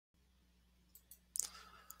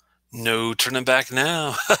No turning back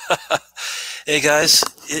now. Hey guys,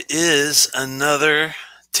 it is another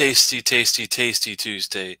tasty, tasty, tasty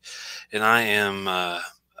Tuesday, and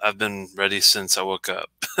I've been ready since I woke up,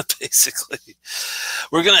 basically.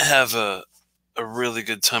 We're gonna have a really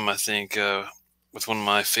good time, I think, with one of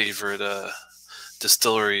my favorite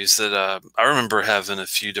distilleries that I remember having a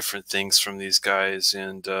few different things from these guys,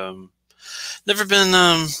 and never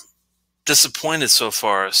been disappointed so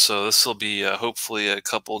far. So this will be hopefully a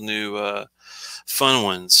couple new fun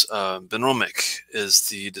ones. Benromach is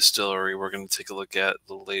the distillery we're going to take a look at a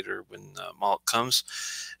little later when malt comes,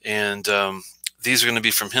 and these are going to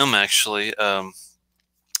be from him actually. I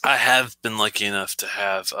have been lucky enough to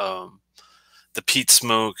have the Peat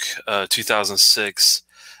Smoke 2006.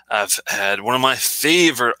 I've had one of my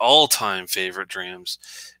favorite, all-time favorite drams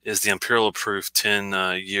is the Imperial Proof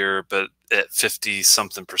 10 year, but at 50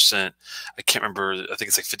 something percent. I can't remember. I think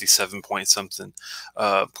it's like 57 point something,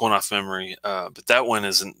 going off memory. But that one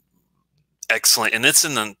is an excellent, and it's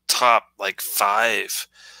in the top like 5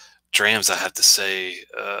 drams, I have to say,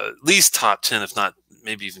 at least top 10, if not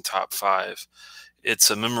maybe even top 5. It's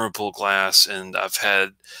a memorable glass, and I've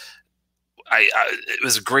had it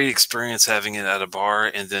was a great experience having it at a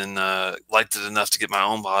bar, and then liked it enough to get my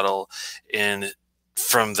own bottle. And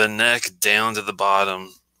from the neck down to the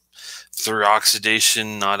bottom, through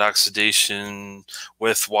oxidation, not oxidation,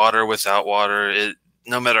 with water, without water,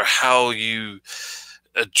 no matter how you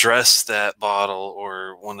address that bottle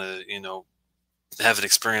or want to, have an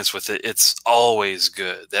experience with it, it's always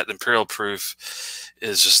good. That Imperial Proof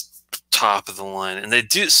is just top of the line, and they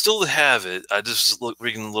do still have it. I just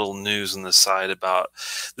reading a little news on the side about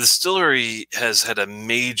the distillery has had a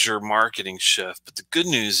major marketing shift, but the good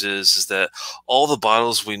news is that all the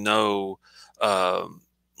bottles we know,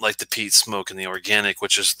 like the Peat Smoke and the Organic,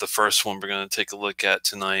 which is the first one we're going to take a look at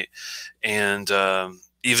tonight, and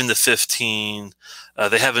even the 15,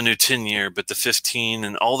 they have a new 10 year, but the 15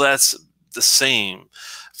 and all that's the same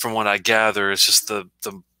from what I gather. It's just the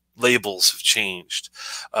labels have changed.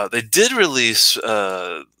 They did release,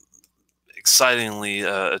 excitingly,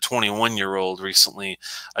 a 21-year-old recently.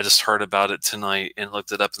 I just heard about it tonight and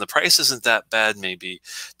looked it up, and the price isn't that bad. Maybe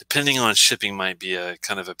depending on shipping might be a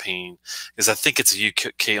kind of a pain, because I think it's a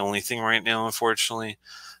UK only thing right now, unfortunately.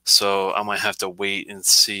 So I might have to wait and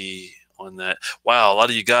see on that. Wow, a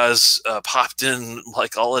lot of you guys popped in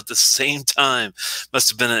like all at the same time. Must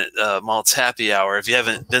have been at Malt's happy hour. If you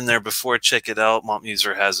haven't been there before, check it out. Malt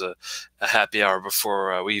Muser has a happy hour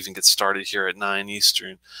before we even get started here at 9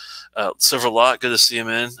 Eastern. Silver Lot, good to see you,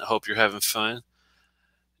 man. I hope you're having fun.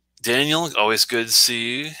 Daniel, always good to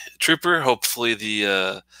see you. Trooper, hopefully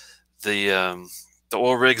the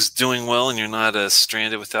oil rig's doing well and you're not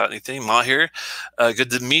stranded without anything. Mahir, good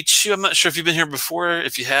to meet you. I'm not sure if you've been here before.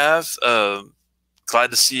 If you have,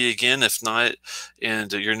 glad to see you again. If not,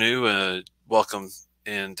 and you're new, welcome.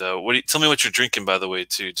 And tell me what you're drinking, by the way,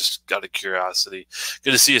 too, just out of curiosity.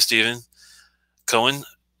 Good to see you, Stephen. Cohen,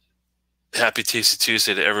 happy Tasty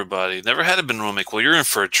Tuesday to everybody. Never had a Benromach. Well, you're in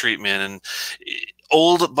for a treat, man. And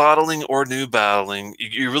old bottling or new bottling,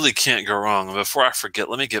 you really can't go wrong. And before I forget,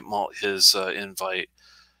 let me get Malt his invite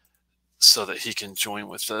so that he can join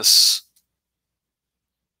with us.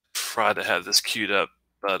 Try to have this queued up,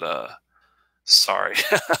 but sorry.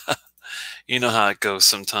 You know how it goes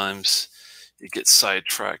sometimes. You get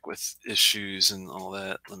sidetracked with issues and all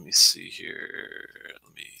that. Let me see here.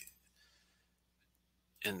 Let me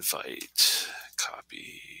invite,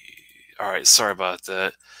 copy. All right, sorry about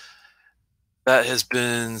that. That has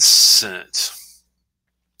been sent.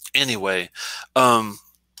 Anyway,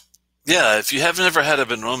 yeah, if you haven't ever had a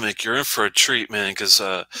Benromach, you're in for a treat, man, because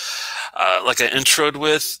like I introed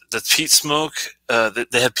with, the Peat Smoke,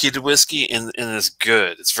 they have peated whiskey, and it's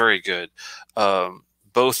good. It's very good.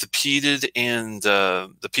 Both the peated and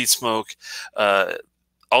the Peat Smoke,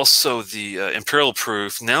 also the Imperial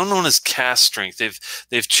Proof, now known as Cask Strength.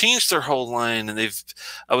 They've changed their whole line, and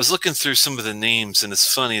I was looking through some of the names, and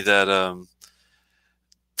it's funny that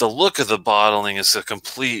the look of the bottling is a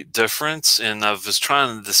complete difference, and I was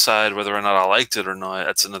trying to decide whether or not I liked it or not.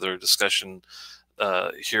 That's another discussion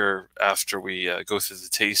here after we go through the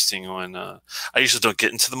tasting. I usually don't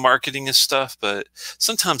get into the marketing and stuff, but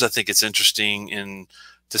sometimes I think it's interesting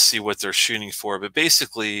to see what they're shooting for. But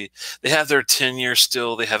basically, they have their 10-year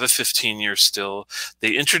still. They have a 15-year still.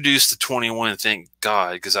 They introduced the 21, thank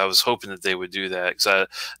God, because I was hoping that they would do that, because I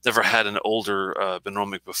never had an older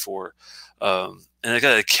Benromach before. And they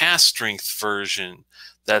got a cask strength version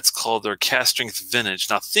that's called their Cask Strength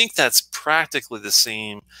Vintage. Now, I think that's practically the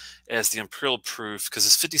same as the Imperial Proof, because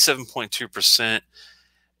it's 57.2%.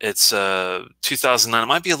 It's 2009. It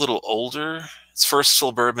might be a little older. It's first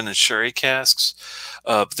fill bourbon in sherry casks.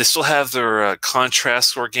 But they still have their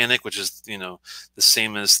contrast organic, which is, the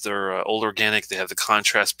same as their old organic. They have the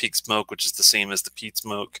contrast peak smoke, which is the same as the peat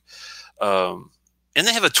smoke. And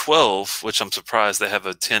they have a 12, which I'm surprised. They have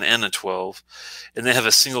a 10 and a 12. And they have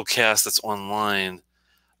a single cask that's online.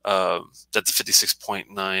 That's a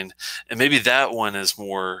 56.9. And maybe that one is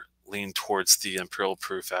more lean towards the imperial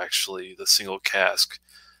proof, actually, the single cask.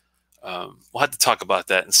 We'll have to talk about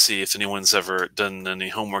that and see if anyone's ever done any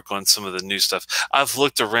homework on some of the new stuff. I've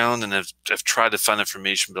looked around and have tried to find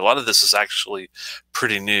information, but a lot of this is actually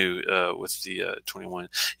pretty new with the 21.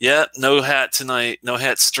 Yeah, no hat tonight, no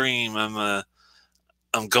hat stream. I'm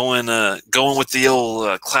going with the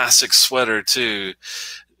old classic sweater too.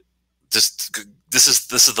 Just this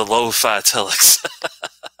is the lo-fi Telex.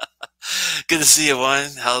 Good to see you, Wine.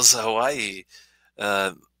 How's Hawaii?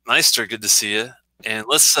 Meister, good to see you. And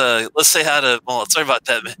let's say hi to Malt. Sorry about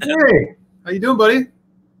that, man. Hey, how you doing, buddy?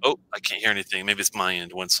 Oh, I can't hear anything. Maybe it's my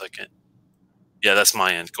end. 1 second. Yeah, that's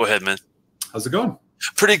my end. Go ahead, man. How's it going?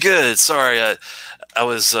 Pretty good. Sorry, I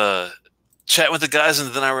was chatting with the guys,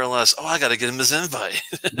 and then I realized, I got to get him his invite.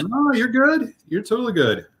 No, you're good. You're totally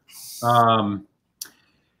good.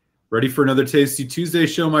 Ready for another Tasty Tuesday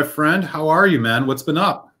show, my friend? How are you, man? What's been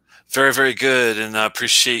up? Very, very good, and I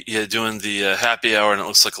appreciate you doing the happy hour, and it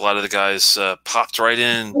looks like a lot of the guys popped right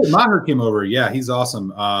in. Oh, Maher came over. Yeah, he's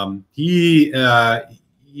awesome. He's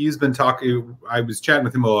been talking. I was chatting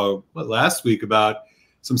with him last week about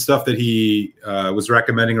some stuff that he was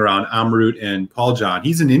recommending around Amrut and Paul John.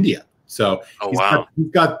 He's in India, so he's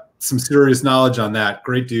got some serious knowledge on that.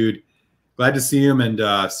 Great dude. Glad to see him. And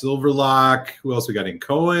Silverlock. Who else we got in?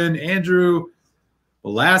 Cohen, Andrew,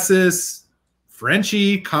 Molasses,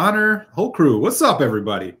 Frenchie, Connor, whole crew. What's up,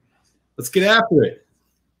 everybody? Let's get after it.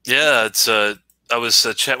 Yeah, it's. I was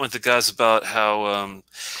chatting with the guys about how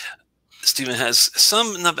Stephen has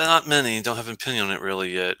some, not many. Don't have an opinion on it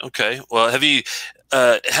really yet. Okay. Well, have you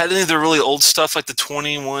had any of the really old stuff like the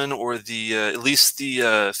 21 or the at least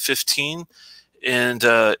the 15? And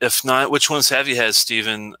if not, which ones have you had,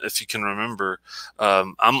 Stephen, if you can remember?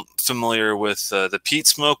 I'm familiar with the Peat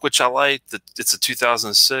Smoke, which I like. It's a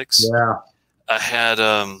 2006. Yeah. I had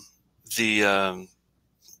I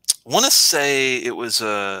want to say it was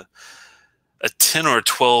a 10 or a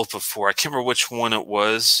 12 before. I can't remember which one it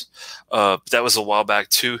was. That was a while back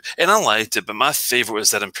too. And I liked it, but my favorite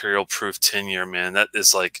was that Imperial Proof 10-year, man. That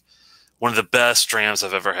is like one of the best drams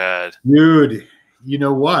I've ever had. Dude, you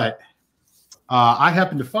know what? I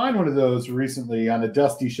happened to find one of those recently on a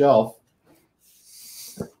dusty shelf.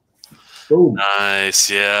 Boom. Nice.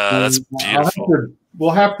 Yeah, that's beautiful.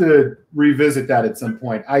 We'll have to revisit that at some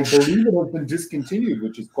point. I believe it has been discontinued,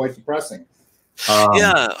 which is quite depressing.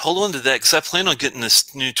 Yeah, hold on to that because I plan on getting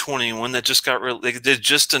this new 21 that just got they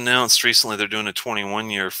just announced recently they're doing a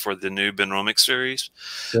 21-year for the new Benromach series.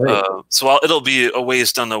 So it'll be a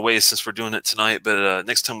ways down the way since we're doing it tonight. But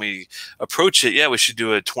next time we approach it, yeah, we should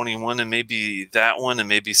do a 21 and maybe that one and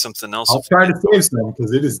maybe something else. I'll try to save some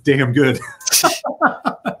because it is damn good.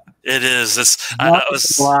 It is. I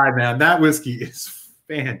was lie, man. That whiskey is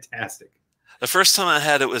fantastic. The first time I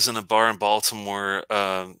had it was in a bar in Baltimore.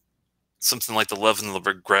 Something like the Love and the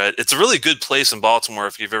Regret. It's a really good place in Baltimore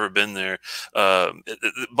if you've ever been there.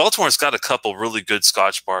 Baltimore's got a couple really good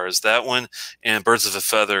Scotch bars. That one and Birds of a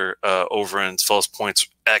Feather over in Fells Point's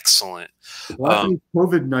excellent. Well, I think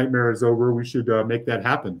COVID nightmare is over. We should make that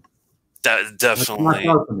happen. That definitely. That's not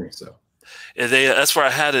hard for me, so. That's where I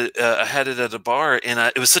had it. I had it at a bar, and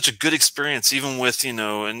it was such a good experience. Even with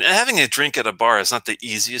and having a drink at a bar is not the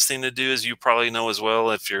easiest thing to do, as you probably know as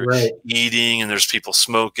well. If you're eating and there's people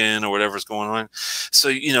smoking or whatever's going on, so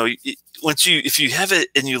if you have it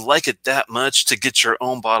and you like it that much, to get your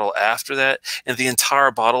own bottle after that, and the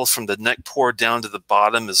entire bottle from the neck pour down to the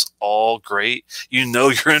bottom is all great. You're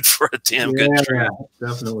in for a damn good drink. Yeah,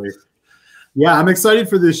 definitely. Yeah, I'm excited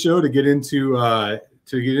for this show to get into.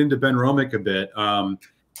 Benromach a bit.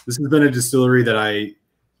 This has been a distillery that I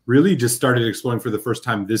really just started exploring for the first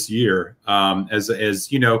time this year.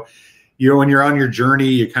 As you know, when you're on your journey,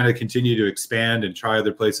 you kind of continue to expand and try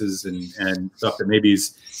other places and stuff that maybe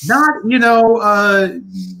is not, the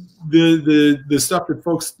stuff that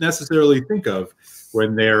folks necessarily think of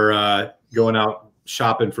when they're going out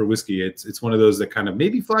shopping for whiskey. It's one of those that kind of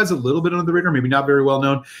maybe flies a little bit under the radar, maybe not very well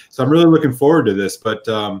known. So I'm really looking forward to this. But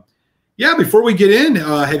yeah, before we get in,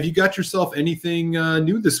 have you got yourself anything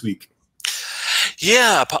new this week?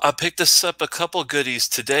 Yeah, I picked this up a couple goodies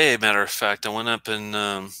today. Matter of fact, I went up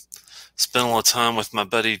and spent a little time with my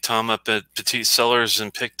buddy Tom up at Petite Cellars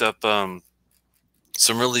and picked up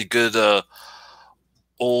some really good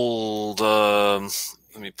old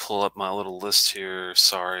Let me pull up my little list here.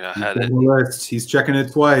 Sorry, I had On it. the list. He's checking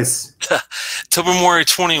it twice. Tobermory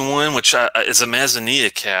 21, which is a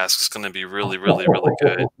Manzanilla cask. It's going to be really, really, really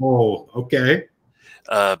good. Oh, okay.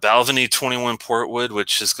 Balvenie 21 Portwood,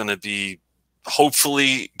 which is going to be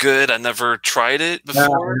hopefully good. I never tried it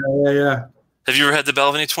before. Yeah. Have you ever had the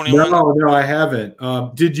Balvenie 21? No, I haven't.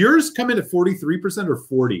 Did yours come in at 43% or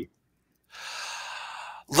 40?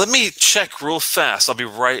 Let me check real fast. I'll be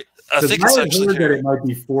right. I think I it's heard actually that it might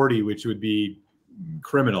be 40, which would be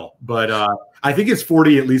criminal. But I think it's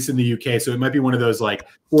 40 at least in the UK. So it might be one of those like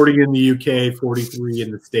 40 in the UK, 43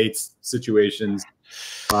 in the States situations.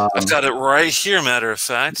 I've got it right here. Matter of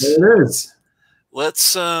fact, There it is.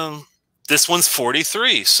 Let's. This one's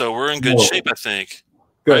 43, so we're in good shape, I think.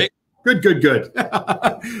 Good. Right? Good.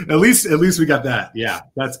 At least we got that. Yeah,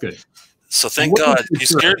 that's good. So thank God. You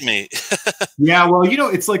scared me. Yeah, well,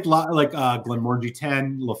 it's like Glenmorangie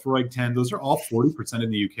 10, Lafroig 10. Those are all 40% in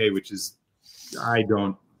the UK, which is I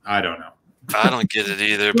don't know. I don't get it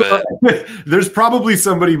either, but there's probably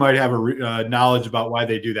somebody might have a knowledge about why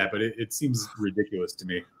they do that, but it seems ridiculous to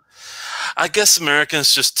me. I guess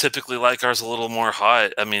Americans just typically like ours a little more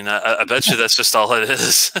hot. I mean, I bet you that's just all it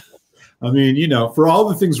is. I mean, for all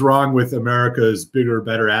the things wrong with America's bigger,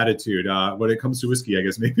 better attitude, when it comes to whiskey, I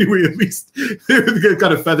guess maybe we at least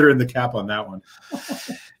got a feather in the cap on that one.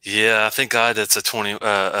 Yeah, thank God that's a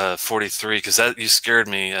 43, because you scared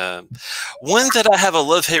me. One that I have a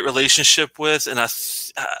love-hate relationship with, and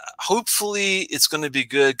hopefully it's going to be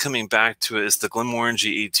good coming back to it, is the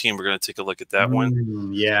Glenmorangie 18. We're going to take a look at that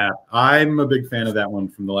one. Yeah, I'm a big fan of that one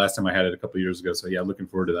from the last time I had it a couple of years ago. So yeah, looking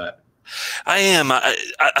forward to that. I am. I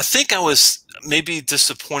think I was maybe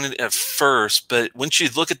disappointed at first, but once you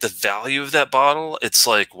look at the value of that bottle, it's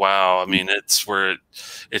like, wow. I mean, it's where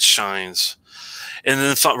it shines. And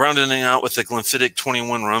then rounding out with the Glenfiddich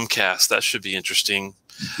 21 rum cask, that should be interesting.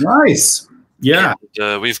 Nice. Yeah.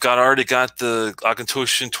 And, we've already got the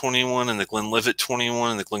Auchentoshan 21 and the Glenlivet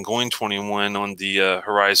 21 and the Glengoyne 21 on the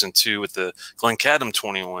horizon too, with the Glencadam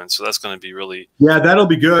 21. So that's going to be really. Yeah, that'll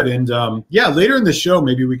be good. And yeah, later in the show,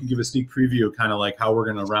 maybe we can give a sneak preview of kind of like how we're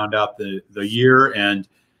going to round out the year. And,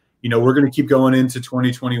 we're going to keep going into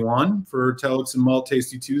 2021 for Telex and Malt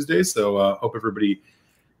Tasty Tuesday. So hope everybody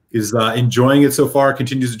is enjoying it so far,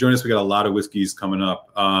 continues to join us. We got a lot of whiskeys coming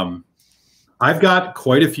up. I've got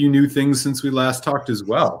quite a few new things since we last talked as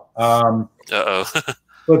well.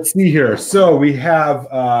 Let's see here. So we have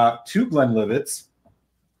 2 Glenlivets.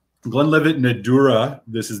 Glenlivet Nadura.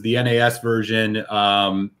 This is the NAS version.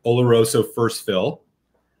 Oloroso First Fill.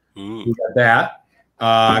 We got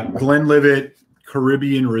that. Glenlivet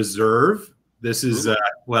Caribbean Reserve. This is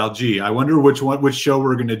well, gee, I wonder which show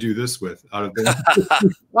we're going to do this with out of them.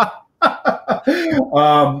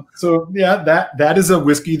 So yeah, that is a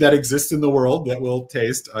whiskey that exists in the world that we'll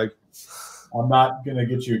taste. I'm not going to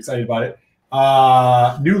get you excited about it.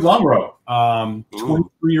 New Longrow,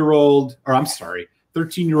 23-year-old, or I'm sorry,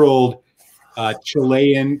 13-year-old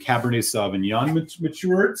Chilean Cabernet Sauvignon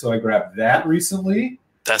matured. So I grabbed that recently.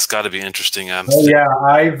 That's got to be interesting. Yeah,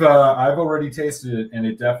 I've already tasted it, and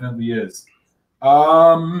it definitely is.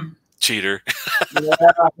 Cheater. Yeah,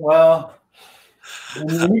 well,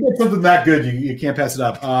 when you get something that good, you can't pass it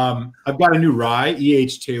up. I've got a new rye,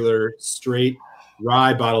 E.H. Taylor straight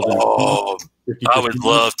rye bottled in. I would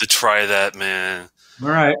love to try that, man. All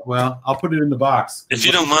right, well, I'll put it in the box. If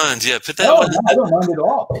you don't mind, yeah, put that one. No, I don't mind at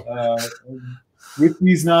all.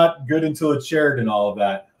 Whiskey's not good until it's shared and all of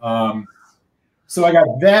that. So I got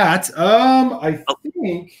that. I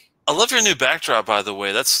think. I love your new backdrop, by the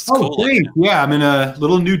way. That's cool. Great. Yeah, I'm in a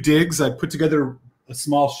little new digs. I put together a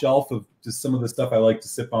small shelf of just some of the stuff I like to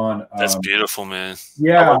sip on. That's beautiful, man.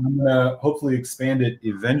 Yeah, I'm going to hopefully expand it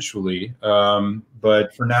eventually.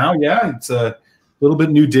 But for now, yeah, it's a little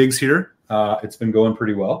bit new digs here. It's been going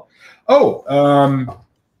pretty well. Isn't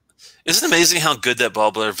it amazing how good that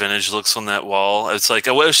Ball Blair vintage looks on that wall? It's like,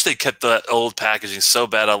 I wish they kept that old packaging so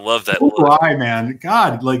bad. I love that. Why, man?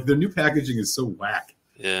 God, like the new packaging is so whack.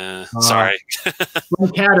 Yeah, sorry.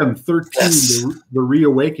 Glencadam 13, the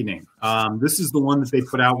Reawakening. This is the one that they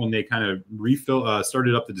put out when they kind of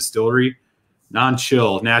started up the distillery.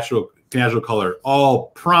 Non-chill, natural color,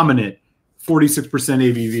 all prominent, 46%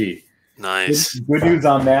 ABV. Nice. Good news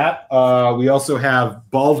on that. We also have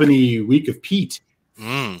Balvenie Week of Peat.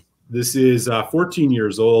 This is 14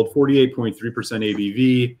 years old, 48.3%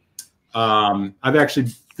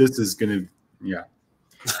 ABV. This is going to, yeah.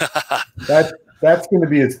 That's going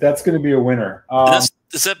to be a winner.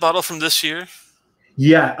 Is that bottle from this year?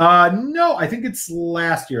 Yeah. No, I think it's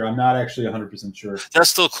last year. I'm not actually 100% sure. That's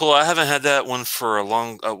still cool. I haven't had that one for a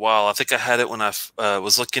while. I think I had it when I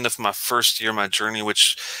was lucky enough my first year of my journey,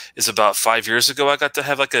 which is about 5 years ago. I got to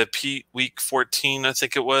have like a peat week 14, I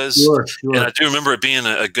think it was. Sure. And I do remember it being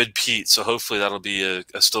a good peat. So hopefully that'll be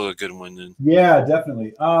still a good one. Then. Yeah,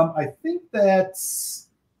 definitely. I think that's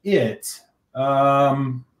it.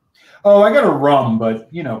 Oh, I got a rum,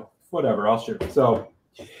 but you know, whatever. I'll share. So,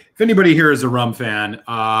 if anybody here is a rum fan,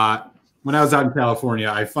 when I was out in California,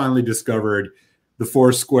 I finally discovered the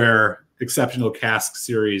Foursquare Exceptional Cask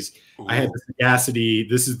Series. Ooh. I had the Sagacity.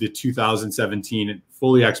 This is the 2017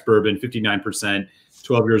 fully ex-bourbon, 59%,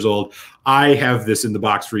 12 years old. I have this in the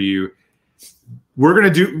box for you.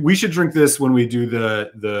 We should drink this when we do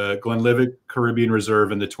the Glenlivet Caribbean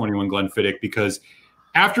Reserve and the 21 Glenfiddich, because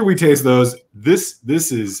after we taste those, this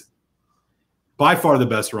is by far the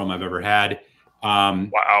best rum I've ever had.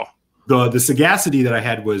 Wow. The Sagacity that I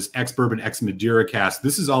had was ex-bourbon, ex-Madeira cask.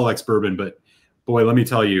 This is all ex-bourbon, but boy, let me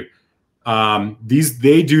tell you,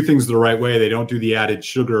 they do things the right way. They don't do the added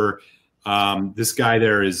sugar. This guy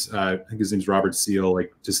there is, I think his name's Robert Seal,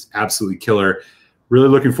 like just absolutely killer. Really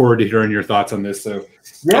looking forward to hearing your thoughts on this. So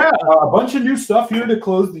yeah, a bunch of new stuff here to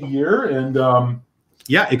close the year, and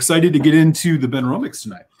yeah, excited to get into the Benromachs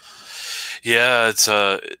tonight. Yeah, it's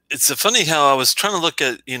a funny how I was trying to look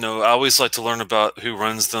at, I always like to learn about who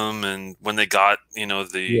runs them and when they got,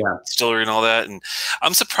 the distillery and all that. And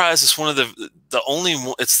I'm surprised it's one of the only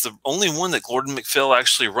one that Gordon MacPhail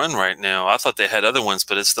actually run right now. I thought they had other ones,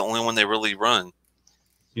 but it's the only one they really run.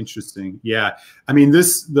 Interesting. Yeah. I mean,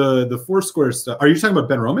 the Foursquare stuff. Are you talking about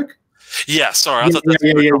Benromach? Yeah. Sorry. I thought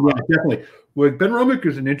yeah, definitely. Well, Benromach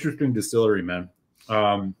is an interesting distillery, man.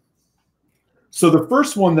 So the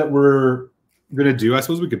first one that we're going to do, I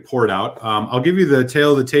suppose we could pour it out. I'll give you the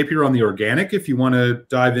tail of the tape here on the organic if you want to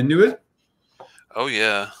dive into it. Oh,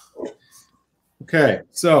 yeah. Okay.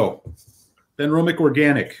 So Benromach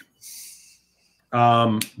Organic.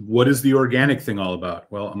 What is the organic thing all about?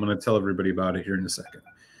 Well, I'm going to tell everybody about it here in a second.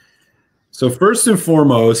 So first and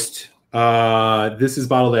foremost, this is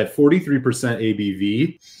bottled at 43%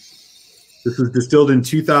 ABV. This was distilled in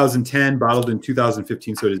 2010, bottled in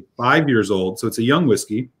 2015, so it is 5 years old. So it's a young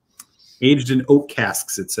whiskey, aged in oak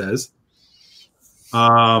casks, it says.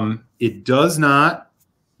 It does not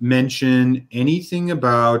mention anything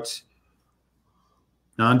about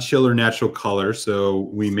non-chill or natural color, so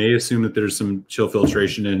we may assume that there's some chill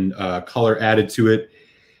filtration and color added to it.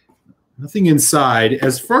 Nothing inside.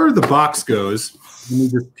 As far as the box goes, let me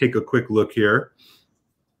just take a quick look here.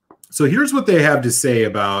 So here's what they have to say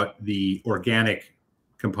about the organic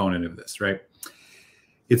component of this, right?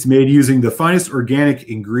 It's made using the finest organic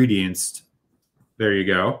ingredients. There you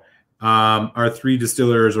go. Our three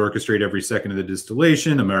distillers orchestrate every second of the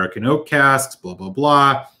distillation, American oak casks, blah, blah,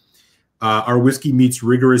 blah. Our whiskey meets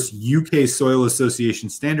rigorous UK Soil Association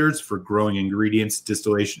standards for growing ingredients,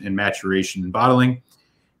 distillation, and maturation and bottling.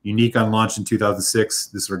 Unique on launch in 2006,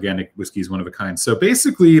 this organic whiskey is one of a kind. So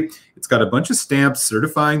basically, it's got a bunch of stamps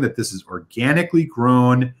certifying that this is organically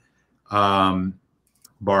grown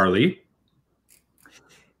barley.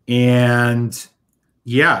 And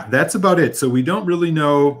yeah, that's about it. So we don't really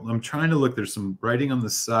know. I'm trying to look. There's some writing on the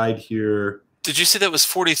side here. Did you say that was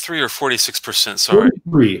 43 or 46%? Sorry.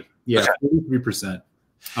 43. Yeah, okay. 43%.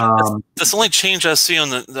 That's the only change I see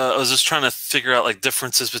on I was just trying to figure out like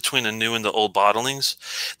differences between the new and the old bottlings.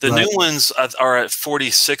 The new ones are at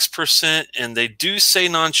 46%, and they do say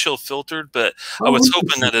non-chill filtered, but I was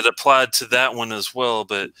hoping that it applied to that one as well.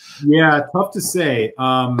 But yeah, tough to say.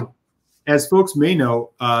 As folks may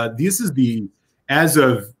know, as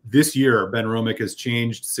of this year, Benromach has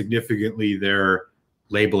changed significantly their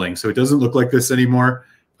labeling, so it doesn't look like this anymore.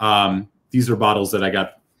 These are bottles that I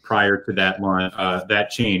got prior to that line, that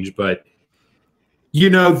change. But,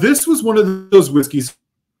 this was one of those whiskeys.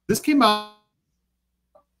 This came out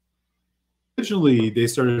originally, they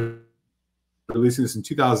started releasing this in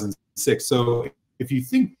 2006. So if you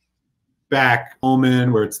think back,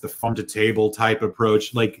 Omen, where it's the farm to table type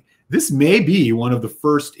approach, like this may be one of the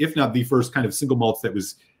first, if not the first, kind of single malts that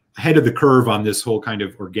was ahead of the curve on this whole kind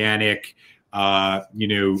of organic,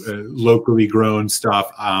 locally grown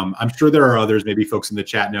stuff. I'm sure there are others, maybe folks in the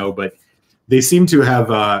chat know, but they seem to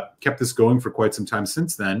have kept this going for quite some time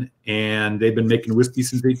since then, and they've been making whiskey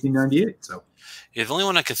since 1898. So, Yeah, the only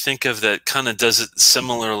one I could think of that kind of does it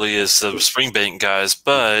similarly is the Springbank guys,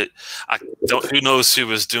 but I don't. Who knows who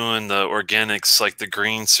was doing the organics, like the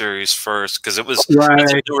green series first? Because Right.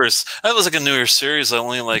 that was like a newer series,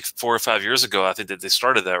 only like 4 or 5 years ago. I think that they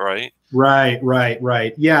started that, right? Right.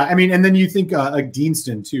 Yeah. I mean, and then you think like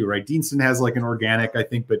Deanston too, right? Deanston has like an organic, I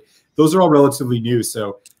think, but those are all relatively new.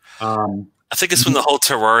 So, I think it's when the whole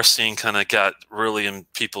terroir scene kind of got really in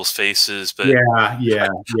people's faces. But yeah.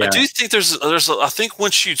 I do think I think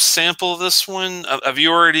once you sample this one, have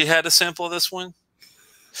you already had a sample of this one?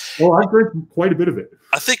 Well, I've drank quite a bit of it.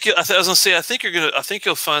 I was gonna say, I think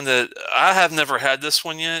you'll find that I have never had this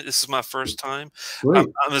one yet. This is my first time. Great.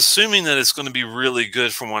 I'm assuming that it's going to be really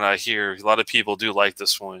good from what I hear. A lot of people do like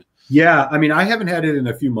this one. Yeah. I mean, I haven't had it in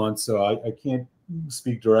a few months, so I can't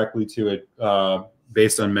speak directly to it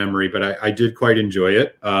based on memory, but I did quite enjoy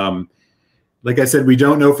it. Like I said, we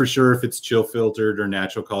don't know for sure if it's chill filtered or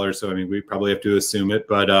natural color. So, I mean, we probably have to assume it,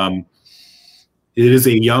 but it is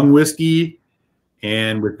a young whiskey.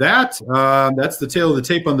 And with that, that's the tail of the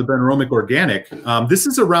tape on the Benromach Organic. This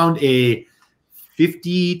is around a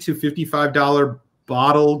 $50 to $55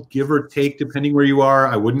 bottle, give or take, depending where you are.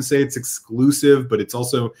 I wouldn't say it's exclusive, but it's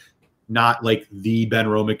also not like the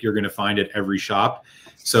Benromach you're going to find at every shop.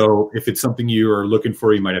 So if it's something you are looking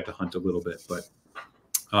for, you might have to hunt a little bit. But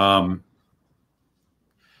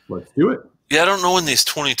let's do it. Yeah, I don't know when these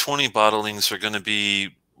 2020 bottlings are going to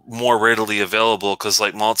be more readily available because,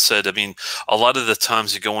 like Malt said, I mean, a lot of the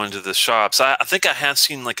times you go into the shops, I think I have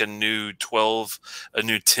seen like a new 12, a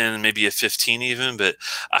new 10, maybe a 15 even, but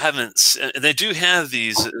I haven't. And they do have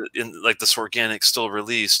these in like this organic still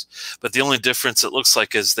released, but the only difference it looks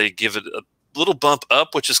like is they give it a little bump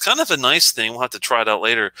up, which is kind of a nice thing. We'll have to try it out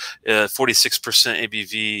later. 46%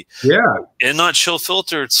 ABV, yeah, and not chill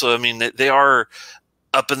filtered. So I mean, they are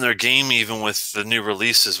up in their game even with the new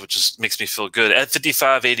releases, which just makes me feel good at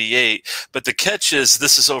 55.88. But the catch is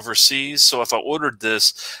this is overseas, so if I ordered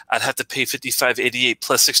this, I'd have to pay 55.88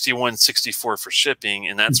 plus 61.64 for shipping,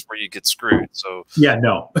 and that's where you get screwed. So yeah,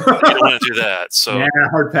 no, you don't want to do that. So yeah,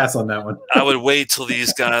 hard pass on that one. I would wait till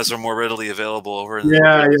these guys are more readily available over in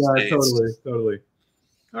the States. Totally.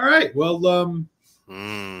 All right, well,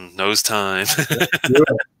 nose time.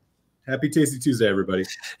 Happy Tasty Tuesday, everybody.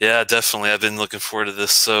 Yeah, definitely. I've been looking forward to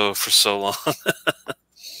this for so long.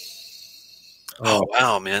 Oh,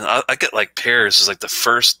 wow, man. I get like pears is like the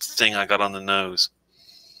first thing I got on the nose.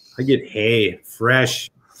 I get hay, fresh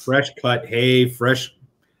cut hay, fresh,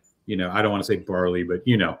 I don't want to say barley, but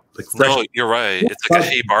like fresh. No, you're right. It's like a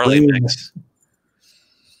hay barley mix.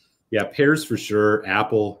 Yeah, pears for sure.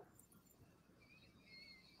 Apple.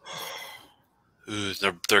 Ooh,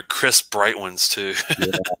 they're crisp, bright ones too.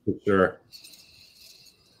 Yeah, for sure. A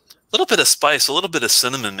little bit of spice, a little bit of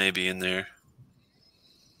cinnamon maybe in there.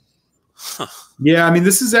 Huh. Yeah, I mean,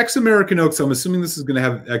 this is ex-American oak, so I'm assuming this is going to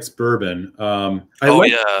have ex-bourbon. I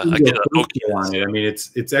get on it. I mean,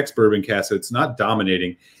 it's ex-bourbon cast, so it's not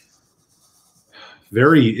dominating.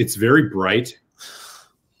 It's very bright.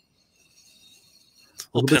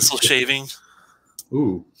 Little pencil shaving.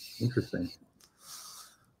 Ooh, interesting.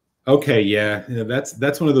 Okay, yeah,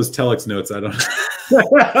 that's one of those Telex notes. I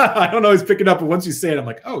don't always pick it up, but once you say it, I'm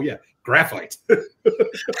like, oh yeah, graphite.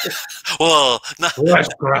 Well,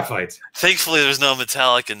 graphite. Thankfully, there's no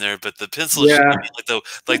metallic in there, but the pencil,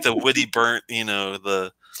 like the woody burnt,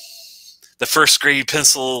 the first grade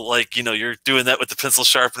pencil, like you're doing that with the pencil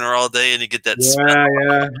sharpener all day, and you get that smell.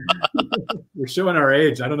 Yeah. We're showing our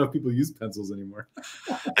age. I don't know if people use pencils anymore.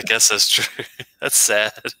 I guess that's true. That's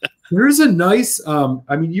sad. There's a nice,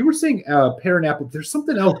 I mean, you were saying pear and apple. There's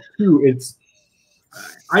something else too.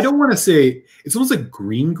 I don't want to say, it's almost like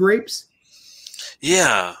green grapes.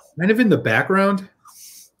 Yeah. Kind of in the background.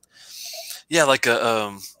 Yeah, like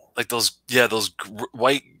those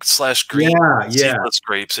white / green seedless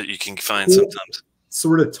grapes that you can find sometimes.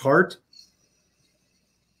 Sort of tart.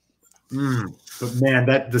 But man,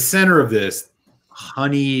 the center of this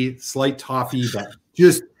honey, slight toffee,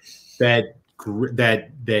 that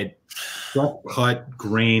cut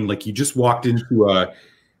grain, like you just walked into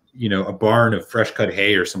a barn of fresh cut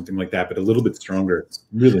hay or something like that, but a little bit stronger. It's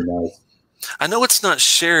really nice. I know it's not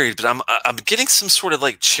sherry, but I'm getting some sort of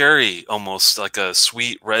like cherry, almost like a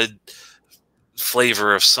sweet red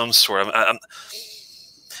flavor of some sort.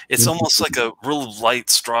 It's almost like a real light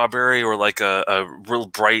strawberry or like a real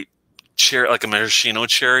bright cherry, like a maraschino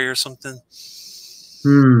cherry or something.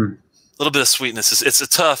 A little bit of sweetness. It's a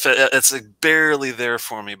tough. It's like barely there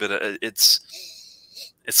for me, but it's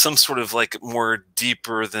some sort of like more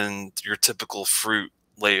deeper than your typical fruit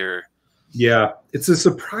layer. Yeah, it's a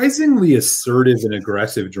surprisingly assertive and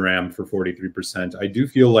aggressive dram for 43%. I do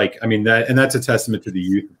feel like, I mean, that's a testament to the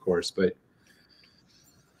youth, of course, but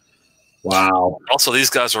wow. Also, these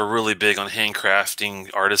guys are really big on handcrafting,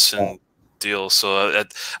 artisan deals. So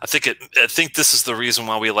I think this is the reason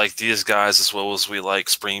why we like these guys as well as we like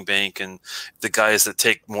Springbank and the guys that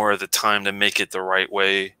take more of the time to make it the right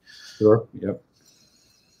way. Sure. Yep.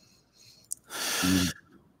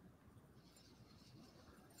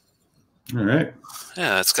 All right.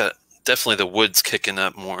 Yeah, it's got definitely the wood's kicking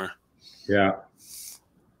up more. Yeah.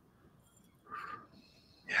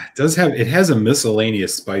 Yeah, it has a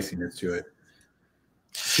miscellaneous spiciness to it.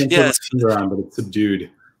 Yeah, but it's subdued.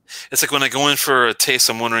 It's like when I go in for a taste,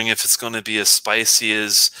 I'm wondering if it's going to be as spicy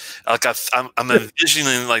as like I'm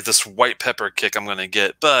envisioning like this white pepper kick I'm going to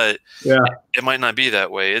get, but yeah, it might not be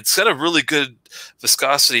that way. It's got a really good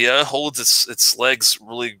viscosity. It holds its legs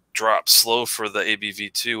really drop slow for the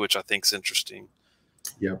ABV too, which I think is interesting.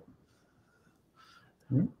 Yep.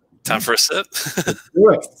 Time for a sip. Let's do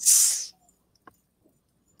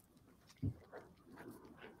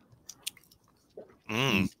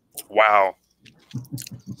it. Wow.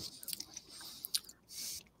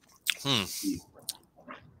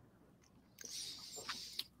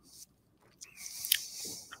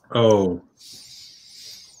 Oh.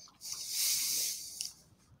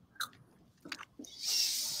 I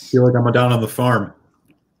feel like I'm down on the farm.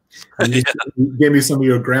 You gave me some of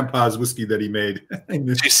your grandpa's whiskey that he made.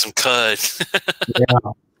 Jeez, some cud. Yeah.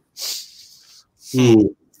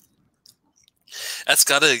 Ooh. That's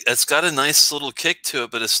got a nice little kick to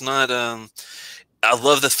it, but it's not. I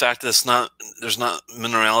love the fact that there's not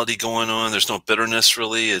minerality going on. There's no bitterness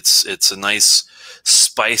really. It's a nice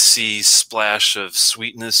spicy splash of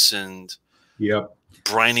sweetness and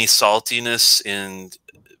briny saltiness and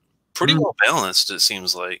pretty well balanced. It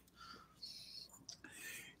seems like.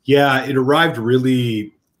 Yeah, it arrived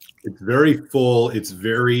really. It's very full. It's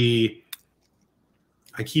very.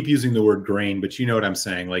 I keep using the word grain, but you know what I'm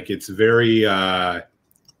saying. Like it's very,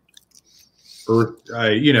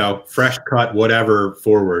 fresh cut, whatever,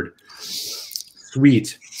 forward,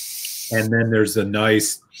 sweet, and then there's a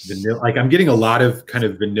nice vanilla. Like I'm getting a lot of kind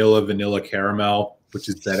of vanilla caramel, which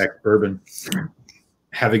is that ex-bourbon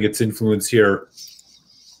having its influence here.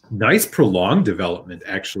 Nice prolonged development,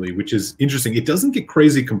 actually, which is interesting. It doesn't get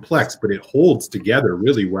crazy complex, but it holds together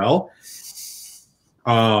really well.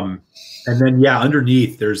 And then, yeah,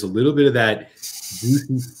 underneath, there's a little bit of that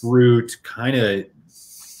juicy fruit, kind of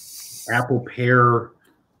apple pear,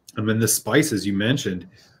 and then the spice, as you mentioned.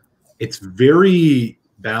 It's very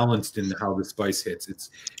balanced in how the spice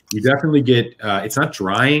hits. You definitely get, it's not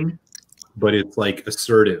drying, but it's like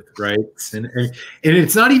assertive, right? And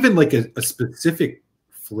it's not even like a specific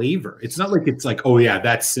flavor. It's not like it's like, oh yeah,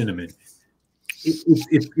 that's cinnamon.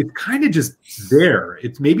 It's kind of just there.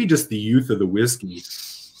 It's maybe just the youth of the whiskey.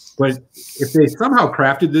 But if they somehow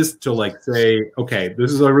crafted this to like say, okay,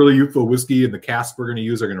 this is a really youthful whiskey and the casks we're going to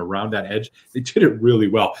use are going to round that edge, they did it really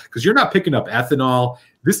well because you're not picking up ethanol.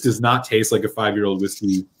 This does not taste like a 5-year-old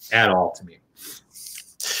whiskey at all to me.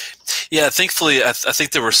 Yeah, thankfully, I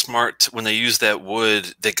think they were smart when they used that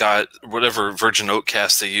wood. They got whatever virgin oak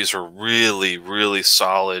casks they use are really, really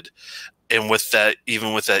solid. And with that,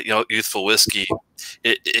 even with that youthful whiskey,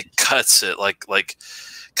 it cuts it like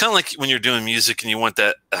kind of like when you're doing music and you want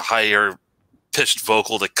that higher pitched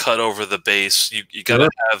vocal to cut over the bass. You got to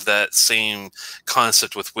have that same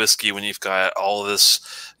concept with whiskey when you've got all this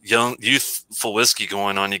youthful whiskey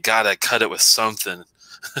going on. You got to cut it with something.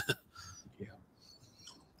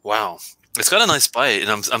 Wow, it's got a nice bite, and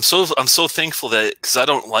I'm so thankful that because I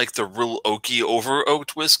don't like the real oaky over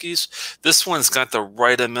oaked whiskeys. This one's got the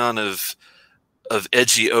right amount of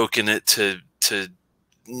edgy oak in it to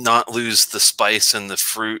not lose the spice and the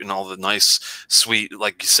fruit and all the nice sweet,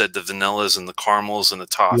 like you said, the vanillas and the caramels and the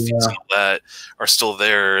toffees and all that are still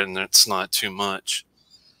there, and it's not too much.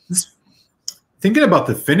 Thinking about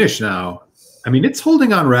the finish now, I mean, it's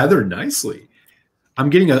holding on rather nicely. I'm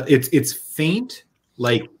getting it's faint,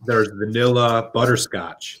 like there's vanilla,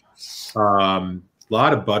 butterscotch, a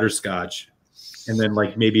lot of butterscotch, and then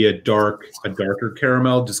like maybe a darker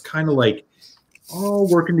caramel, just kind of like all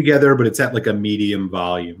working together, but it's at like a medium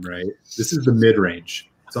volume, right? This is the mid-range.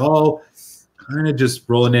 It's all kind of just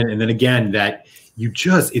rolling in. And then again,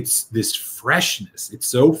 it's this freshness. It's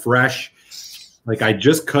so fresh. Like I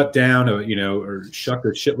just cut down or shucked a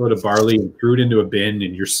shitload of barley and threw it into a bin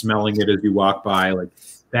and you're smelling it as you walk by. Like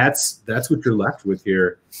that's what you're left with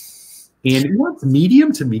here. And it's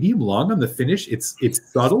medium to medium long on the finish. It's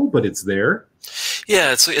subtle, but it's there.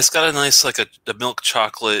 Yeah, it's got a nice like a milk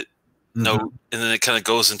chocolate note, and then it kind of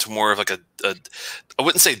goes into more of like a I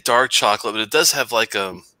wouldn't say dark chocolate, but it does have like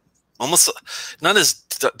almost not as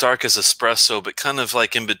dark as espresso, but kind of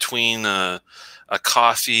like in between a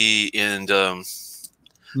coffee and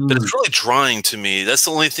but it's really drying to me. That's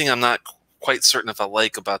the only thing I'm not quite certain if I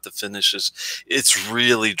like about the finish is it's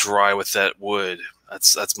really dry with that wood.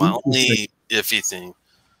 That's my only iffy thing.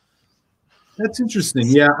 That's interesting.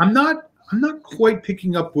 Yeah, I'm not quite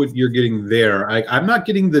picking up what you're getting there. I'm not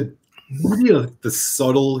getting the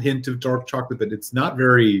subtle hint of dark chocolate, but it's not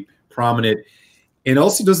very prominent. It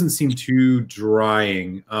also doesn't seem too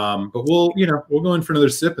drying. But we'll go in for another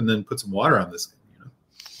sip and then put some water on this.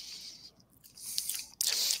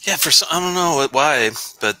 Yeah, for some, I don't know why,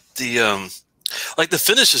 but the like the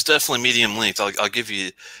finish is definitely medium length. I'll give you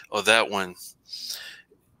that one.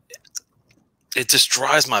 It just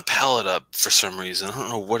dries my palate up for some reason. I don't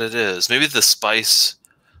know what it is. Maybe the spice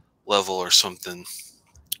level or something.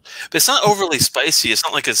 But it's not overly spicy. It's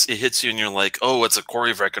not like it hits you and you're like, oh, it's a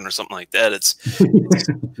Corryvrecken or something like that.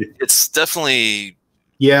 It's definitely.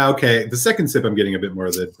 Yeah, okay. The second sip, I'm getting a bit more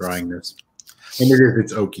of the dryingness. And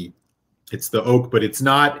it's oaky. It's the oak, but it's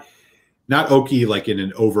not oaky like in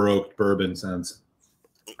an over-oaked bourbon sense.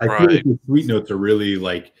 I feel like the sweet notes are really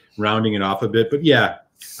like rounding it off a bit. But yeah,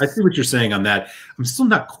 I see what you're saying on that. I'm still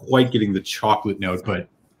not quite getting the chocolate note, but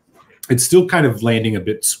it's still kind of landing a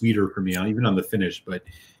bit sweeter for me, even on the finish, but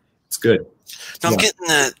it's good. No, I'm getting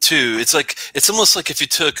that too. It's almost like if you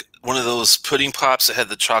took one of those pudding pops that had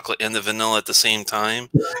the chocolate and the vanilla at the same time.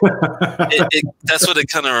 That's what it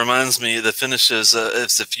kind of reminds me. The finish is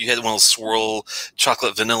if you had one of those swirl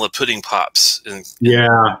chocolate vanilla pudding pops.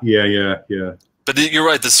 Yeah. But you're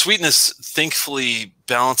right. The sweetness thankfully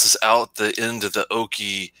balances out the end of the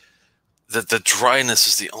oaky. The dryness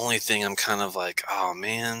is the only thing I'm kind of like, oh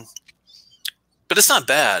man. But it's not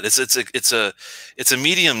bad. It's a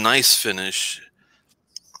medium nice finish.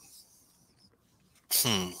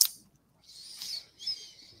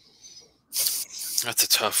 That's a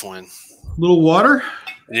tough one. Little water?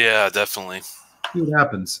 Yeah, definitely. See what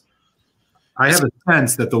happens. I have a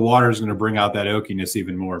sense that the water is going to bring out that oakiness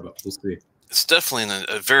even more, but we'll see. It's definitely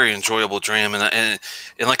a very enjoyable dram, and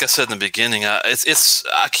like I said in the beginning,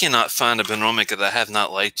 I cannot find a Benromach that I have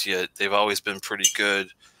not liked yet. They've always been pretty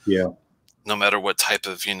good. Yeah. No matter what type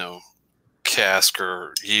of cask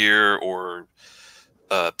or year or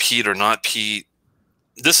peat or not peat.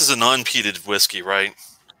 This is a non-peated whiskey, right?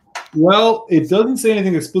 Well, it doesn't say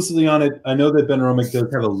anything explicitly on it. I know that Benromach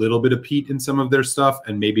does have a little bit of peat in some of their stuff,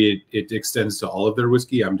 and maybe it extends to all of their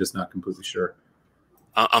whiskey. I'm just not completely sure.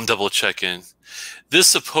 I'm double checking. This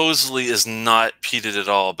supposedly is not peated at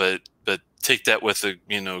all, but take that with a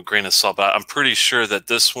grain of salt. But I'm pretty sure that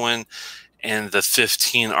this one and the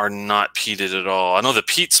 15 are not peated at all. I know the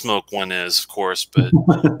peat smoke one is, of course, but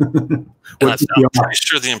I'm pretty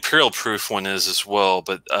sure the imperial proof one is as well.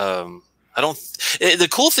 But I don't. The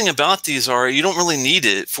cool thing about these are you don't really need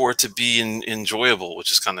it for it to be enjoyable,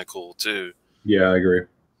 which is kind of cool too. Yeah, I agree.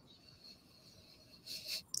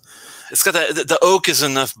 It's got the oak is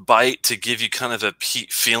enough bite to give you kind of a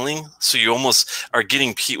peat feeling, so you almost are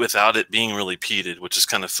getting peat without it being really peated, which is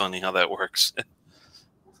kind of funny how that works.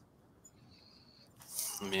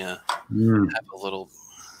 Yeah, have a little.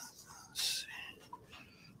 Let's see.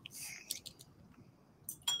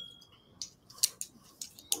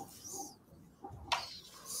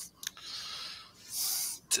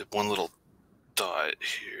 Dip one little dot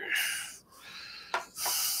here.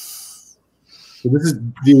 So this is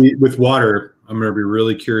with water. I'm going to be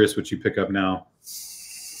really curious what you pick up now.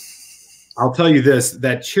 I'll tell you this: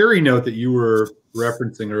 that cherry note that you were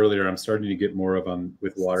referencing earlier, I'm starting to get more of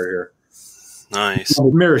with water here. Nice.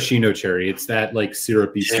 Maraschino cherry. It's that like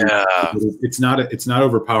syrupy. Yeah. It's not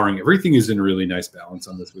overpowering. Everything is in a really nice balance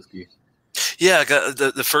on this whiskey. Yeah, I got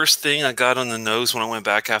the first thing I got on the nose when I went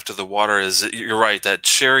back after the water is you're right. That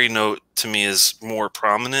cherry note to me is more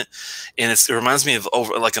prominent, and it reminds me of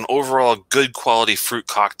like an overall good quality fruit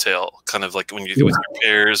cocktail, kind of like when you do with your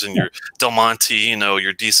pears and your Del Monte,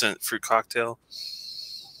 your decent fruit cocktail.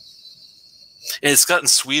 And it's gotten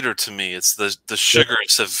sweeter to me. It's the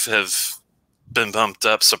sugars have been bumped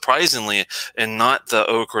up surprisingly, and not the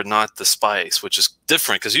oak or not the spice, which is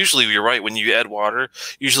different because usually you're right, when you add water,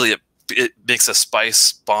 usually it makes a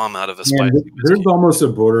spice bomb out of a spice. There's almost a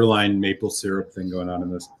borderline maple syrup thing going on in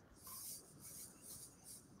this,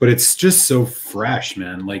 but it's just so fresh,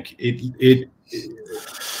 man. Like I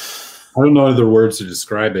don't know other words to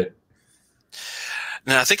describe it.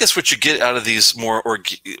 Now, I think that's what you get out of these more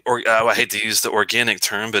I hate to use the organic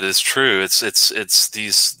term, but it's true. It's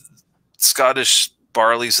these Scottish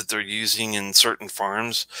barleys that they're using in certain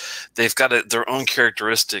farms, they've got their own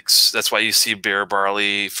characteristics. That's why you see bear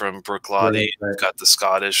barley from Brooklady. Right. You've got the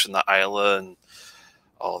Scottish and the Isla and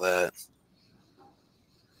all that.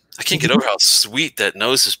 I can't get over how sweet that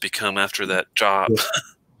nose has become after that job.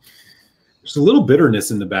 There's a little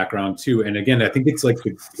bitterness in the background too, and again, I think it's like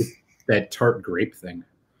that tart grape thing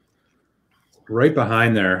right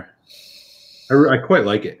behind there. I quite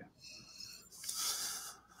like it.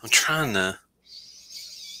 I'm trying to.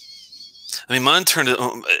 I mean, mine turned it.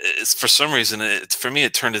 For some reason, for me,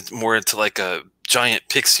 it turned it more into like a giant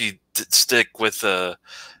pixie stick with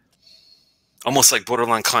almost like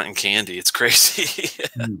borderline cotton candy. It's crazy.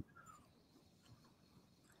 Mm.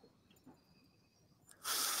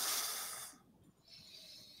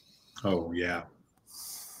 Oh yeah.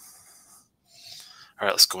 All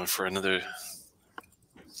right, let's go in for another.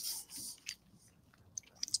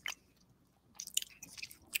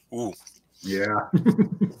 Ooh. Yeah.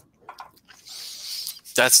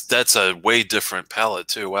 That's a way different palate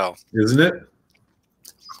too. Wow. Isn't it?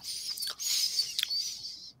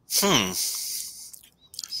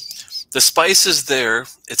 The spice is there.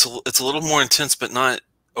 It's a little more intense, but not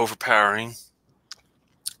overpowering.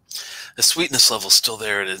 The sweetness level's still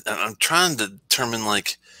there. I'm trying to determine,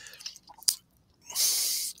 like,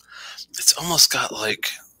 it's almost got like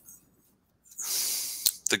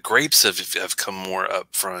the grapes have come more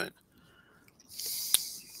up front.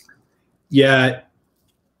 Yeah.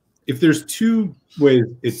 If there's two ways,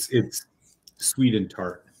 it's sweet and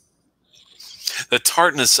tart. The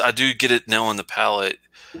tartness, I do get it now on the palate.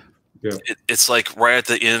 Yeah. It's like right at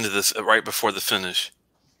the end of this, right before the finish.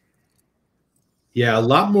 Yeah, a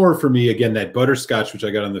lot more for me. Again, that butterscotch, which I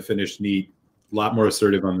got on the finished neat, a lot more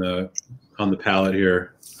assertive on the palate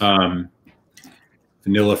here.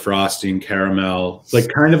 Vanilla frosting, caramel, like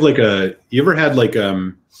kind of like a. You ever had like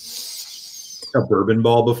a bourbon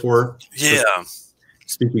ball before? Yeah.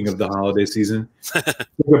 Speaking of the holiday season, like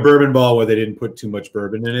a bourbon ball where they didn't put too much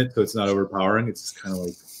bourbon in it, so it's not overpowering. It's just kind of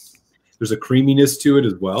like there's a creaminess to it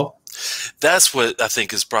as well. That's what I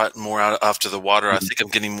think is brought more out after the water. I think I'm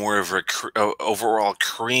getting more of a overall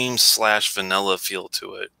cream / vanilla feel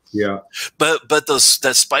to it. Yeah, but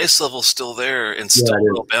that spice level's still there and still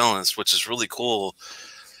well balanced, which is really cool.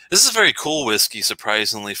 This is a very cool whiskey,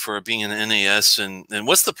 surprisingly, for being an NAS. And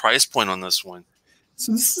what's the price point on this one?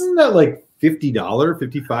 So this isn't that like $50,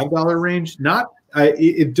 $55 range.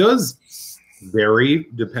 It does vary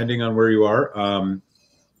depending on where you are.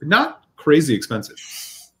 But not crazy expensive.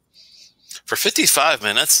 For 55,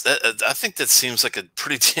 man, I think that seems like a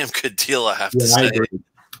pretty damn good deal. I have to say. I agree.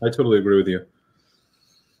 I totally agree with you.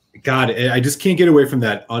 God, I just can't get away from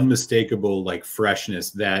that unmistakable like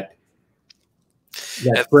freshness, that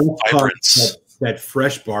fresh vibrance. That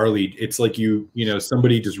fresh barley. It's like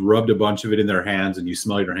somebody just rubbed a bunch of it in their hands, and you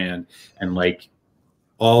smell your hand, and like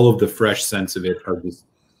all of the fresh scents of it are just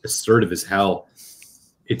assertive as hell.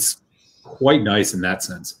 It's quite nice in that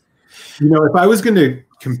sense. If I was going to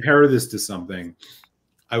compare this to something,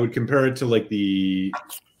 I would compare it to like it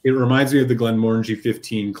reminds me of the Glenmorangie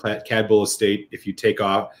 15 Cadbull Estate. If you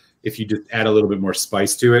just add a little bit more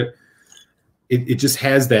spice to it, it just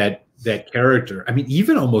has that character. I mean,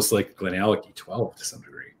 even almost like Glenallachie 12 to some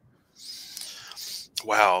degree.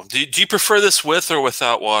 Wow. Do you prefer this with or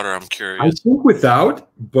without water? I'm curious. I think without,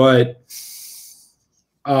 but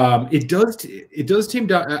it does tame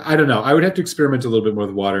down. I don't know. I would have to experiment a little bit more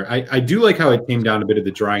with water. I do like how it tamed down a bit of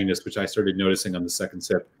the dryness, which I started noticing on the second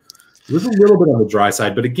sip. It was a little bit on the dry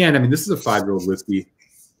side, but again, I mean, this is a 5-year-old whiskey.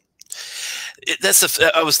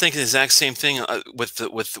 I was thinking the exact same thing with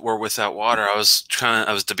or without water. I was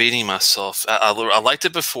debating myself. I liked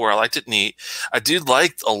it before. I liked it neat. I do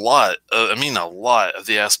like a lot. A lot of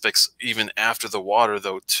the aspects even after the water,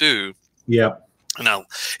 though, too. Yeah. I'm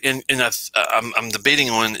debating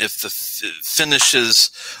on if the finish is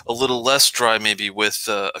a little less dry, maybe with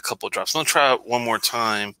a couple of drops. I'm gonna try it one more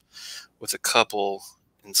time with a couple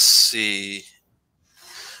and see.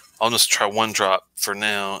 I'll just try one drop for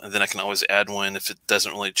now, and then I can always add one if it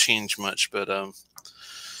doesn't really change much. But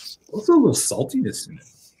also a little saltiness in it,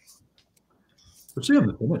 especially on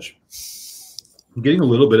the finish. I'm getting a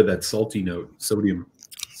little bit of that salty note, sodium.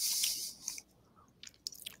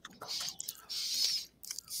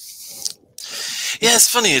 Yeah,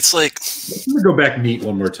 it's funny. It's like, let's go back neat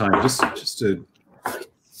one more time, just to.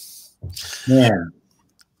 Man,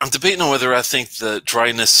 I'm debating on whether I think the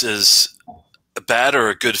dryness is a bad or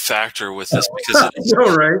a good factor with this, because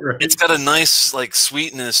it's got a nice like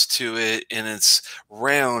sweetness to it, and it's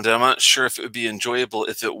round. I'm not sure if it would be enjoyable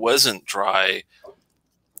if it wasn't dry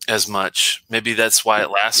as much. Maybe that's why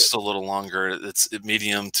it lasts a little longer. It's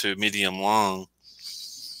medium to medium long.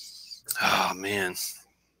 Oh man.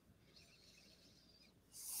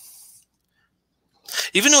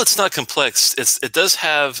 Even though it's not complex, it does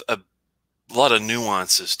have a lot of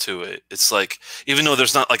nuances to it. It's like, even though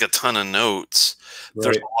there's not like a ton of notes,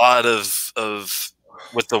 there's a lot of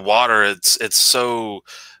with the water. It's so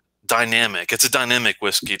dynamic. It's a dynamic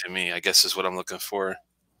whiskey to me, I guess, is what I'm looking for.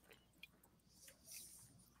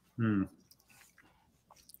 Hmm.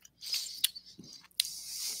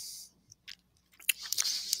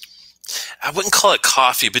 I wouldn't call it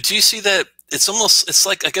coffee, but do you see that? It's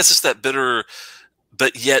like, I guess it's that bitter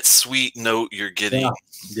but yet sweet note you're getting.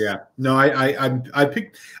 Yeah. No,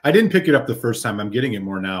 I didn't pick it up the first time. I'm getting it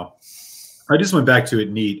more now. I just went back to it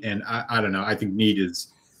neat, and I don't know. I think neat is,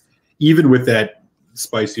 even with that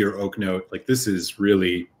spicier oak note, like, this is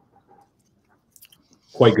really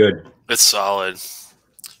quite good. It's solid.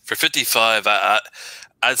 For 55,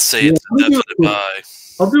 I'd say it's a definite buy.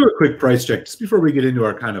 I'll do a quick price check just before we get into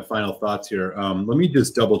our kind of final thoughts here. Let me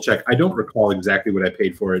just double check. I don't recall exactly what I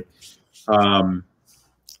paid for it.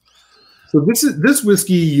 So this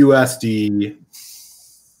whiskey USD.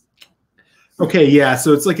 Okay, yeah,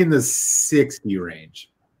 so it's like in the 60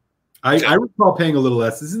 range. I recall paying a little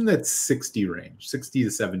less. This is in that 60 range, 60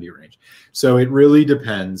 to 70 range. So it really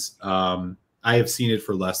depends. I have seen it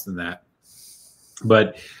for less than that.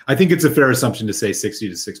 But I think it's a fair assumption to say 60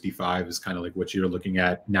 to 65 is kind of like what you're looking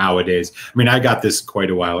at nowadays. I mean, I got this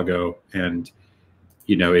quite a while ago, and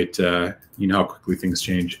you know how quickly things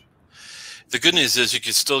change. The good news is you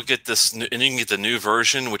can still get this, and you can get the new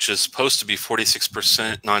version, which is supposed to be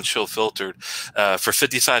 46% non-chill filtered, for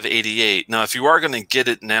 $55.88. Now, if you are going to get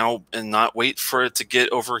it now and not wait for it to get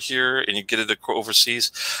over here and you get it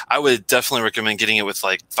overseas, I would definitely recommend getting it with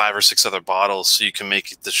like 5 or 6 other bottles so you can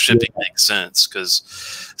make the shipping make sense. Because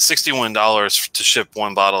 $61 to ship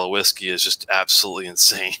 1 bottle of whiskey is just absolutely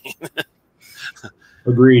insane.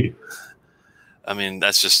 Agreed. I mean,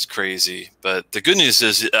 that's just crazy. But the good news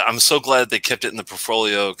is I'm so glad they kept it in the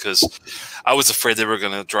portfolio, because I was afraid they were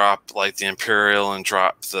going to drop like the Imperial and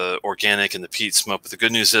drop the Organic and the Peat Smoke. But the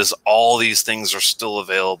good news is all these things are still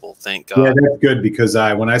available. Thank God. Yeah, that's good, because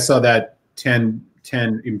when I saw that 10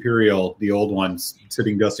 Imperial, the old ones,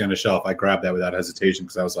 sitting dusty on a shelf, I grabbed that without hesitation,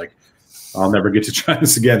 because I was like, I'll never get to try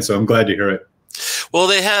this again. So I'm glad to hear it. Well,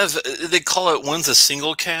 they call it, one's a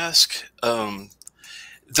single cask.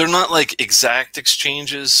 They're not like exact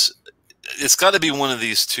exchanges. It's got to be one of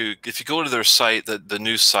these two. If you go to their site, the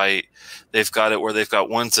new site, they've got it where they've got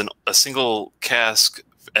one's a single cask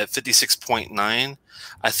at 56.9.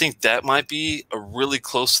 I think that might be a really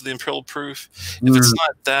close to the Imperial proof. If it's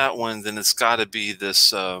not that one, then it's got to be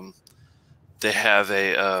this. They have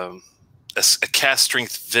a cask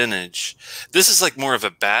strength vintage. This is like more of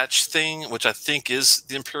a batch thing, which I think is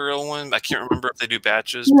the Imperial one. I can't remember if they do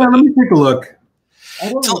batches. Yeah, let me take a look. I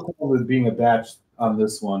don't recall it being a batch on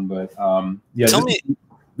this one, but yeah,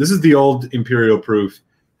 this is the old Imperial proof,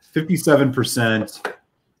 57%.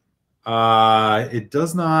 It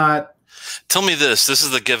does not. Tell me this. This is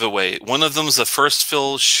the giveaway. One of them is a first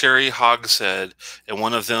fill sherry hogshead, and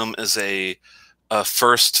one of them is a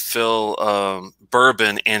first fill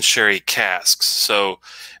bourbon and sherry casks. So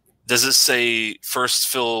does it say first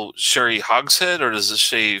fill sherry hogshead, or does it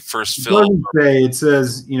say first fill? It doesn't say. It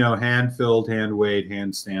says, hand filled, hand weighed,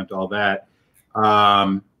 hand stamped, all that.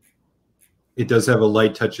 It does have a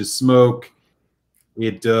light touch of smoke.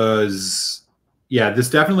 It does. Yeah, this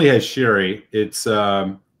definitely has sherry. It's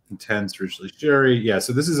intense, richly sherry. Yeah,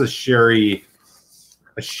 so this is a sherry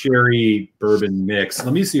bourbon mix.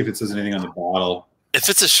 Let me see if it says anything on the bottle. If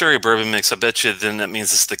it's a sherry bourbon mix, I bet you then that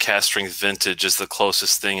means it's the cask strength vintage is the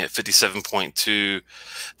closest thing at 57.2.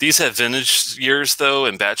 These have vintage years though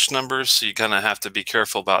and batch numbers, so you kind of have to be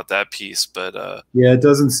careful about that piece. But yeah, it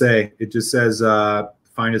doesn't say. It just says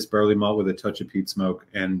finest barley malt with a touch of peat smoke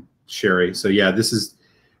and sherry. So yeah, this is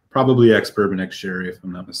probably ex-bourbon, ex-sherry, if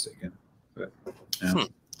I'm not mistaken. But yeah,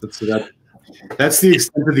 that's the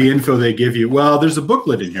extent of the info they give you. Well, there's a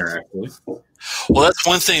booklet in here actually. Well, that's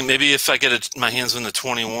one thing. Maybe if I get my hands on the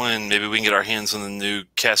 21, maybe we can get our hands on the new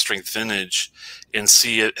cask strength vintage and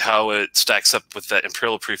see how it stacks up with that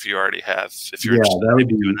Imperial proof you already have. If you're that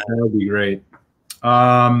would be great.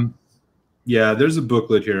 Yeah, there's a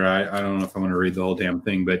booklet here. I don't know if I want to read the whole damn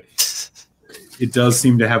thing, but it does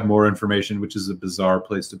seem to have more information, which is a bizarre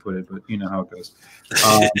place to put it, but you know how it goes.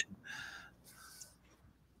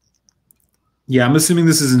 Yeah, I'm assuming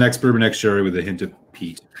this is an ex-bourbon, ex-sherry with a hint of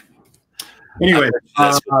peat. Anyway,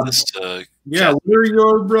 yeah, what are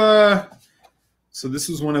your? So this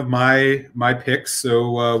is one of my picks.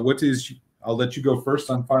 So I'll let you go first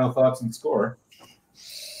on final thoughts and score.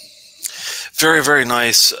 Very, very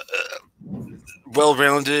nice.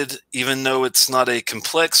 well-rounded. Even though it's not a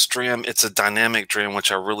complex dram, it's a dynamic dram,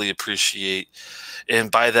 which I really appreciate.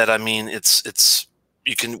 And by that I mean it's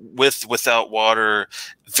you can without water,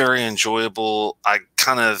 very enjoyable. I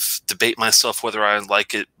kind of debate myself whether I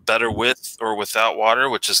like it better with or without water,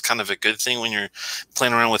 which is kind of a good thing when you're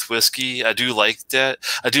playing around with whiskey. I do like that.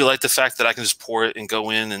 I do like the fact that I can just pour it and go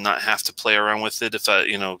in and not have to play around with it if I,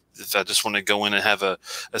 if I just want to go in and have a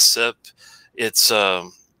sip. It's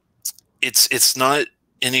not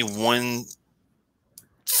any one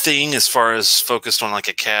thing as far as focused on like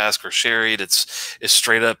a cask or sherry. It's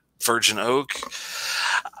straight up virgin oak.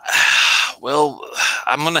 Well,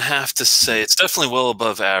 I'm going to have to say it's definitely well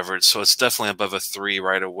above average, so it's definitely above a 3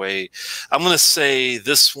 right away. I'm going to say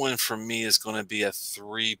this one for me is going to be a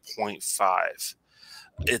 3.5.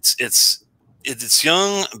 It's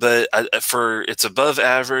young, but it's above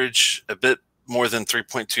average, a bit more than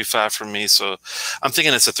 3.25 for me, so I'm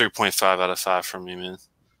thinking it's a 3.5 out of 5 for me, man.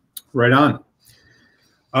 Right on.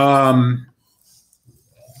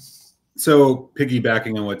 So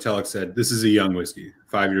piggybacking on what Telex said, this is a young whiskey,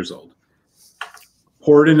 5 years old.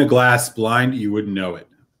 Poured in a glass blind, you wouldn't know it.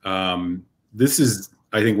 This is,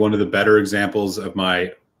 I think, one of the better examples of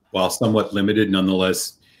my, while somewhat limited,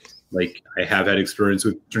 nonetheless, like I have had experience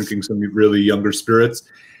with drinking some really younger spirits.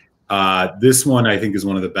 This one, I think, is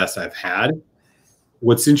one of the best I've had.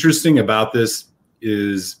 What's interesting about this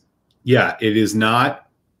is, yeah, it is not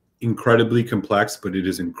incredibly complex, but it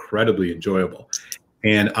is incredibly enjoyable.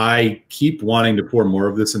 And I keep wanting to pour more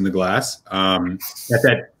of this in the glass. At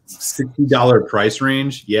that $60 price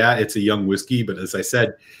range, yeah, it's a young whiskey, but as I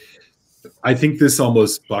said, I think this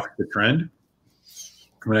almost bucks the trend.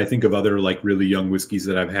 When I think of other like really young whiskeys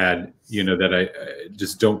that I've had, that I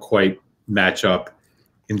just don't quite match up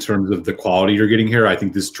in terms of the quality you're getting here. I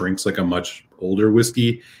think this drinks like a much older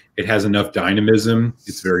whiskey. It has enough dynamism.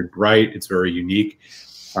 It's very bright. It's very unique.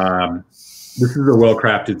 This is a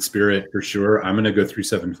well-crafted spirit for sure. I'm going to go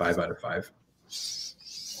 3.75 out of 5.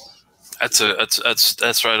 That's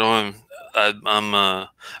right on.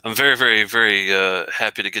 I'm very, very, very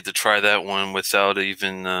happy to get to try that one without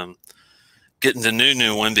even getting the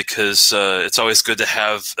new one, because it's always good to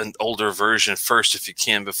have an older version first if you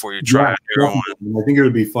can before you try a newer one. I think it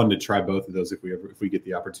would be fun to try both of those if we get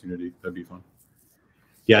the opportunity. That'd be fun.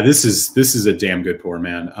 Yeah, this is a damn good pour,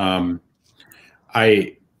 man.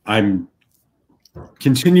 I'm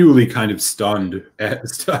continually kind of stunned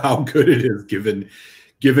as to how good it is, given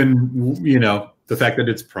the fact that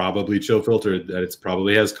it's probably chill filtered, that it's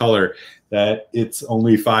probably has color, that it's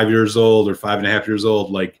only 5 years old or 5.5 years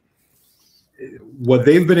old. Like, what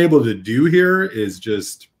they've been able to do here is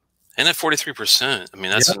just, and at 43%. I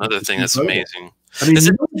mean, that's another thing that's amazing. I mean,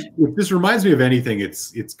 if this reminds me of anything,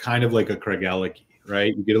 it's kind of like a Craigellachie,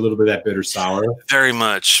 right? You get a little bit of that bitter sour. Very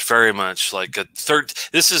much like a third.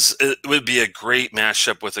 It would be a great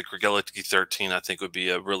mashup with a Craigellachie 13. I think would be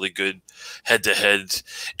a really good head-to-head.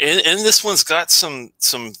 And this one's got some.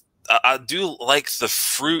 I do like the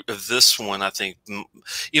fruit of this one. I think,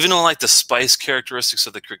 even though I like the spice characteristics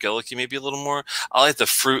of the Craigellachie maybe a little more, I like the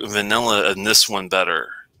fruit and vanilla in this one better.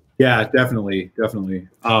 Yeah, definitely. I think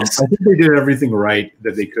they did everything right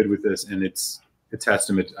that they could with this, and it's a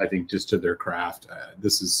testament, I think, just to their craft. I'm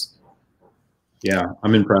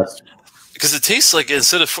impressed. Because it tastes like,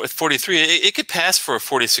 instead of 43, it could pass for a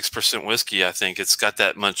 46% whiskey. I think it's got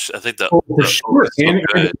that much. I think that. Oh, for sure.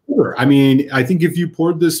 I mean, I think if you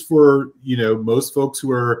poured this for, most folks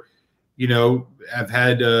who are, have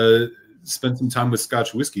had spent some time with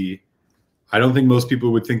Scotch whiskey, I don't think most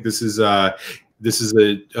people would think this is a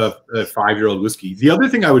 5-year-old whiskey. The other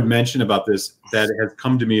thing I would mention about this that has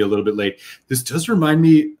come to me a little bit late, this does remind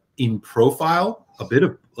me in profile a bit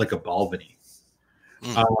of like a Balvenie.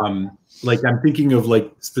 Like, I'm thinking of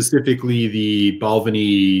like specifically the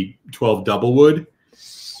Balvenie 12 Doublewood.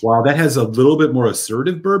 While that has a little bit more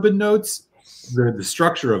assertive bourbon notes, the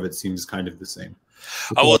structure of it seems kind of the same.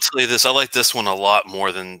 I will tell you this: I like this one a lot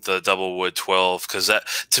more than the Doublewood 12, because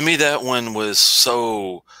to me that one was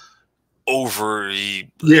so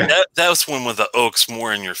overly. Yeah, that was one with the oaks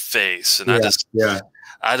more in your face, and I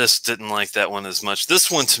just didn't like that one as much. This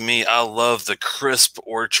one, to me, I love the crisp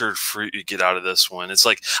orchard fruit you get out of this one. It's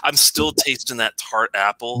like I'm still tasting that tart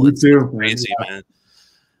apple. Me too. Crazy, man.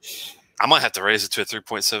 I might have to raise it to a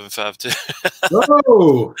 3.75 too.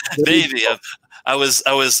 Oh, maybe. I was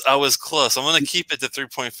close. I'm gonna keep it to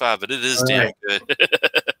 3.5, but it is damn good.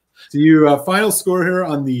 So your final score here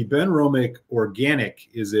on the Benromach Organic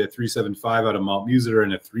is a 3.75 out of Malt Muser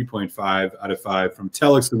and a 3.5 out of 5 from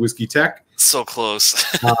Telex, the Whiskey Tech. So close.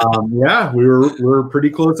 Yeah, we were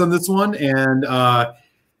pretty close on this one, and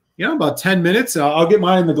about 10 minutes. I'll get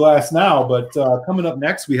mine in the glass now. But coming up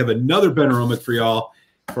next, we have another Benromach for y'all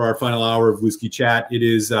for our final hour of Whiskey Chat. It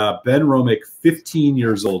is Benromach 15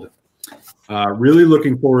 years old. Really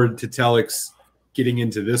looking forward to Telex getting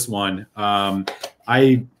into this one. I've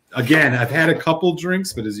had a couple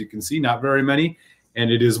drinks, but as you can see, not very many. And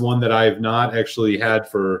it is one that I have not actually had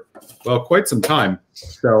for, well, quite some time.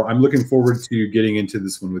 So I'm looking forward to getting into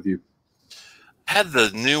this one with you. I had the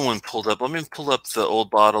new one pulled up. Let me pull up the old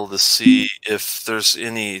bottle to see if there's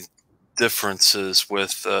any differences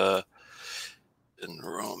with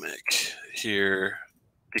Benromach here.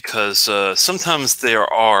 Because sometimes there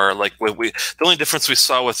are, like the only difference we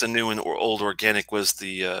saw with the new and old organic was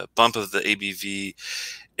the bump of the ABV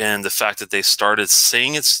and the fact that they started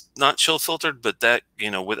saying it's not chill filtered, but that,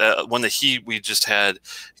 with when the heat we just had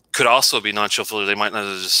could also be non-chill filtered, they might not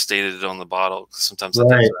have just stated it on the bottle. Sometimes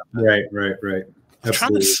right. I'm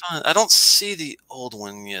trying to find. I don't see the old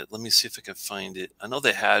one yet. Let me see if I can find it. I know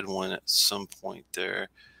they had one at some point there.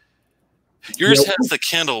 Yours has the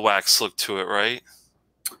candle wax look to it, right?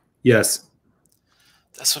 Yes.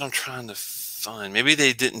 That's what I'm trying to find. Maybe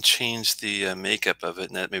they didn't change the makeup of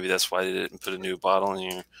it, and maybe that's why they didn't put a new bottle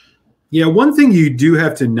in here. Yeah, one thing you do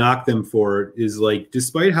have to knock them for is, like,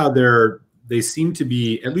 despite how they seem to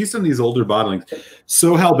be, at least on these older bottlings,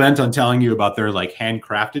 so hell-bent on telling you about their, like,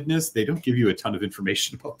 handcraftedness, they don't give you a ton of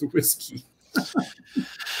information about the whiskey.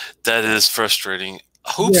 That is frustrating.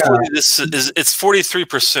 Hopefully this is, it's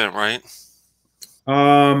 43%, right?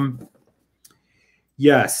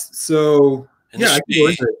 Yes. So and I can go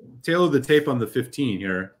into tail of the tape on the 15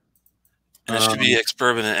 here. And it should be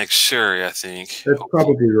ex-bourbon and ex-sherry, I think. That's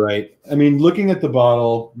probably right. I mean, looking at the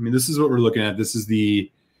bottle, this is what we're looking at. This is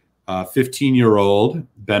the 15-year-old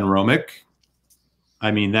Benromach. I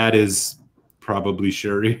mean, that is probably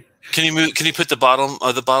sherry. Can you put the bottom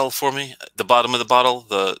of the bottle for me? The bottom of the bottle,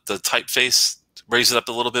 the typeface, raise it up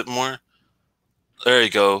a little bit more. There you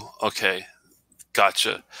go. Okay,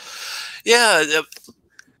 gotcha. Yeah.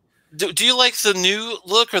 Do you like the new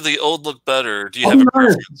look or the old look better? Do you have a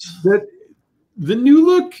preference? The new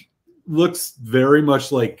look looks very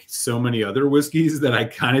much like so many other whiskeys that I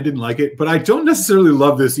kind of didn't like it, but I don't necessarily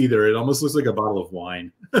love this either. It almost looks like a bottle of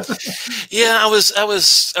wine. Yeah, I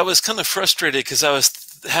was kind of frustrated because I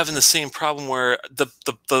was having the same problem where the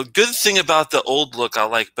good thing about the old look I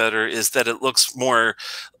like better is that it looks more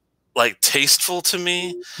like tasteful to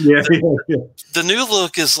me. Yeah, the new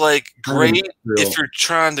look is like great if you're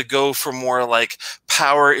trying to go for more like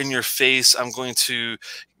power in your face. I'm going to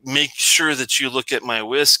make sure that you look at my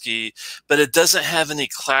whiskey, but it doesn't have any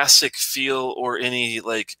classic feel or any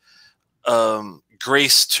like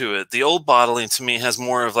grace to it. The old bottling to me has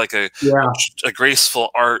more of like a graceful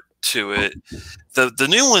art to it. The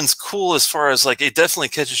new one's cool as far as like it definitely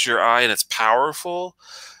catches your eye and it's powerful,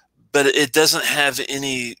 but it doesn't have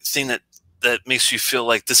anything that makes you feel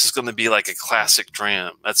like this is going to be like a classic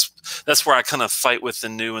dram. That's where I kind of fight with the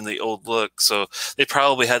new and the old look. So they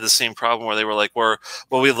probably had the same problem where they were like, well,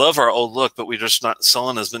 we love our old look, but we're just not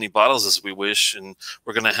selling as many bottles as we wish, and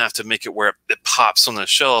we're going to have to make it where it pops on the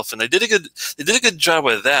shelf. And they did a good job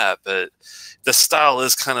with that, but the style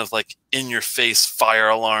is kind of like in your face, fire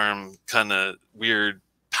alarm, kind of weird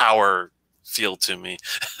power feel to me.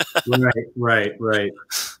 Right.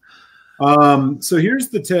 So here's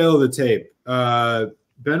the tail of the tape.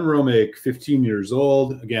 Benromach, 15 years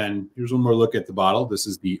old. Again, here's one more look at the bottle. This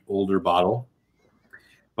is the older bottle.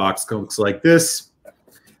 Box looks like this.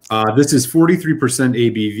 This is 43%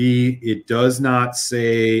 ABV. It does not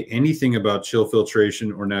say anything about chill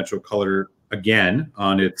filtration or natural color again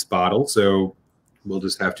on its bottle, so we'll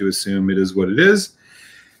just have to assume it is what it is.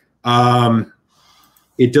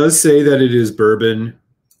 It does say that it is bourbon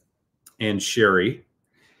and sherry,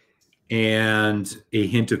 and a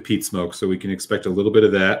hint of peat smoke, so we can expect a little bit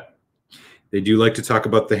of that. They do like to talk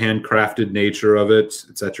about the handcrafted nature of it,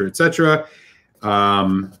 et cetera, et cetera.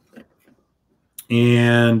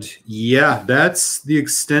 And yeah, that's the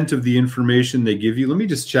extent of the information they give you. Let me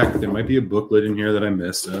just check. There might be a booklet in here that I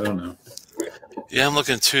missed. I don't know. Yeah, I'm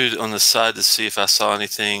looking too on the side to see if I saw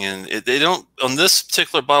anything, and they don't on this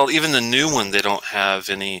particular bottle. Even the new one, they don't have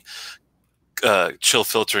any chill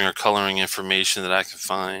filtering or coloring information that I can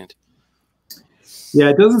find. Yeah,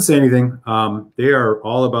 it doesn't say anything. They are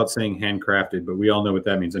all about saying handcrafted, but we all know what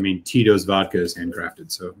that means. I mean, Tito's vodka is handcrafted,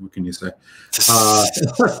 so what can you say?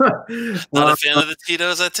 Not a fan of the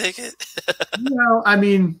Tito's, I take it? Well, I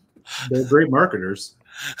mean, they're great marketers.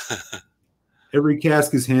 Every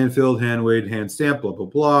cask is hand-filled, hand-weighed, hand-stamped, blah, blah,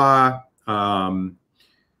 blah.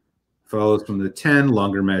 Follows from the 10,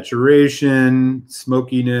 longer maturation,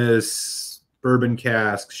 smokiness, bourbon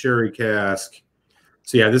cask, sherry cask.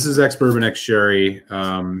 So yeah, this is ex-bourbon, ex-sherry.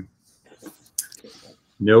 No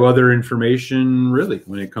other information really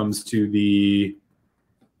when it comes to the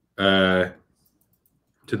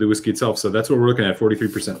whiskey itself. So that's what we're looking at,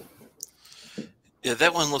 43%. Yeah,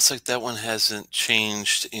 that one looks like that one hasn't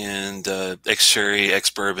changed in ex-sherry,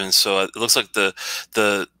 ex-bourbon. So it looks like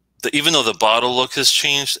the even though the bottle look has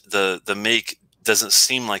changed, the make doesn't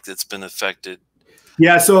seem like it's been affected.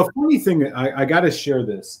 Yeah. So a funny thing, I got to share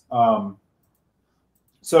this.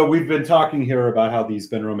 So we've been talking here about how these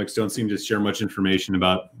Benromachs don't seem to share much information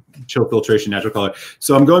about chill filtration, natural color.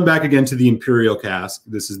 So I'm going back again to the Imperial cask.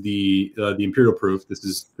 This is the Imperial proof. This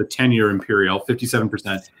is the 10-year Imperial,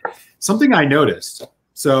 57%. Something I noticed.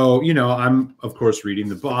 So, you know, I'm, of course, reading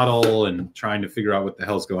the bottle and trying to figure out what the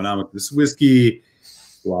hell's going on with this whiskey,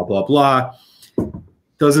 blah, blah, blah.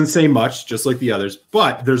 Doesn't say much, just like the others.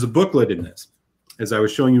 But there's a booklet in this, as I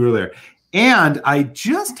was showing you earlier. And I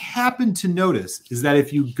just happened to notice is that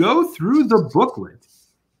if you go through the booklet,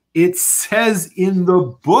 it says in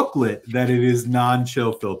the booklet that it is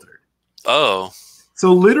non-chill filtered. Oh.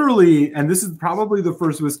 So literally, and this is probably the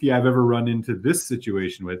first whiskey I've ever run into this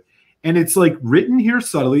situation with, and it's like written here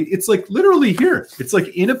subtly. It's like literally here. It's like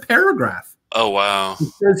in a paragraph. Oh, wow. It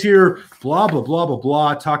says here, blah, blah, blah, blah,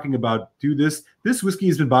 blah, talking about do this. This whiskey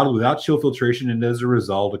has been bottled without chill filtration, and as a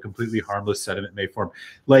result, a completely harmless sediment may form.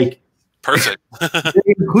 Like, perfect.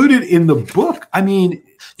 they include it in the book. I mean,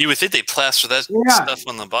 you would think they plaster that stuff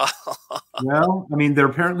on the bottle. Well, I mean, they're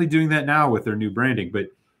apparently doing that now with their new branding,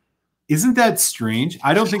 but isn't that strange?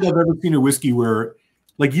 I don't think I've ever seen a whiskey where,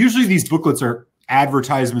 like, usually these booklets are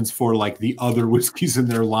advertisements for like the other whiskeys in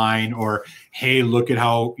their line, or hey, look at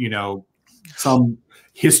how, you know, some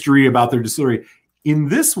history about their distillery. In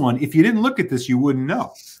this one, if you didn't look at this, you wouldn't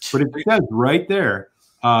know. But it says right there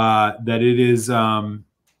that it is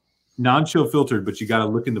non-chill filtered, but you got to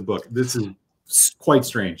look in the book. This is quite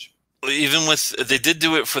strange. Even with, they did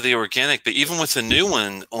do it for the organic, but even with the new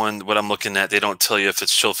one on what I'm looking at, they don't tell you if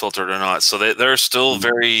it's chill filtered or not. So they're still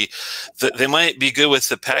very, they might be good with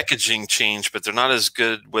the packaging change, but they're not as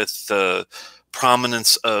good with the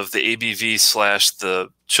prominence of the ABV / the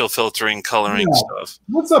chill filtering coloring stuff.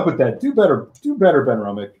 What's up with that? Do better,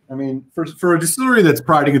 Benromach. I mean, for a distillery that's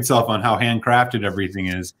priding itself on how handcrafted everything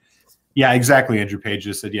is. Yeah, exactly. Andrew Page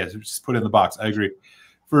just said, yes, just put it in the box. I agree.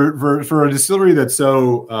 For a distillery that's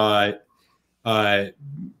so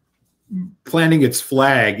planting its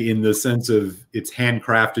flag in the sense of its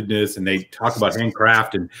handcraftedness, and they talk about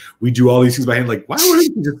handcraft and we do all these things by hand. Like, why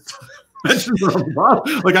wouldn't you just mention it on the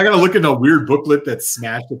bottom? Like, I got to look in a weird booklet that's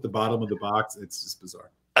smashed at the bottom of the box. It's just bizarre.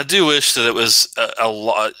 I do wish that it was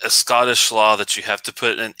a Scottish law that you have to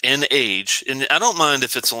put in age. And I don't mind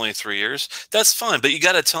if it's only 3 years. That's fine. But you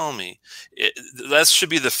got to tell me. That should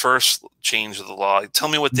be the first change of the law. Tell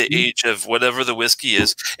me what the age of whatever the whiskey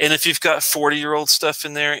is. And if you've got 40-year-old stuff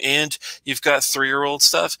in there and you've got 3-year-old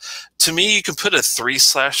stuff, to me, you can put a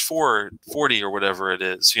 3/40 or whatever it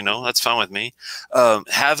is. You know, that's fine with me.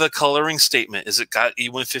 Have a coloring statement. Is it got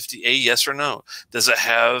E150A? Yes or no? Does it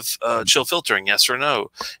have chill filtering? Yes or no?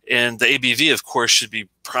 And the ABV, of course, should be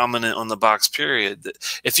prominent on the box, period.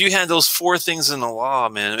 If you had those 4 things in the law,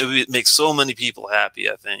 man, it would make so many people happy,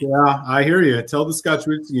 I think. Yeah, I hear you. Tell the Scotch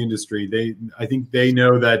whiskey industry. I think they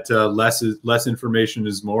know that less information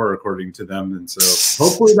is more, according to them. And so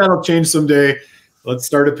hopefully that'll change someday. Let's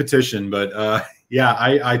start a petition. But yeah,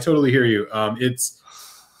 I totally hear you.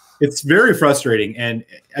 It's very frustrating. And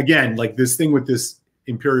again, like this thing with this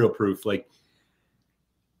Imperial proof, like,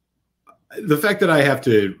 the fact that I have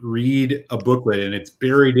to read a booklet and it's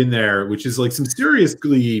buried in there, which is like some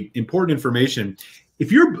seriously important information.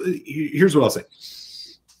 Here's what I'll say.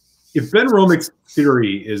 If Benromach's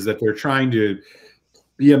theory is that they're trying to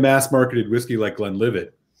be a mass marketed whiskey like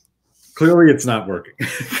Glenlivet, clearly it's not working.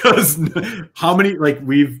 Because how many, like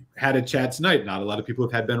we've had a chat tonight, not a lot of people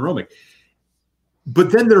have had Benromach.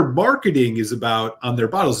 But then their marketing is about, on their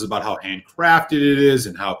bottles, is about how handcrafted it is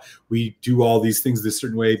and how we do all these things this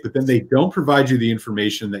certain way. But then they don't provide you the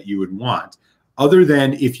information that you would want, other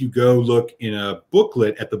than if you go look in a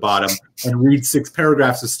booklet at the bottom and read 6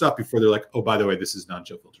 paragraphs of stuff before they're like, oh, by the way, this is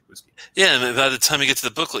non-chill filtered whiskey. Yeah, and by the time you get to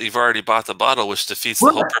the booklet, you've already bought the bottle, which defeats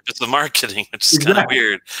the whole purpose of marketing, which is kind of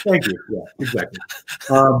weird. Thank you. Yeah, exactly.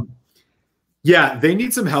 Yeah, they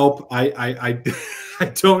need some help. I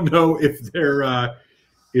don't know if they're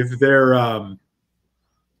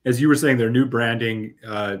as you were saying, their new branding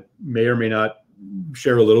may or may not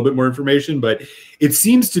share a little bit more information, but it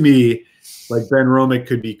seems to me like Benromach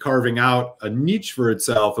could be carving out a niche for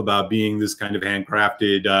itself about being this kind of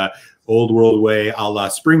handcrafted old world way, a la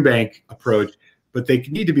Springbank approach, but they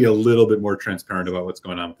need to be a little bit more transparent about what's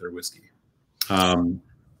going on with their whiskey. Um,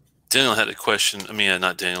 Daniel had a question. I mean,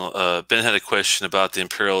 not Daniel. Ben had a question about the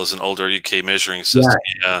Imperial as an older UK measuring yeah, system.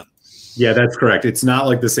 Yeah, yeah, that's correct. It's not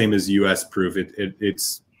like the same as U.S. proof.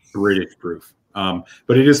 It's British proof,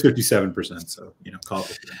 but it is 57%. So call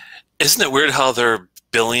it. isn't it weird how their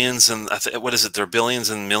billions and what is it? Their billions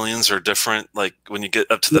and millions are different. Like when you get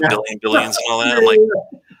up to the Yeah. billions and all that,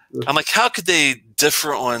 I'm like, how could they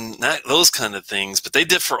differ on those kind of things? But they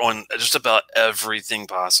differ on just about everything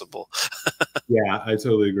possible. Yeah, I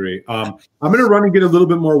totally agree. I'm gonna run and get a little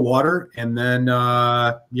bit more water, and then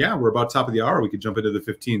yeah, we're about top of the hour. We could jump into the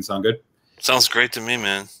 15. Sound good? Sounds great to me,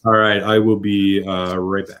 man. All right, I will be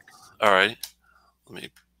right back. All right, let me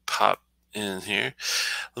pop in here.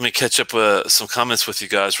 Let me catch up with some comments with you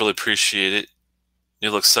guys. Really appreciate it. New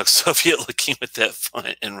look sucks. Soviet looking with that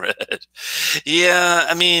font in red. Yeah,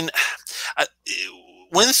 I mean, I,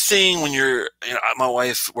 one thing when my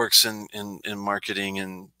wife works in marketing,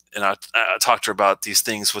 and I talked to her about these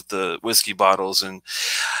things with the whiskey bottles, and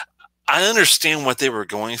I understand what they were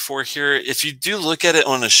going for here. If you do look at it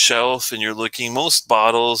on a shelf and you're looking, most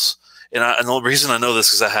bottles, and the reason I know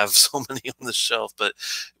this is I have so many on the shelf, but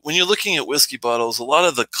when you're looking at whiskey bottles, a lot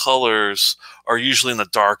of the colors are usually in the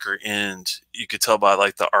darker end. You could tell by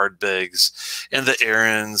like the Ardbegs and the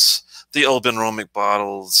Aaron's, the old Benromach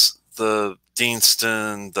bottles, the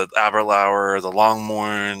Deanston, the Aberlour, the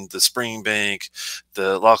Longmorn, the Springbank,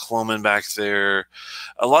 the Loch Lomond back there.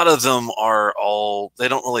 A lot of them they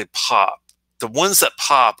don't really pop. The ones that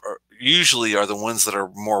pop usually are the ones that are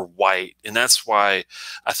more white, and that's why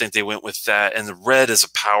I think they went with that. And the red is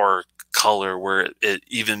a power color where it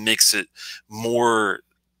even makes it more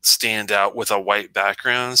stand out with a white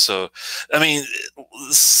background. So, I mean,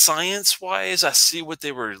 science-wise, I see what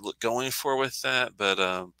they were going for with that, but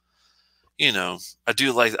I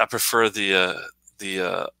prefer the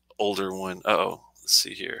older one. Uh-oh, let's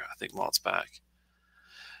see here. I think Malt's back.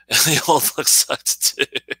 And the old look sucked too.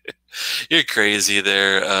 You're crazy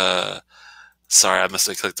there. Sorry, I must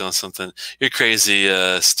have clicked on something. You're crazy,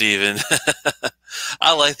 Steven.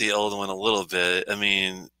 I like the old one a little bit. I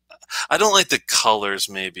mean, I don't like the colors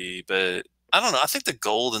maybe, but I don't know. I think the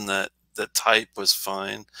gold in that type was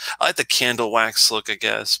fine. I like the candle wax look, I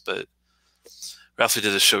guess, but Ralphie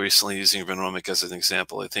did a show recently using Benromach as an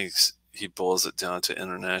example. I think he boils it down to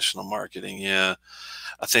international marketing. Yeah,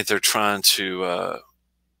 I think they're trying to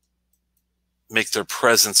make their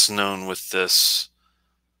presence known with this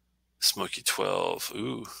Smoky 12.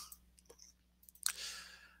 Ooh.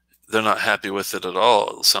 They're not happy with it at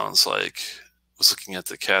all, it sounds like. I was looking at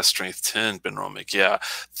the Cast Strength 10 Benromach. Yeah,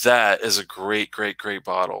 that is a great, great, great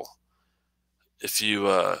bottle. If you,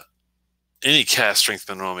 any Cast Strength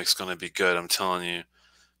Benromach is going to be good, I'm telling you.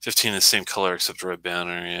 15 is the same color except red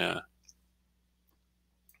banner, yeah.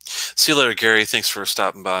 See you later, Gary. Thanks for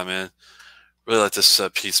stopping by, man. Really like this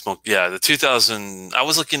peat smoke. Yeah, the 2000. I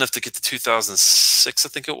was lucky enough to get the 2006, I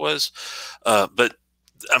think it was. But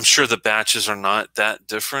I'm sure the batches are not that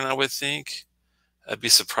different, I would think. I'd be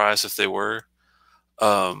surprised if they were.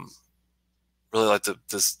 Really like the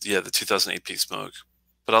 2008 peat smoke.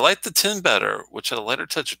 But I like the 10 better, which had a lighter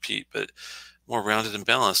touch of peat, but more rounded and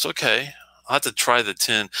balanced. Okay, I'll have to try the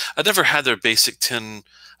 10. I never had their basic 10,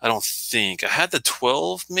 I don't think. I had the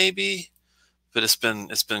 12 maybe, but it's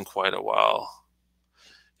been quite a while.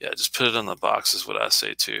 Yeah, just put it on the box is what I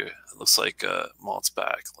say too. It looks like Malt's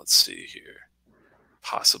back. Let's see here.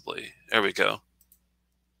 Possibly. There we go.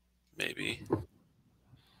 Maybe.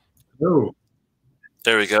 Oh,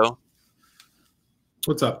 there we go.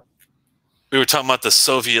 What's up? We were talking about the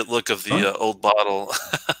Soviet look of the old bottle.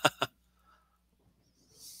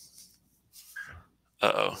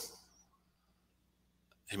 Uh-oh.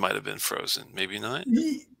 He might have been frozen. Maybe not.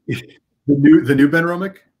 The new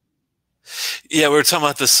Benromach? Yeah, we were talking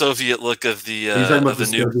about the Soviet look of the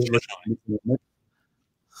new.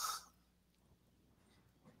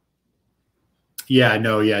 Yeah,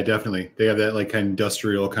 no, yeah, definitely. They have that like kind of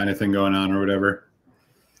industrial kind of thing going on or whatever.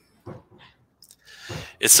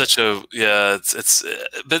 It's such a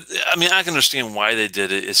but I mean, I can understand why they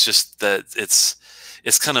did it. It's just that it's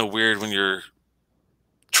kind of weird when you're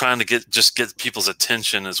trying to get people's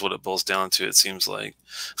attention is what it boils down to. It seems like.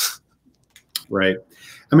 Right.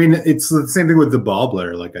 I mean, it's the same thing with the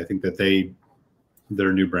Ballblair. Like, I think that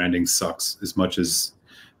their new branding sucks as much as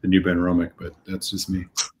the new Benromach, but that's just me.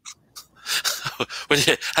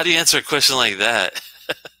 How do you answer a question like that?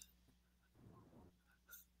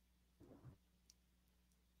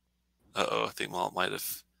 Uh-oh, I think Malt might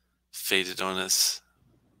have faded on us.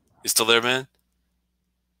 You still there, man?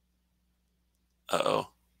 Uh-oh.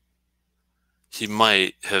 He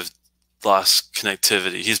might have lost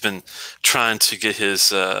connectivity. He's been trying to get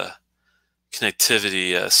his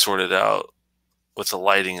connectivity sorted out with the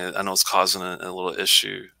lighting. I know it's causing a little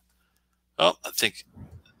issue. Oh, I think.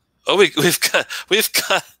 Oh, we've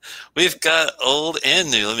got old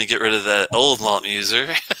and new. Let me get rid of that old Malt Muser.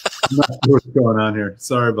 I'm not sure what's going on here.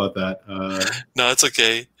 Sorry about that. No, it's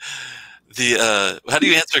okay. How do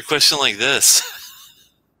you answer a question like this?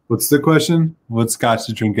 What's the question? What scotch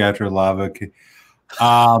to drink after lava?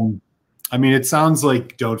 I mean, it sounds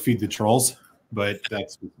like don't feed the trolls, but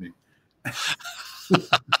that's with me.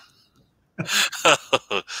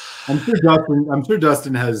 I'm sure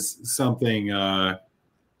Dustin has something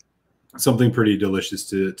pretty delicious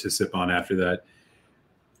to sip on after that.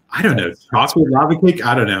 I don't know. Chocolate lava cake?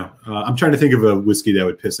 I don't know. I'm trying to think of a whiskey that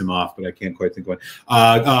would piss him off, but I can't quite think of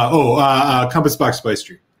one. Compass Box Spice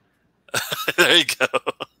Tree. There you go.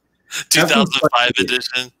 2005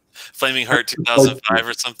 edition. Flaming Heart 2005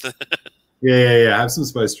 or something. Yeah. Have some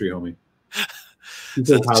Spice Tree, homie. How's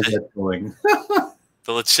that going?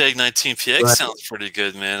 The Lecheg 19PX sounds pretty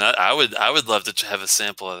good, man. I would love to have a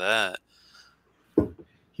sample of that.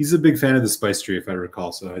 He's a big fan of the Spice Tree, if I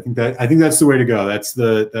recall. So I think that's the way to go. That's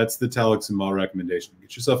the Telex and Malt recommendation.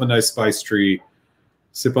 Get yourself a nice Spice Tree,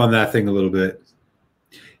 sip on that thing a little bit.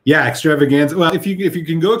 Yeah, extravaganza. Well, if you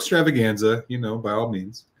can go extravaganza, by all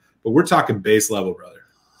means. But we're talking base level, brother.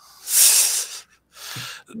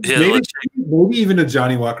 Yeah, maybe even a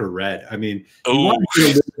Johnny Walker Red. I mean, you want to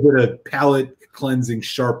get a little bit of palate cleansing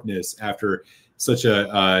sharpness after such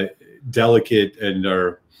a delicate and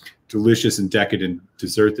delicious and decadent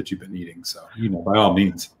dessert that you've been eating. So, by all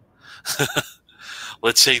means.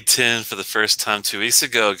 Let's take 10 for the first time 2 weeks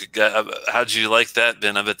ago. How'd you like that,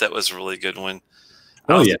 Ben? I bet that was a really good one.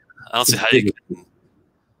 Oh, yeah. I don't see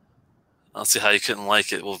how you couldn't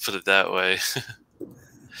like it. We'll put it that way.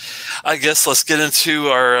 I guess let's get into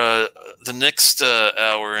our the next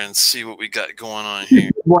hour and see what we got going on here.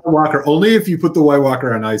 White Walker. Only if you put the White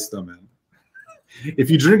Walker on ice, though, man. If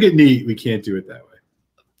you drink it neat, we can't do it that way.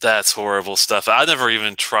 That's horrible stuff. I never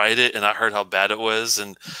even tried it, and I heard how bad it was.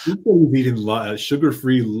 And you've eaten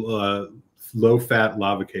sugar-free, low-fat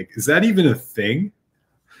lava cake. Is that even a thing?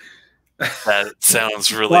 That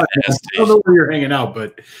sounds really nasty. I don't know where you're hanging out,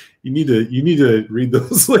 but you need to read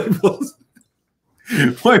those labels.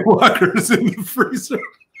 White Walker's in the freezer.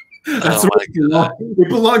 That's it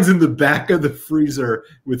belongs in the back of the freezer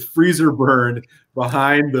with freezer burn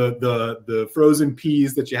behind the frozen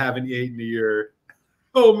peas that you haven't eaten in a year.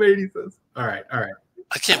 Oh, matey says. All right.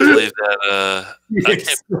 I can't believe that.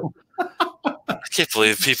 I can't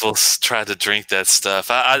believe people try to drink that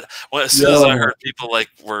stuff. As soon as I heard people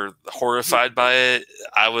were horrified by it,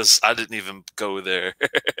 I didn't even go there.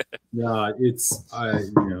 Yeah,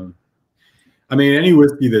 I mean, any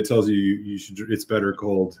whiskey that tells you should, it's better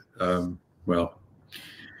cold. Well,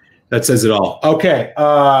 that says it all. Okay.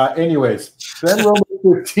 Anyways,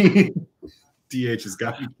 Benromach 15. DH has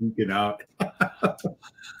got me geeking out.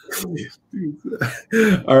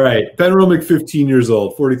 All right. Benromach 15 years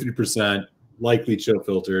old, 43%, likely chill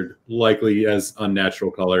filtered, likely as unnatural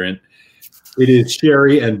colorant. It is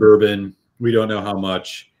sherry and bourbon. We don't know how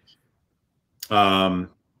much. But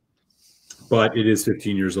it is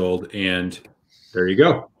 15 years old, and there you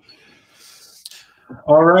go.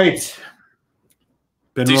 All right.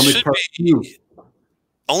 Benromach Part 2.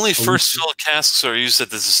 Only first fill casks are used at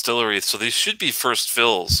the distillery, so these should be first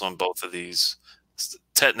fills on both of these.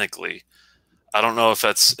 Technically, I don't know if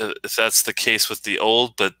that's the case with the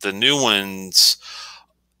old, but the new ones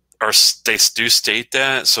they do state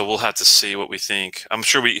that. So we'll have to see what we think. I'm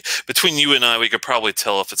sure between you and I, we could probably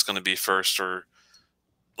tell if it's going to be first or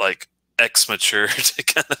like ex-mature to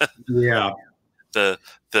kind of the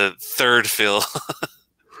third fill.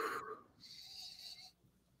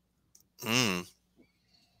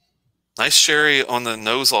 Nice sherry on the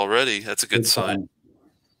nose already. That's a good sign.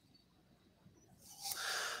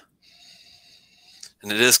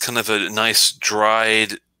 And it is kind of a nice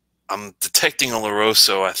dried. I'm detecting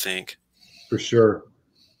Oloroso, I think. For sure.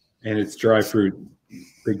 And it's dry fruit,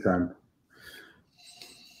 big time.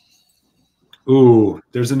 Ooh,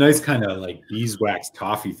 there's a nice kind of like beeswax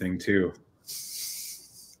toffee thing too.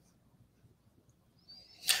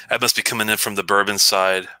 That must be coming in from the bourbon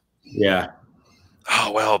side. Yeah.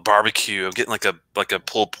 Oh well, barbecue. I'm getting like a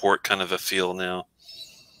pulled pork kind of a feel now.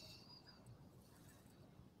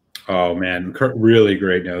 Oh man, really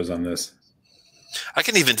great nose on this. I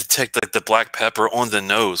can even detect like the black pepper on the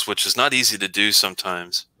nose, which is not easy to do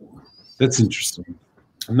sometimes. That's interesting.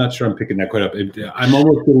 I'm not sure I'm picking that quite up. I'm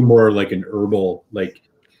almost getting more like an herbal, like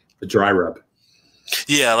a dry rub.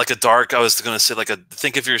 Yeah, like a dark. I was going to say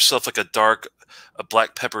think of yourself like a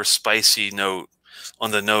black pepper spicy note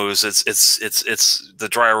on the nose. It's the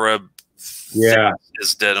dry rub Yeah.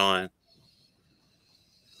 is dead on.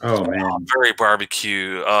 Oh man. Very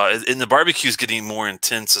barbecue. And the barbecue is getting more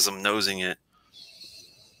intense as I'm nosing it.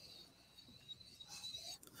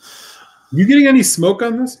 You getting any smoke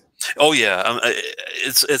on this? Oh yeah,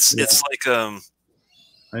 it's like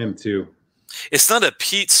I am too. it's not a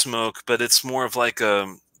peat smoke, but it's more of like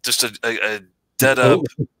just a dead up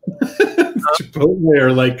Chipotle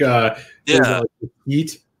or like yeah,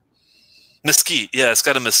 heat. mesquite. Yeah, it's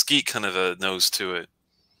got a mesquite kind of a nose to it.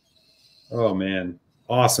 Oh man,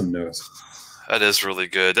 awesome nose. That is really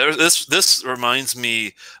good. This reminds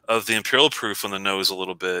me of the Imperial Proof on the nose a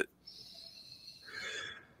little bit.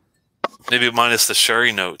 Maybe minus the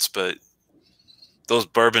sherry notes, but those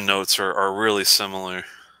bourbon notes are really similar.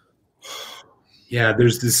 Yeah,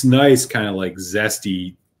 there's this nice kind of like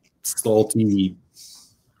zesty, salty,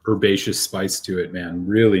 herbaceous spice to it, man.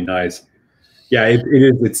 Really nice. Yeah, it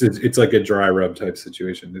is. It's like a dry rub type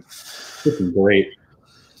situation. It's looking great.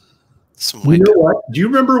 You know what? Do you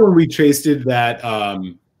remember when we tasted that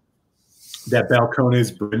that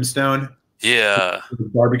Balcones Brimstone? Yeah,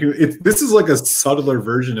 Barbecue. This is like a subtler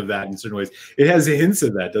version of that in certain ways. It has hints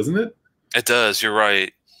of that, doesn't it? it does. You're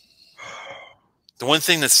right. The one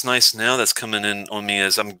thing that's nice now that's coming in on me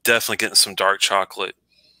is I'm definitely getting some dark chocolate.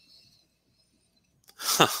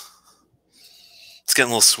 Huh. It's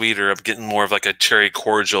getting a little sweeter. I'm getting more of like a cherry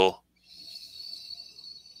cordial.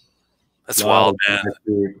 That's wild, man.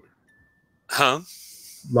 Huh?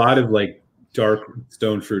 A lot of like dark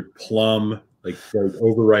stone fruit, plum, like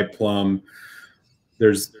overripe plum.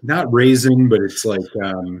 There's not raisin, but it's like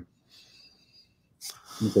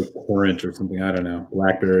currant or something. I don't know.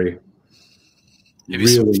 Blackberry. Maybe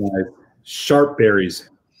really nice. Sharp berries.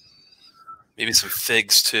 Maybe some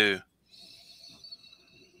figs too.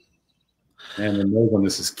 Man, the nose on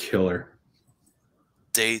this is killer.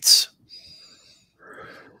 Dates. I'm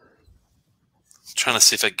trying to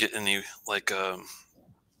see if I get any like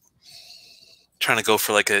trying to go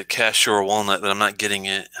for like a cashew or walnut, but I'm not getting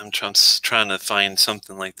it. I'm trying to find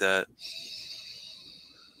something like that.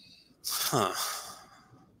 Huh.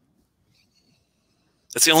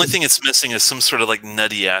 That's the only thing it's missing is some sort of like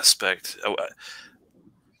nutty aspect.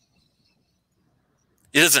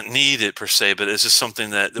 It doesn't need it per se, but it's just something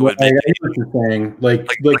that would make I get what you're saying. Like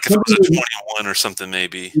if it was a 21 or something,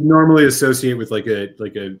 maybe. You normally associate with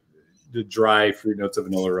the dry fruit notes of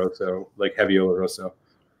an Oloroso, like heavy Oloroso.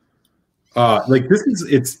 Like this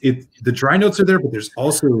is the dry notes are there, but there's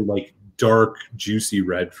also like dark, juicy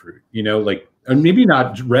red fruit. You know, like and maybe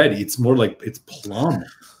not red. It's more like it's plum.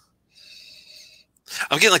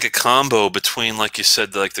 I'm getting like a combo between, like you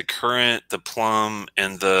said, like the currant, the plum,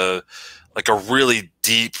 and the like a really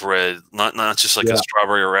deep red, not just like a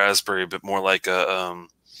strawberry or raspberry, but more like a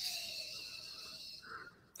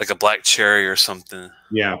black cherry or something.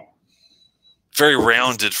 Yeah. Very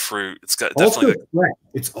rounded fruit. It's got definitely.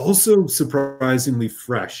 It's also surprisingly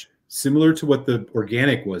fresh, similar to what the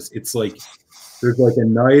organic was. It's like there's like a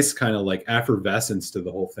nice kind of like effervescence to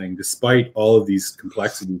the whole thing, despite all of these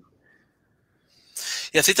complexities.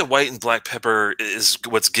 Yeah, I think the white and black pepper is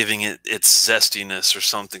what's giving it its zestiness or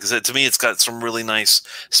something. Because to me, it's got some really nice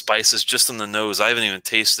spices just on the nose. I haven't even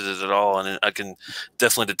tasted it at all, and I can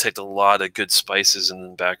definitely detect a lot of good spices in the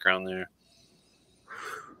background there.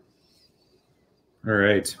 All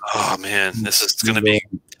right. Oh man, this is going to be.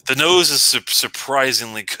 The nose is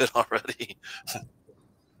surprisingly good already.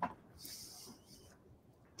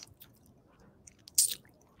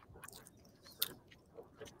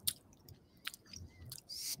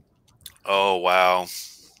 Oh wow.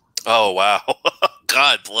 Oh wow.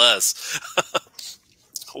 God bless.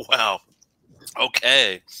 Wow.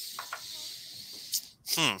 Okay.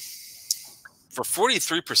 For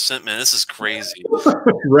 43%, man, this is crazy.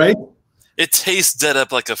 Right? It tastes dead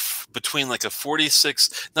up like between like a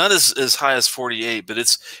 46, not as high as 48, but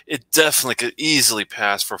it definitely could easily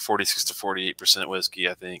pass for 46 to 48% whiskey,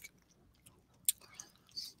 I think.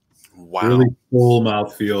 Wow. Really full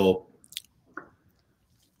mouthfeel.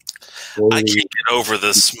 I can't get over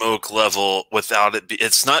the smoke level without it.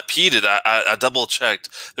 It's not peated. I double checked.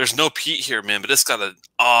 There's no peat here, man, but it's got an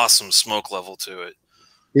awesome smoke level to it.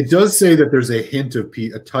 It does say that there's a hint of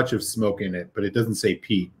peat, a touch of smoke in it, but it doesn't say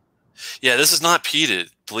peat. Yeah, this is not peated,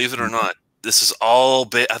 believe it or not. This is all.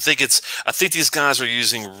 I think these guys are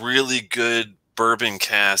using really good bourbon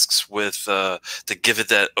casks with to give it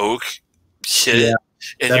that oak hit, yeah,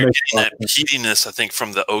 and you're getting that peatiness, I think,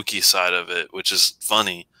 from the oaky side of it, which is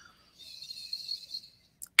funny.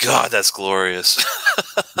 God, that's glorious.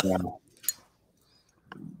 Yeah.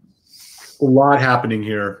 A lot happening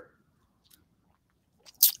here.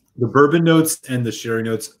 the bourbon notes and the sherry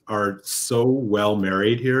notes are so well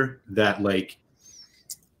married here that like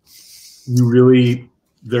you really,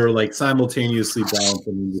 they're like simultaneously balanced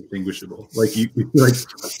and indistinguishable. Like you like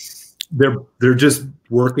they're just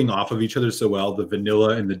working off of each other so well. The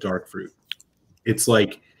vanilla and the dark fruit. It's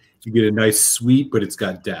like you get a nice sweet, but it's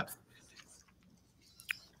got depth.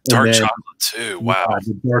 Dark chocolate too. Wow.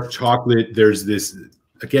 The dark chocolate. There's this,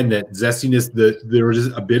 again, that zestiness. There was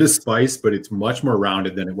a bit of spice, but it's much more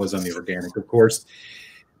rounded than it was on the organic, of course.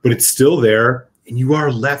 But it's still there, and you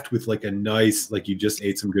are left with like a nice, like you just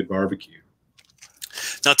ate some good barbecue.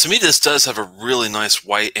 Now, to me, this does have a really nice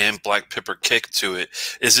white and black pepper kick to it.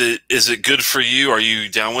 Is it good for you? Are you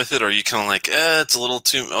down with it? Or are you kind of like, it's a little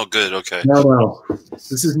too? Oh, good, okay. No,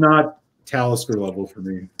 this is not Talisker level for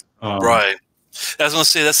me. Right. I was going to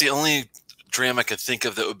say that's the only dram I could think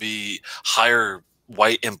of that would be higher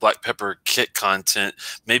white and black pepper kick content.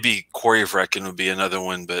 Maybe Quarry of Reckon would be another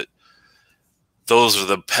one, but those are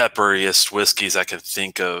the pepperiest whiskeys I can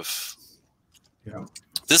think of. Yeah.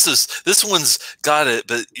 This one's got it,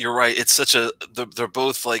 but you're right. It's such a, they're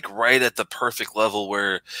both like right at the perfect level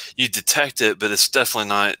where you detect it, but it's definitely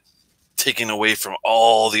not taking away from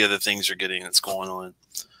all the other things you're getting that's going on.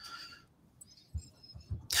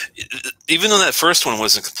 Even though that first one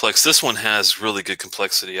wasn't complex, this one has really good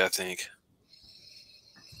complexity, I think.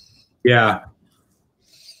 Yeah.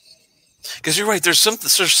 Because you're right, there's some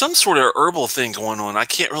sort of herbal thing going on. I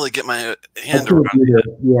can't really get my hand around it.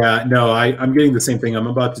 Yeah, no, I'm getting the same thing. I'm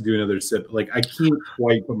about to do another sip. Like I can't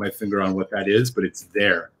quite put my finger on what that is, but it's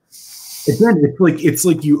there. It's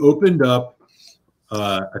like you opened up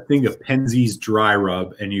a thing of Penzeys dry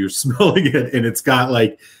rub and you're smelling it, and it's got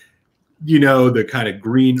like, you know, the kind of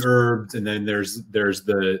green herbs, and then there's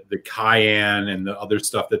the cayenne and the other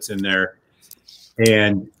stuff that's in there,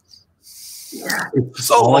 and yeah,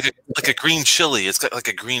 it's like a green chili. It's got like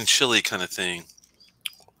a green chili kind of thing.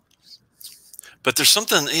 But there's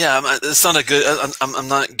something. Yeah, it's not a good. I'm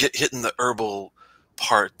not hitting the herbal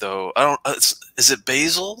part though. I don't. Is it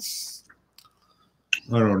basil?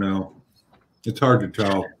 I don't know. It's hard to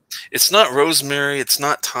tell. It's not rosemary. It's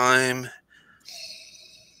not thyme.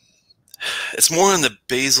 It's more on the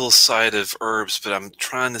basil side of herbs, but I'm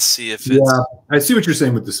trying to see if it's. Yeah, I see what you're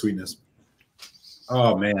saying with the sweetness.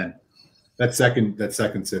 Oh man, that second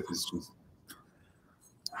sip is just.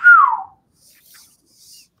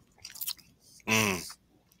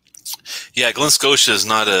 Yeah, Glen Scotia is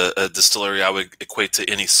not a distillery I would equate to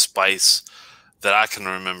any spice that I can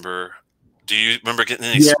remember. Do you remember getting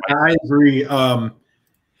any spice? Yeah, I agree.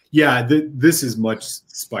 Yeah, this is much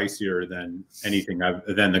spicier than anything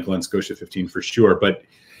than the Glen Scotia 15 for sure. But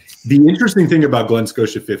the interesting thing about Glen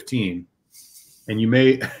Scotia 15,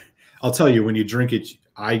 and I'll tell you, when you drink it,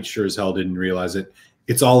 I sure as hell didn't realize it.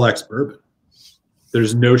 It's all ex-bourbon.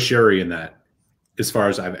 There's no sherry in that, as far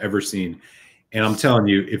as I've ever seen. And I'm telling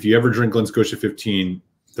you, if you ever drink Glen Scotia 15,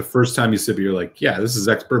 the first time you sip it, you're like, yeah, this is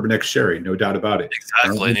ex-bourbon, ex-sherry, no doubt about it.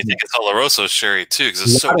 Exactly. And you think it's Oloroso sherry, too, because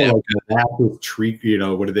it's so damn good. You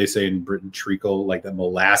know, what do they say in Britain? Treacle, like that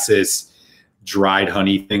molasses, dried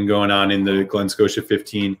honey thing going on in the Glen Scotia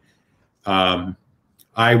 15.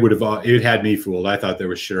 It had me fooled. I thought there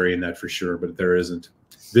was sherry in that for sure, but there isn't.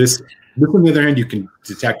 This on the other hand, you can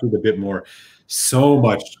detect it a bit more. So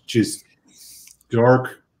much just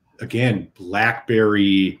dark, again,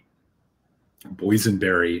 blackberry,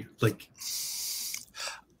 boysenberry. Like,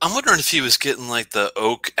 I'm wondering if he was getting like the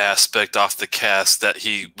oak aspect off the cask that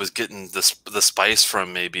he was getting the spice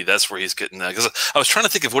from. Maybe that's where he's getting that. Because I was trying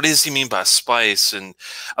to think of what does he mean by spice, and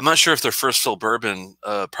I'm not sure if they're first fill bourbon.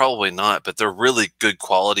 Probably not, but they're really good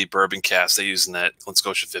quality bourbon casks they use in that Glen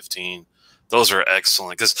Scotia 15. Those are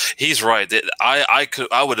excellent because he's right.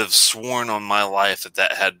 I would have sworn on my life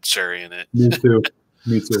that had sherry in it. Me too.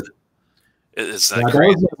 Me too. It's that was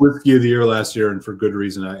my whiskey of the year last year, and for good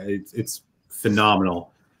reason. It's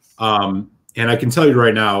phenomenal. And I can tell you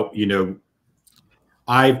right now, you know,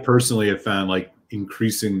 I personally have found like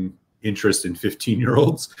increasing interest in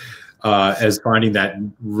 15-year-olds as finding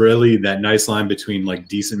that nice line between like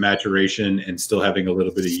decent maturation and still having a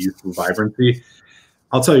little bit of youthful vibrancy.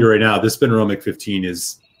 I'll tell you right now, this Benromach 15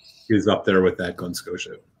 is up there with that Glen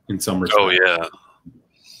Scotia in some respects. Oh yeah,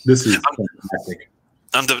 this is fantastic.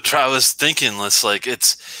 I was thinking, it's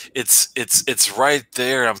right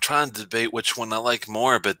there. I'm trying to debate which one I like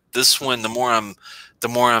more, but this one, the more I'm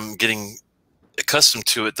getting accustomed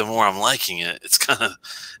to it, the more I'm liking it. It's going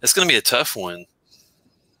to be a tough one.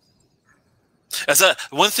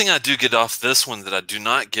 One thing I do get off this one that I do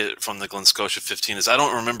not get from the Glen Scotia 15 is I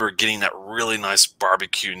don't remember getting that really nice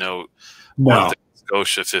barbecue note on the Glen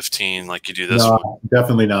Scotia 15 like you do this one.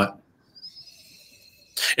 Definitely not.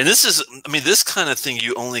 And this is, I mean, this kind of thing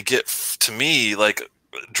you only get to me like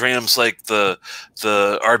drams like the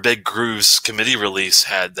Ardbeg Grooves committee release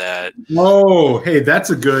had that. Oh, hey, that's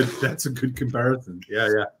a good comparison. Yeah,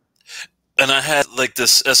 yeah. And I had like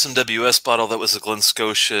this SNWS bottle that was a Glen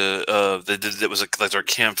Scotia. They did, it was like their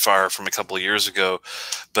campfire from a couple of years ago,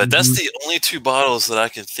 but that's the only two bottles that I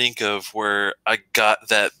can think of where I got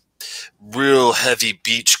that real heavy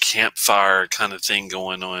beach campfire kind of thing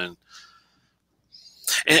going on.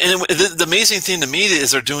 And the amazing thing to me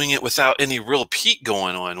is they're doing it without any real peat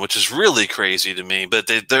going on, which is really crazy to me. But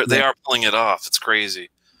they are pulling it off. It's crazy.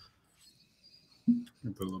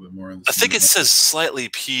 Put a little bit more on this. I think it says slightly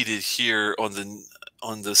peated here on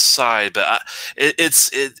the side, but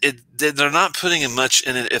they're not putting in much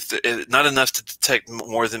in it. If not enough to detect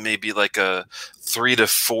more than maybe like a 3 to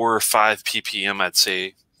 4 or 5 ppm, I'd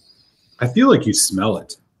say. I feel like you smell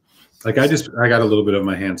it. Like I got a little bit on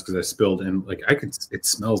my hands because I spilled, and like it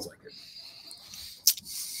smells like it.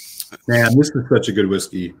 Man, this is such a good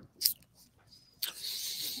whiskey.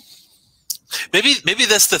 Maybe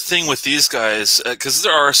that's the thing with these guys, because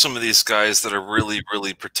there are some of these guys that are really,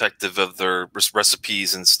 really protective of their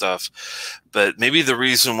recipes and stuff. But maybe the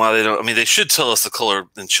reason why they don't, I mean, they should tell us the color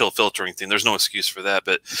and chill filtering thing. There's no excuse for that.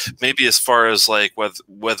 But maybe as far as like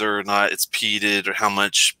whether or not it's peated or how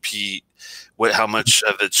much peat, how much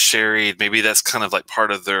of it's sherried, maybe that's kind of like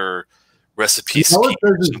part of their recipe scheme.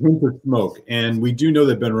 There's a hint of smoke, and we do know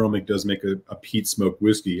that Benromach does make a peat smoked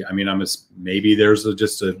whiskey. I mean, maybe there's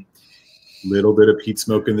just a little bit of peat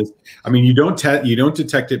smoke in this. I mean, you don't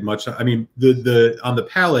detect it much. I mean, the on the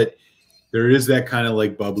palate, there is that kind of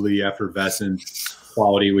like bubbly effervescent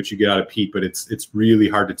quality which you get out of peat, but it's really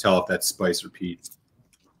hard to tell if that's spice or peat.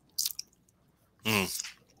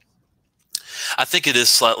 I think it is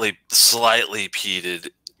slightly peated,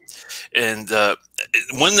 and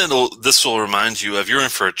one this will remind you of, you're in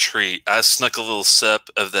for a treat. I snuck a little sip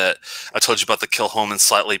of that. I told you about the Kilchoman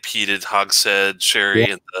slightly peated hogshead sherry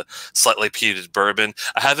and the slightly peated bourbon.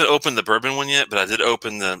 I haven't opened the bourbon one yet, but I did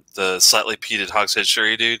open the slightly peated hogshead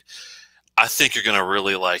sherry, dude. I think you're gonna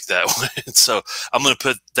really like that one. So I'm gonna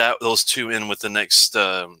put those two in with the next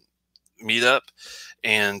meetup,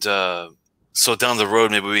 and so down the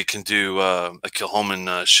road maybe we can do a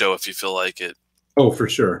Kilchoman show if you feel like it. Oh, for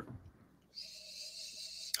sure.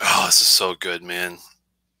 Oh, this is so good, man.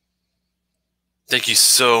 Thank you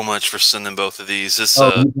so much for sending both of these.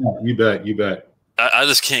 You bet. I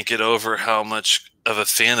just can't get over how much of a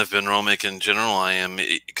fan of Benromach in general I am,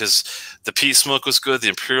 because the peat smoke was good. The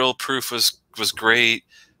imperial proof was great.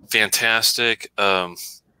 Fantastic. The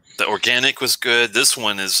organic was good. This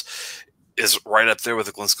one is right up there with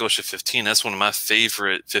the Glen Scotia 15. That's one of my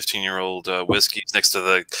favorite 15-year-old whiskeys, next to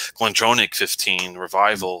the Glendronach 15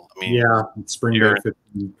 Revival. I mean, yeah, Springbank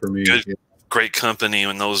 15 for me. Good, great company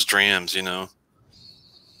in those drams, you know.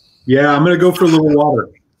 Yeah, I'm gonna go for a little water.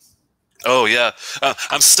 Oh yeah,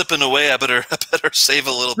 I'm stepping away. I better save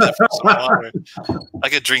a little bit for some water. I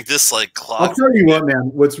could drink this like clock. I'll tell you what,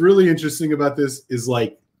 man. What's really interesting about this is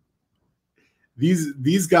like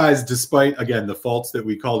these guys, despite again the faults that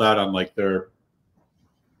we called out on, like their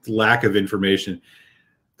lack of information,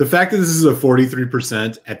 the fact that this is a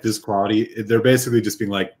 43% at this quality, they're basically just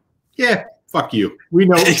being like, yeah, fuck you. We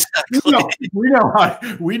know exactly.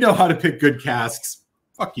 we know how to pick good casks.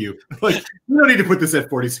 Fuck you. Like, we don't need to put this at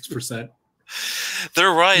 46%.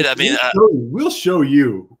 They're right. I mean, we'll show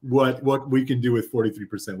you what we can do with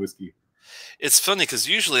 43% whiskey. It's funny because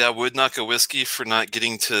usually I would knock a whiskey for not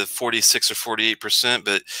getting to 46 or 48%,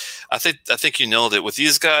 but I think you nailed it. With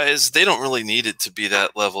these guys, they don't really need it to be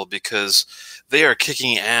that level because they are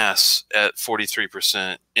kicking ass at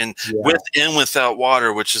 43%, and with and without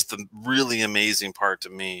water, which is the really amazing part to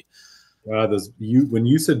me. When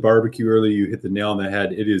you said barbecue earlier, you hit the nail on the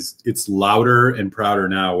head. It's louder and prouder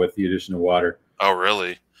now with the addition of water. Oh,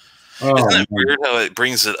 really? Oh, isn't that weird how it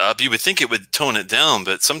brings it up? You would think it would tone it down,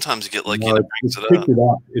 but sometimes you get lucky and it brings it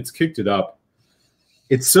up. It's kicked it up.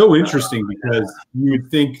 It's so interesting because you would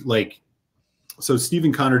think like, so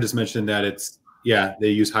Stephen Connor just mentioned that they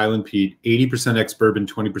use Highland peat, 80% ex-bourbon,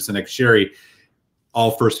 20% ex-sherry,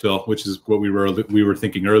 all first fill, which is what we were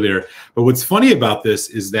thinking earlier. But what's funny about this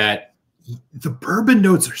is that the bourbon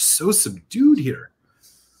notes are so subdued here.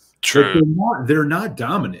 True. They're not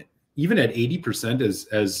dominant. Even at 80%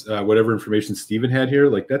 as whatever information Steven had here,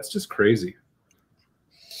 like that's just crazy.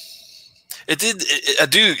 It did. I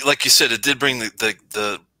do, like you said, it did bring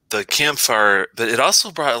the campfire, but it also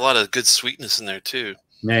brought a lot of good sweetness in there too.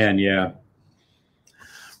 Man, yeah.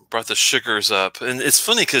 brought the sugars up. And it's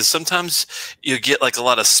funny because sometimes you get like a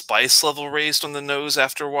lot of spice level raised on the nose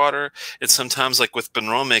after water. And sometimes like with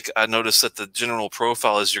Benromach, I noticed that the general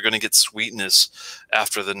profile is you're going to get sweetness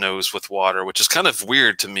after the nose with water, which is kind of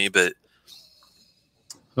weird to me, but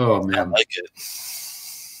oh I man, like it.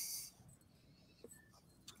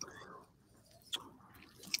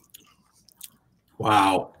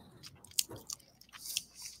 wow.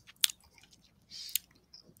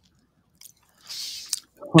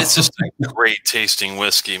 It's just a great tasting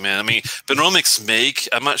whiskey, man. I mean, Benromach's make,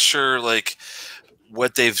 I'm not sure like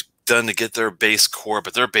what they've done to get their base core,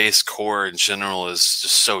 but their base core in general is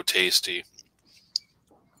just so tasty.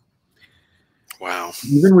 Wow.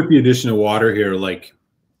 Even with the addition of water here, like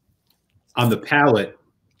on the palate,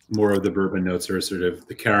 more of the bourbon notes are sort of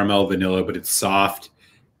the caramel, vanilla, but it's soft,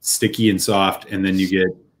 sticky and soft. And then you get,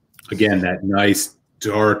 again, that nice,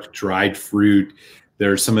 dark, dried fruit.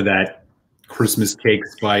 There's some of that Christmas cake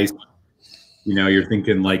spice. You know, you're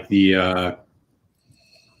thinking like the, I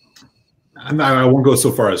won't go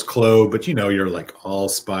so far as clove, but you know, you're like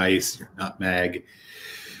allspice, your nutmeg.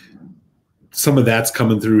 Some of that's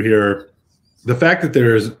coming through here. The fact that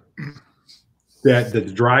there's that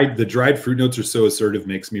the dried fruit notes are so assertive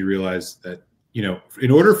makes me realize that, you know,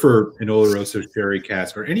 in order for an Oloroso sherry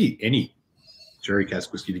cask or any sherry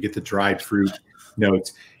cask whiskey to get the dried fruit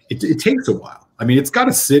notes, it takes a while. I mean, it's got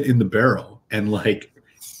to sit in the barrel and like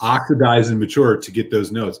oxidize and mature to get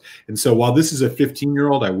those notes. And so while this is a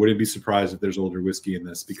 15-year-old, I wouldn't be surprised if there's older whiskey in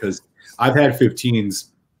this, because I've had 15s,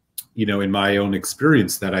 you know, in my own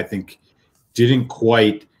experience that I think didn't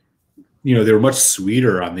quite, you know, they were much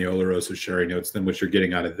sweeter on the Oloroso sherry notes than what you're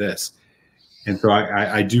getting out of this. And so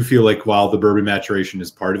I do feel like while the bourbon maturation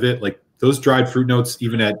is part of it, like those dried fruit notes,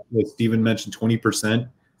 even at, like Stephen mentioned, 20%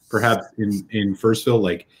 perhaps in first fill,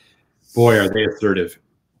 like, boy, are they assertive.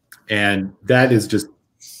 And that is just,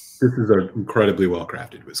 this is an incredibly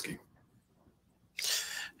well-crafted whiskey.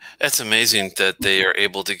 That's amazing that they are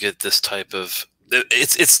able to get this type of,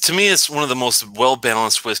 it's to me, it's one of the most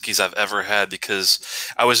well-balanced whiskeys I've ever had, because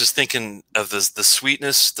I was just thinking of the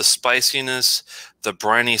sweetness, the spiciness, the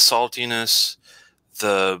briny saltiness,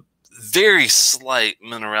 the very slight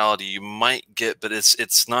minerality you might get, but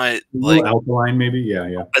it's not like alkaline, maybe.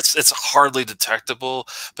 Yeah. It's hardly detectable,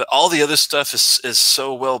 but all the other stuff is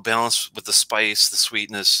so well balanced with the spice, the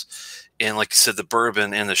sweetness, and like you said, the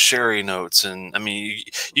bourbon and the sherry notes. And I mean,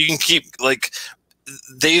 you can keep like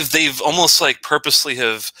they've almost like purposely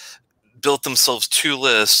have built themselves two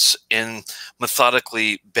lists and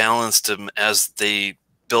methodically balanced them as they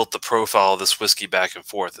built the profile of this whiskey back and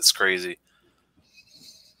forth. It's crazy.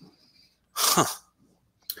 Huh.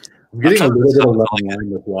 I'm getting a little bit of lemon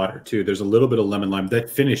lime with water too. There's a little bit of lemon lime. That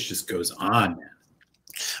finish just goes on, man.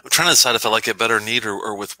 I'm trying to decide if I like it better neat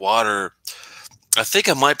or with water. I think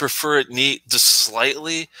I might prefer it neat just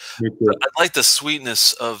slightly. But I like the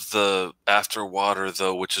sweetness of the after water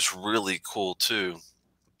though, which is really cool too.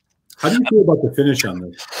 How do you feel about the finish on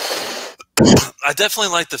this? I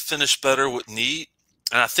definitely like the finish better with neat,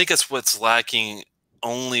 and I think it's what's lacking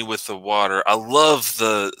only with the water. I love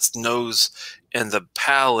the nose and the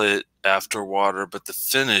palate after water, but the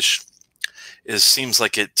finish seems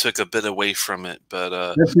like it took a bit away from it.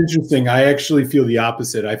 But that's interesting. I actually feel the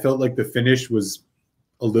opposite. I felt like the finish was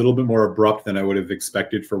a little bit more abrupt than I would have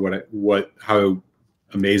expected for how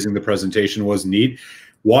amazing the presentation was. Neat.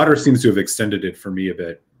 Water seems to have extended it for me a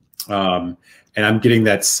bit. And I'm getting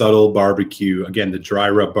that subtle barbecue, again, the dry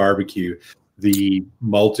rub barbecue, the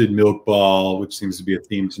malted milk ball, which seems to be a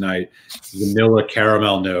theme tonight, vanilla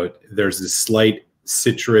caramel note. There's this slight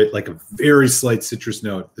citrus, like a very slight citrus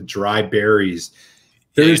note, the dry berries.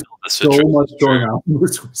 There's so much going on in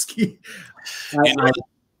this whiskey.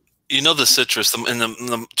 You know the citrus and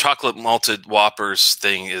the chocolate malted Whoppers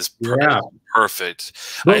thing is perfect.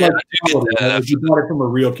 I do get that. You bought it from a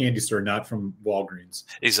real candy store, not from Walgreens.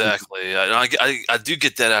 Exactly. I do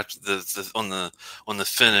get that after on the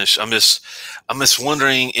finish. I'm just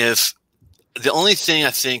wondering if the only thing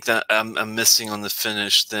I think that I'm missing on the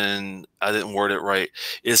finish, then I didn't word it right,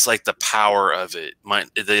 is like the power of it.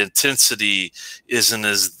 The intensity isn't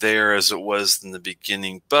as there as it was in the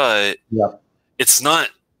beginning, but it's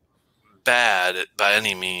not bad by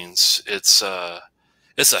any means. It's a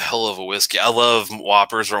hell of a whiskey. I love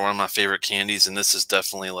Whoppers, are one of my favorite candies, and this is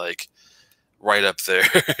definitely like right up there.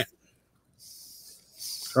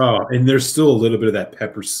 Oh, and there's still a little bit of that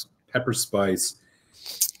pepper spice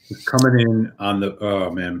coming in on the,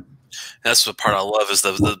 oh man. That's the part I love, is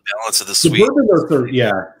the balance of the sweet.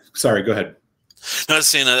 Sorry, go ahead. No, I was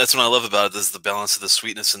saying that's what I love about it, is the balance of the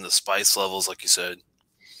sweetness and the spice levels, like you said.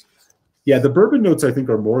 Yeah, the bourbon notes I think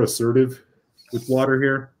are more assertive with water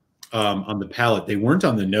here. on the palate. They weren't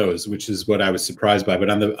on the nose, which is what I was surprised by. But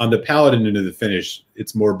on the palate and into the finish,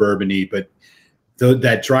 it's more bourbony. But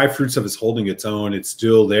that dry fruit stuff is holding its own. It's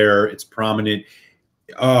still there. It's prominent.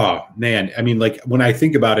 Oh man, I mean, like when I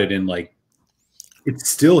think about it, and like it's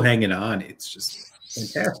still hanging on. It's just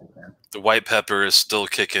fantastic, man. The white pepper is still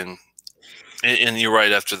kicking. And you're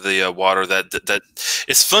right, after the water, that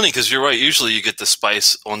it's funny because you're right. Usually you get the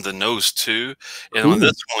spice on the nose too, and on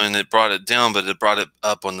this one it brought it down, but it brought it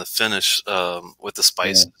up on the finish with the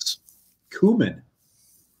spices. Yeah. Cumin.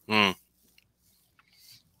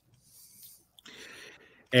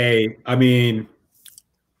 I mean,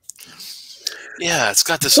 yeah, it's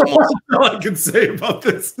got this. That's all I can say about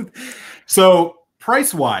this. So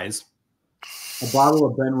price wise, a bottle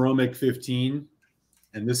of Benromach 15.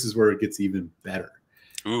 And this is where it gets even better.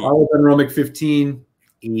 Bottle of Benromach 15,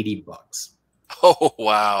 $80. Oh,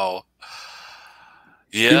 wow.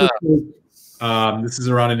 Yeah. This is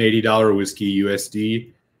around an $80 whiskey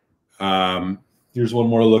USD. Here's one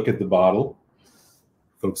more look at the bottle.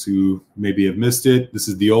 Folks who maybe have missed it. This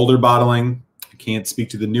is the older bottling. I can't speak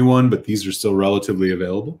to the new one, but these are still relatively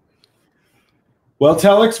available. Well,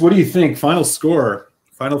 Telex, what do you think? Final score,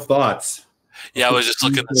 final thoughts. Yeah, I was just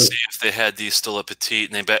looking to see if they had these still a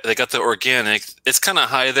petite, and they got the organic. It's kind of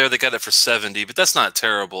high there. They got it for 70, but that's not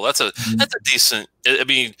terrible. That's a decent. I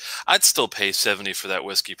mean, I'd still pay 70 for that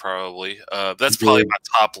whiskey probably. That's probably my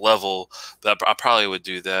top level, but I probably would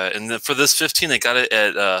do that. And then for this 15, they got it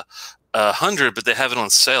at 100, but they have it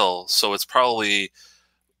on sale, so it's probably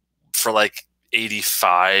for like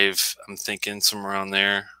 85. I'm thinking somewhere around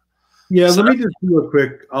there. Yeah, so let me just do a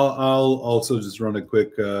quick. I'll also just run a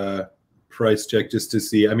quick. Price check just to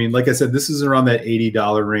see. I mean, like I said, this is around that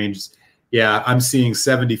 $80 range. Yeah, I'm seeing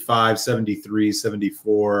 75, 73,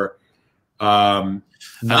 74. Not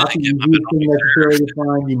the easiest thing necessarily to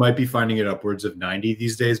find. You might be finding it upwards of 90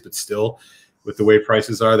 these days, but still, with the way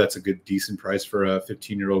prices are, that's a good, decent price for a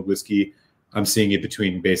 15-year-old whiskey. I'm seeing it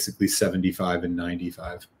between basically 75 and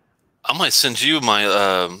 95. I might send you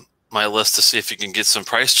my my list to see if you can get some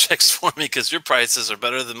price checks for me, because your prices are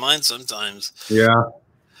better than mine sometimes. Yeah.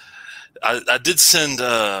 I did send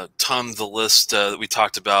Tom the list that we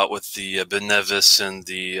talked about with the Ben Nevis and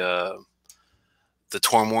the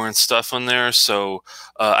Tormore and stuff on there. So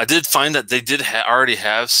I did find that they did already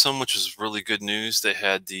have some, which was really good news. They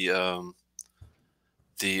had the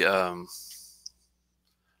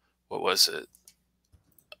what was it?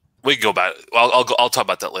 We can go back. I'll talk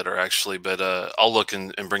about that later, actually. But I'll look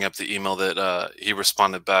and bring up the email that he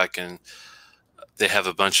responded back, and they have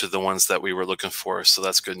a bunch of the ones that we were looking for, so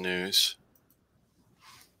that's good news.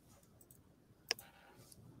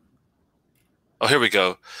 Oh, here we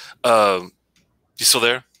go. You still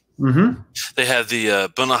there? Mm-hmm. They have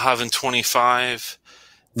the Bunnahabhain 25.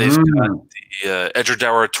 They've got the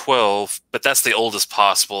Edgerdour 12, but that's the oldest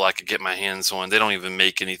possible I could get my hands on. They don't even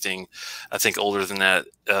make anything, I think, older than that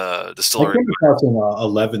distillery. I think it's in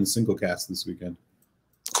 11 single casts this weekend.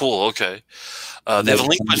 Cool. Okay. They have a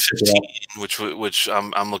liquid 15, which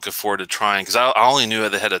I'm looking forward to trying, because I only knew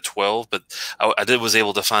they had a 12, but I was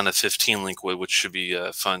able to find a 15 liquid, which should be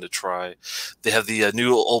fun to try. They have the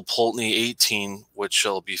new Old Pulteney 18, which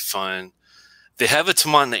will be fun. They have a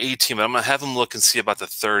Tomatin 18, but I'm gonna have them look and see about the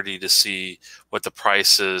 30 to see what the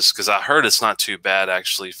price is, because I heard it's not too bad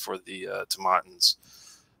actually for the Tomatins.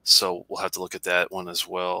 So we'll have to look at that one as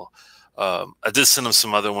well. I did send them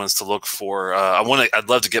some other ones to look for. I'd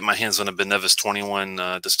love to get my hands on a Ben Nevis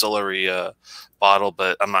 21 distillery bottle,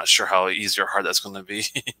 but I'm not sure how easy or hard that's going to be.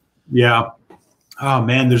 Yeah. Oh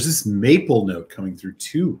man, there's this maple note coming through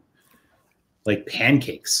too, like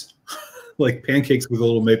pancakes, like pancakes with a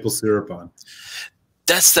little maple syrup on.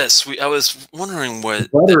 That's that sweet. I was wondering what the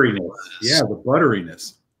butteriness. Yeah, the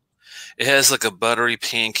butteriness. It has like a buttery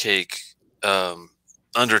pancake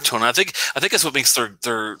undertone. I think that's what makes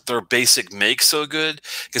their basic make so good,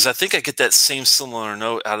 because I think I get that same similar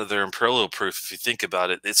note out of their Imperial Proof. If you think about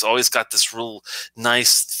it, it's always got this real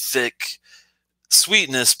nice thick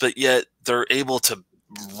sweetness, but yet they're able to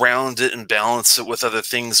round it and balance it with other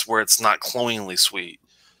things where it's not cloyingly sweet.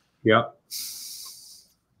 Yeah.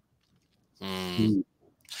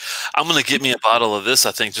 I'm gonna get me a bottle of this,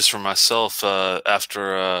 I think, just for myself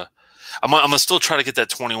after. I'm gonna still try to get that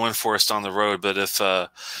 21 for us down the road, but if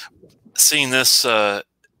seeing this, I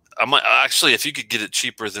might actually, if you could get it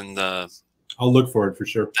cheaper than the, I'll look for it for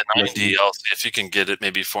sure. The 90, I'll see if you can get it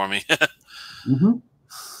maybe for me. All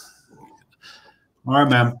right,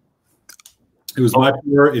 man. It was my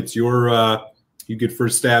tour. It's your. You get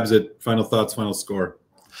first stabs at final thoughts, final score.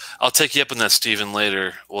 I'll take you up on that, Stephen,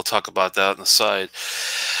 later. We'll talk about that on the side.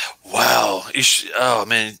 Wow. Oh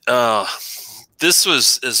man. This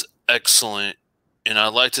was excellent, and I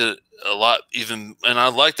liked it a lot. Even, and I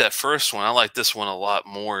like that first one. I like this one a lot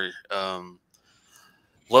more.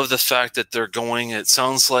 Love the fact that they're going. It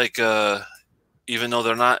sounds like even though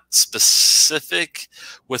they're not specific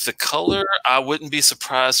with the color, I wouldn't be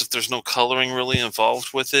surprised if there's no coloring really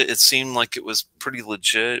involved with it. It seemed like it was pretty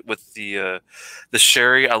legit with the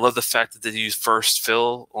sherry. I love the fact that they use first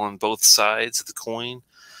fill on both sides of the coin.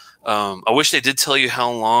 I wish they did tell you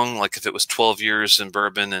how long, like if it was 12 years in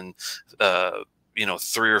bourbon and, you know,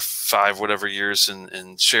 3 or 5, whatever years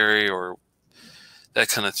in sherry or that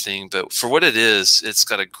kind of thing. But for what it is, it's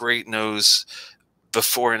got a great nose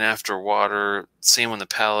before and after water. Same on the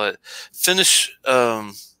palate. Finish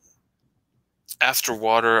after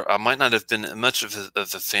water, I might not have been much of a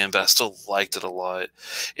fan, but I still liked it a lot.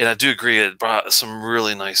 And I do agree, it brought some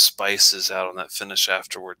really nice spices out on that finish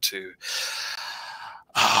afterward too.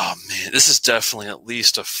 Oh man, this is definitely at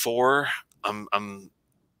least a 4. I'm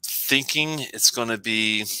thinking it's going to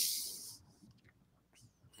be.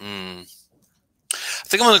 I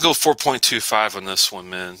think I'm going to go 4.25 on this one,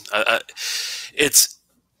 man.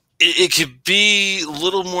 It could be a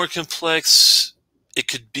little more complex. It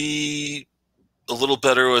could be a little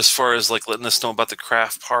better as far as like letting us know about the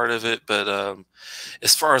craft part of it, but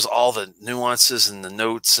as far as all the nuances and the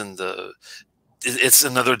notes and it's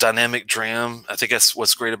another dynamic dram. I think that's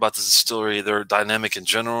what's great about the distillery. They're dynamic in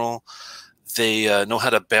general. They know how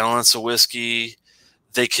to balance a whiskey.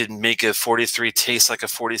 They can make a 43 taste like a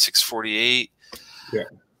 46, 48. Yeah.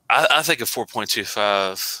 I think a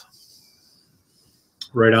 4.25.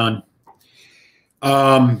 Right on.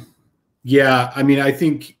 Yeah, I mean, I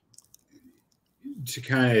think to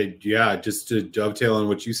kind of, just to dovetail on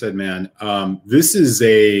what you said, man, this is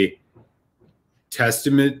a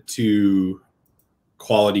testament to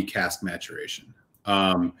quality cask maturation.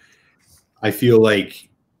 I feel like,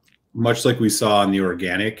 much like we saw in the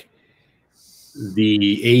organic,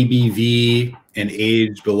 the ABV and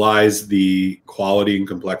age belies the quality and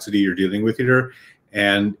complexity you're dealing with here.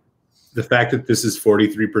 And the fact that this is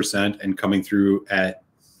 43% and coming through at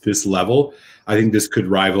this level, I think this could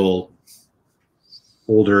rival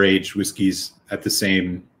older age whiskeys at the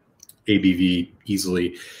same ABV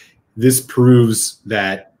easily. This proves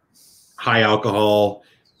that high alcohol,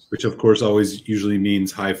 which of course always usually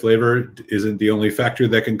means high flavor, isn't the only factor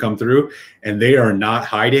that can come through. And they are not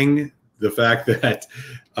hiding the fact that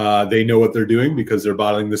they know what they're doing, because they're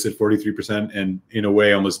bottling this at 43% and in a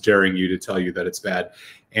way almost daring you to tell you that it's bad.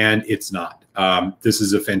 And it's not. This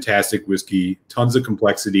is a fantastic whiskey, tons of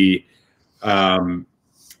complexity. I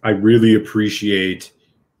really appreciate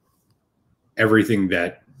everything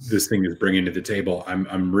that this thing is bringing to the table.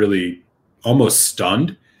 I'm really almost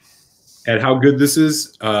stunned at how good this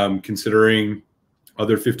is, considering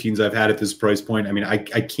other 15s I've had at this price point. I mean, I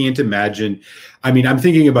can't imagine. I mean, I'm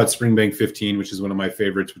thinking about Springbank 15, which is one of my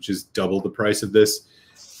favorites, which is double the price of this,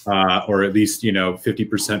 or at least,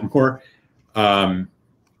 50% more.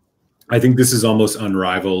 I think this is almost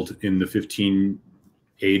unrivaled in the 15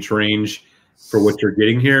 age range for what you're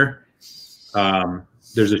getting here.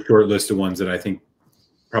 There's a short list of ones that I think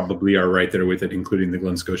probably are right there with it, including the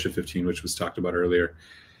Glen Scotia 15, which was talked about earlier.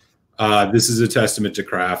 This is a testament to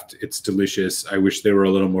craft. It's delicious. I wish they were a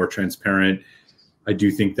little more transparent. I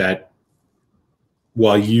do think that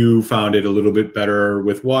while you found it a little bit better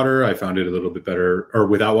with water, I found it a little bit better, or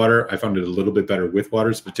without water, I found it a little bit better with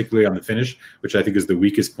waters, particularly on the finish, which I think is the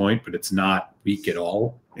weakest point, but it's not weak at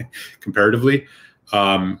all comparatively.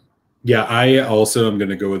 Yeah, I also am going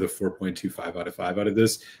to go with a 4.25 out of 5 out of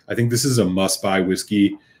this. I think this is a must-buy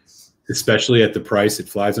whiskey, especially at the price. It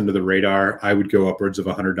flies under the radar. I would go upwards of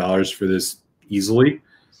 $100 for this easily.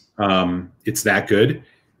 It's that good.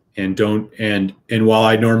 And while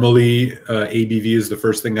I normally ABV is the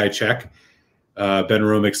first thing I check,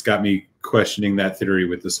 Benromach's got me questioning that theory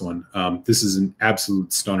with this one. This is an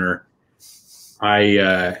absolute stunner.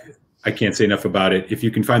 I can't say enough about it. If you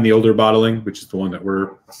can find the older bottling, which is the one that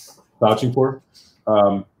we're vouching for,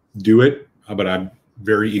 do it. But I'm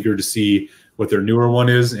very eager to see what their newer one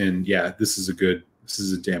is. And yeah, this is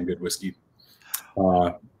a damn good whiskey.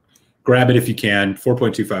 Grab it if you can.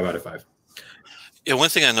 4.25 out of 5. Yeah, one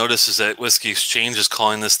thing I noticed is that Whiskey Exchange is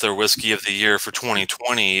calling this their whiskey of the year for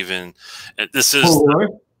 2020 even. This is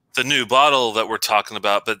the new bottle that we're talking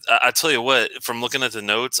about. But I tell you what, from looking at the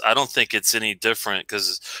notes, I don't think it's any different,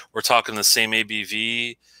 because we're talking the same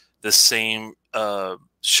ABV, the same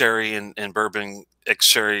sherry and bourbon,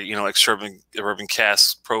 ex-sherry, ex-bourbon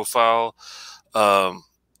cask profile.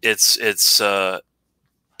 It's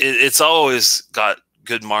always got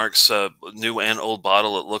good marks, new and old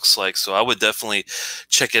bottle, it looks like. So I would definitely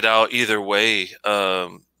check it out either way.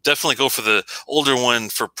 definitely go for the older one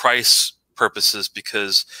for price purposes,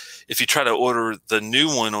 because if you try to order the new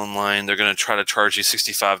one online, they're going to try to charge you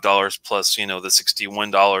 $65 plus, you know, the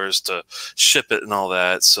 $61 to ship it and all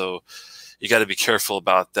that. So you got to be careful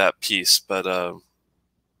about that piece. But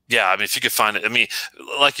yeah, I mean, if you could find it, I mean,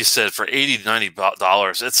 like you said, for $80 to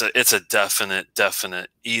 $90, it's a definite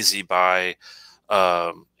easy buy.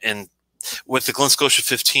 And with the Glen Scotia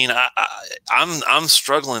 15, I'm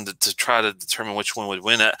struggling to try to determine which one would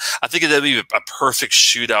win. I think that'd be a perfect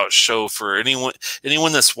shootout show for anyone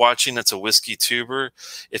that's watching that's a whiskey tuber.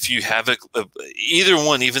 If you have either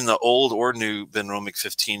one, even the old or new Benromach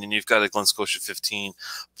 15, and you've got a Glen Scotia 15,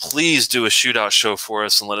 please do a shootout show for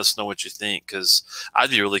us and let us know what you think, because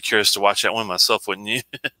I'd be really curious to watch that one myself, wouldn't you?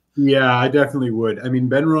 Yeah, I definitely would. I mean,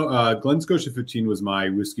 Glen Scotia 15 was my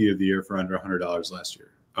whiskey of the year for under $100 last year.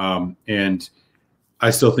 And I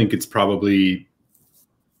still think it's probably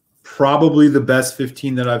the best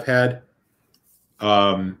 15 that I've had.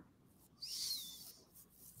 And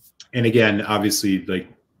again, obviously, like,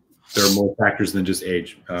 there are more factors than just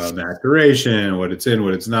age, maturation, what it's in,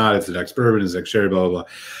 what it's not. It's an ex-bourbon, it's ex-sherry, blah, blah, blah.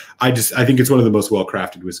 I think it's one of the most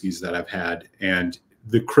well-crafted whiskeys that I've had. And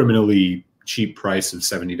the criminally cheap price of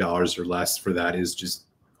 $70 or less for that is just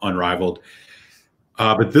unrivaled.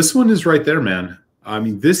 But this one is right there, man. I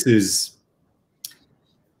mean, this is,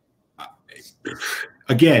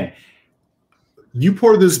 again, you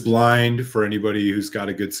pour this blind for anybody who's got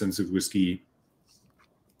a good sense of whiskey,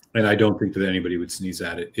 and I don't think that anybody would sneeze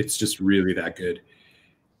at it. It's just really that good.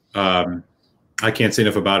 I can't say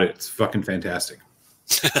enough about it. It's fucking fantastic.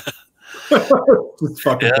 It's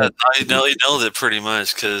fucking fantastic. You nailed it pretty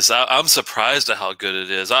much, because I'm surprised at how good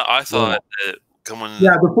it is. I thought that coming.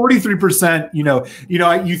 Yeah, the 43%,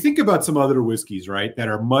 you think about some other whiskeys, right, that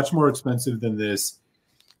are much more expensive than this,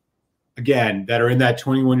 again, that are in that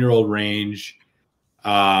 21-year-old range.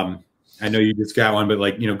 I know you just got one, but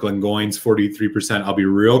like, Glengoyne's 43%. I'll be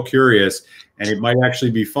real curious, and it might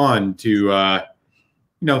actually be fun to,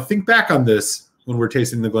 think back on this when we're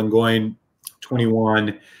tasting the Glengoyne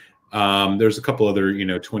 21. There's a couple other,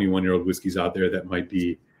 21-year-old whiskeys out there that might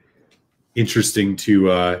be interesting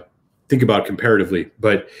to think about comparatively.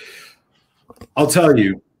 But I'll tell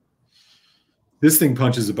you, this thing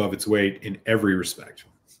punches above its weight in every respect.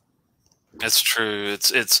 That's true.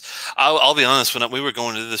 I'll be honest, when we were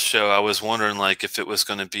going to this show, I was wondering, like, if it was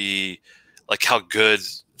going to be, like, how good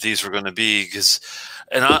these were going to be,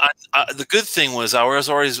 and the good thing was I was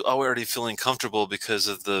already feeling comfortable because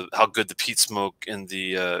of how good the peat smoke and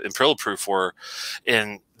the Imperial Proof were,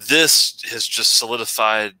 and this has just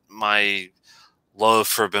solidified my love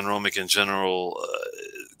for Benromach in general.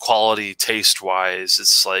 Quality, taste wise,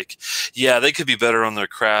 it's like, yeah, they could be better on their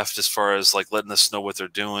craft as far as like letting us know what they're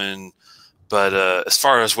doing, but as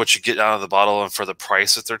far as what you get out of the bottle and for the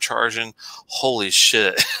price that they're charging, holy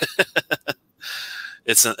shit.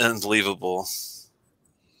 It's unbelievable.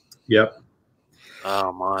 Yep.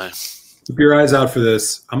 Oh my. Keep your eyes out for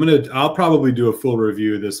this. I'll probably do a full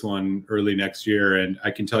review of this one early next year, and I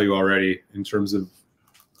can tell you already, in terms of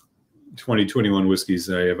 2021 whiskeys,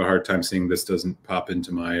 I have a hard time seeing this doesn't pop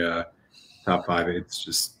into my top 5. It's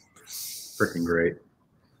just freaking great.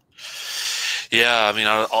 Yeah, I mean,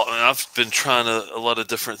 I've been trying a lot of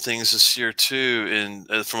different things this year too,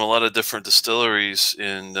 and from a lot of different distilleries,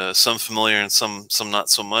 and some familiar and some not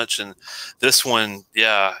so much. And this one,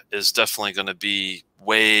 yeah, is definitely going to be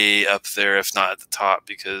way up there, if not at the top,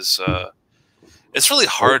 because it's really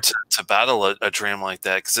hard to battle a dram like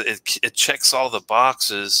that, because it checks all the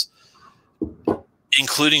boxes,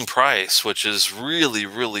 including price, which is really,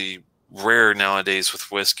 really rare nowadays with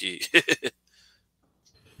whiskey.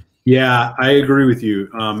 Yeah, I agree with you.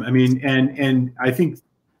 I mean, and I think,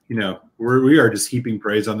 we are just heaping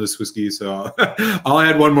praise on this whiskey. So I'll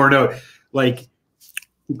add one more note, like,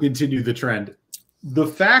 to continue the trend. The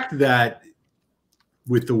fact that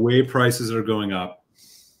with the way prices are going up,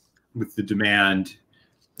 with the demand,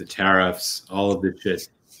 the tariffs, all of this shit,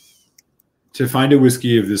 to find a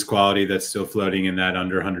whiskey of this quality that's still floating in that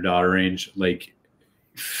under $100 range, like,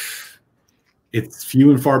 it's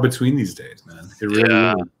few and far between these days, man. It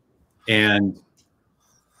really is. And,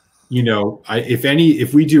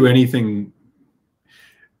 if we do anything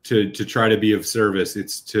to try to be of service,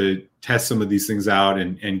 it's to test some of these things out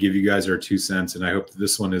and give you guys our 2 cents. And I hope that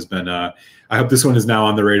this one has been, I hope this one is now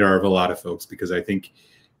on the radar of a lot of folks, because I think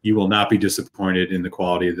you will not be disappointed in the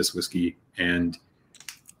quality of this whiskey. And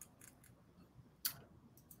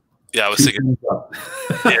yeah, I was thinking,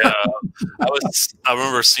 yeah, I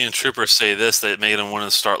remember seeing Trooper say this, that it made him want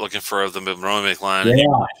to start looking for the Benromach line. Yeah,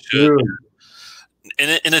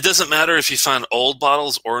 and it doesn't matter if you find old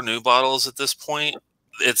bottles or new bottles at this point.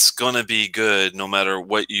 it's going to be good no matter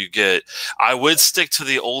what you get. I would stick to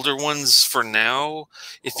the older ones for now,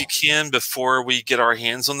 if you can, before we get our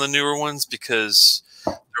hands on the newer ones, because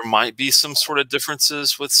there might be some sort of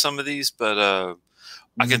differences with some of these. But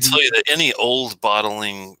I can tell you that any old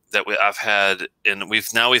bottling that I've had, and we've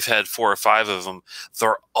had 4 or 5 of them,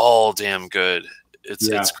 they're all damn good. It's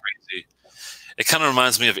crazy. It kind of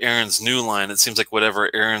reminds me of Aaron's new line. It seems like whatever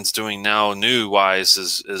Aaron's doing now, new wise,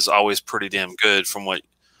 is always pretty damn good. From what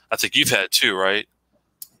I think you've had too, right?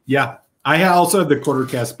 Yeah, I also have the quarter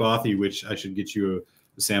cask Bothy, which I should get you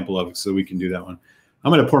a sample of, so we can do that one.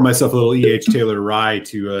 I'm going to pour myself a little E.H. Taylor rye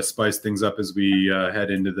to spice things up as we head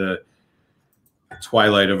into the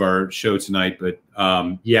twilight of our show tonight. But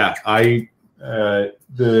yeah,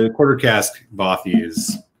 the quarter cask Bothy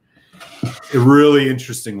is a really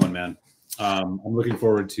interesting one, man. I'm looking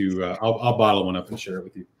forward to. I'll bottle one up and share it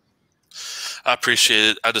with you. I appreciate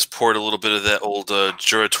it. I just poured a little bit of that old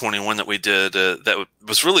Jura 21 that we did. That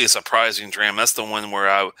was really a surprising dram. That's the one where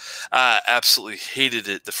I absolutely hated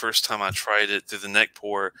it the first time I tried it through the neck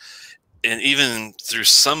pour, and even through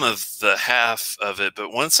some of the half of it.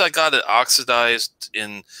 But once I got it oxidized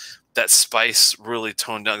and that spice really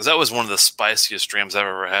toned down, because that was one of the spiciest drams I've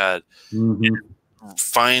ever had. It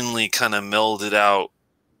finally kind of melded out.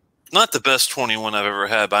 Not the best 21 I've ever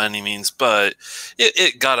had by any means, but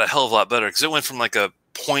it got a hell of a lot better, because it went from like a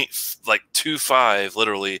 0.25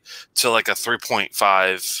 literally to like a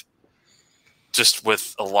 3.5 just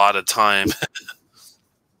with a lot of time.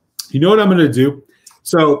 You know what I'm going to do?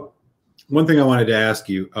 So one thing I wanted to ask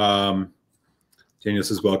you, Daniel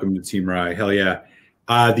says, welcome to Team Rye. Hell yeah.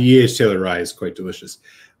 The E.H. Taylor rye is quite delicious.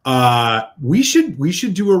 We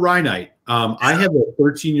should do a rye night. I have a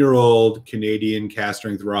 13-year-old Canadian cast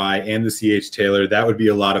strength rye and the C.H. Taylor. That would be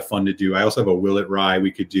a lot of fun to do. I also have a Willet rye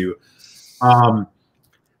we could do.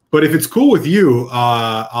 But if it's cool with you,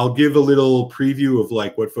 I'll give a little preview of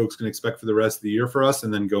like what folks can expect for the rest of the year for us,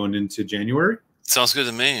 and then going into January. Sounds good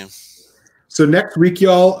to me. So next week,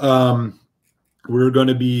 y'all, we're going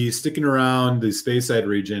to be sticking around the Speyside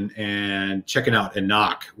region and checking out a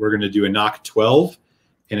knock. We're going to do a knock 12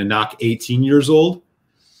 and a knock 18 years old.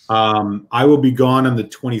 I will be gone on the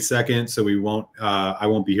 22nd, so I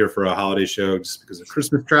won't be here for a holiday show just because of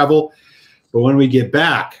Christmas travel. But when we get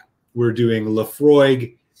back, we're doing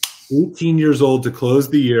Laphroaig 18 years old to close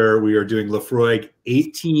the year. We are doing Laphroaig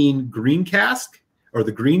 18 green cask, or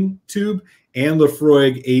the green tube, and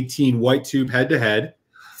Laphroaig 18 white tube head to head.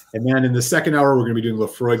 And then in the second hour, we're going to be doing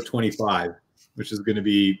Laphroaig 25, which is going to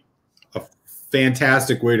be a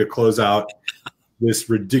fantastic way to close out this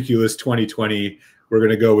ridiculous 2020. We're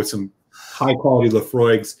going to go with some high-quality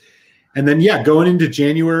Laphroaigs. And then, yeah, going into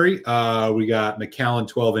January, we got Macallan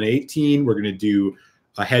 12 and 18. We're going to do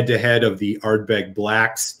a head-to-head of the Ardbeg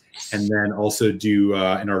Blacks, and then also do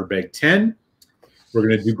an Ardbeg 10. We're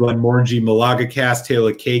going to do Glenmorangie Malaga Cask, Tail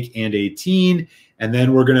of Cake, and 18. And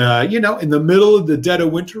then we're going to, in the middle of the dead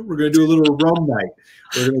of winter, we're going to do a little rum night.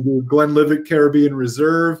 We're going to do Glenlivet Caribbean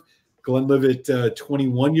Reserve, Glenlivet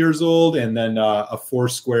 21 years old, and then a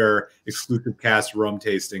Foursquare exclusive cast rum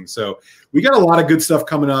tasting. So we got a lot of good stuff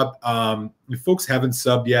coming up. If folks haven't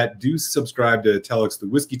subbed yet, do subscribe to Telex the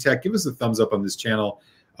Whiskey Tech. Give us a thumbs up on this channel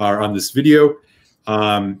or on this video.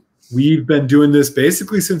 We've been doing this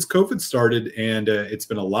basically since COVID started, and it's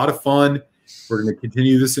been a lot of fun. We're going to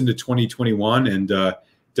continue this into 2021, and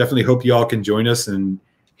definitely hope you all can join us and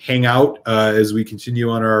hang out as we continue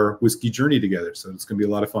on our whiskey journey together. So it's going to be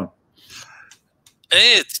a lot of fun.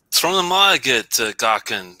 Hey, it's thrown the mag at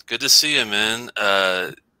Gawkin. Good to see you, man.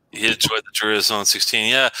 He enjoyed the Jura Zone 16.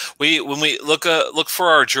 Yeah, when we look for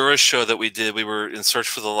our Jura show that we did, we were in search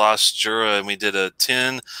for the lost Jura, and we did a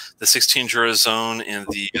 10, the 16 Jura Zone, and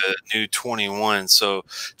the new 21. So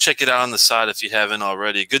check it out on the side if you haven't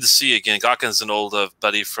already. Good to see you again. Gawkin's an old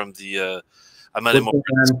buddy from the. I met him over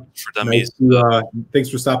for Dummies. Nice thanks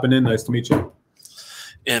for stopping in. Nice to meet you.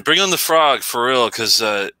 And bring on the frog for real, because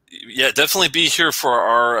yeah, definitely be here for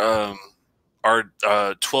our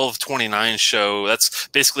 12/29 show. That's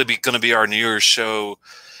basically going to be our New Year's show,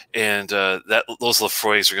 and those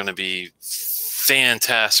Laphroaigs are going to be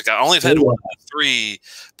fantastic. I only have had 1 of 3,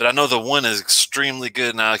 but I know the one is extremely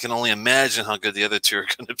good, and I can only imagine how good the other 2 are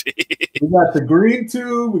going to be. We got the green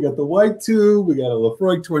tube, we got the white tube, we got a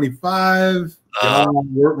Laphroaig 25.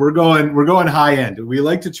 We're going high end. We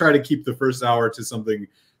like to try to keep the first hour to something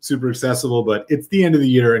super accessible, but it's the end of the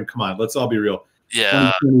year, and come on, let's all be real.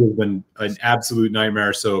 Yeah, 2020 has been an absolute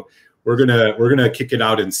nightmare. So we're gonna kick it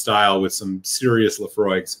out in style with some serious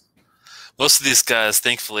Laphroaigs. Most of these guys,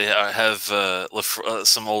 thankfully, have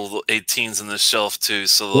some old 18s on the shelf too,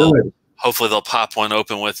 so they'll hopefully they'll pop one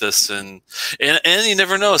open with us, and you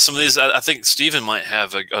never know. Some of these, I think Steven might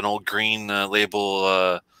have an old green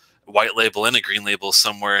label, white label, and a green label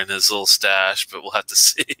somewhere in his little stash, but we'll have to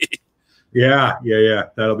see. Yeah.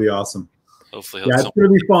 That'll be awesome. Hopefully, it's gonna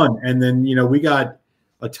be fun. And then we got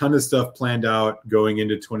a ton of stuff planned out going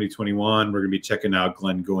into 2021. We're gonna be checking out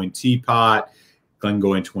Glengoyne Teapot,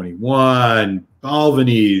 Glengoyne 21,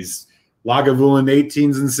 Balvenies, Lagavulin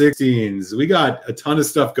 18s and 16s. We got a ton of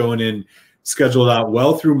stuff going in, scheduled out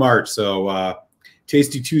well through March. So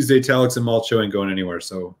Tasty Tuesday, Telex, and Malt Show ain't going anywhere.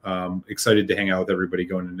 So excited to hang out with everybody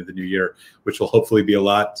going into the new year, which will hopefully be a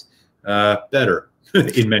lot better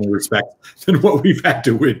in many respects than what we've had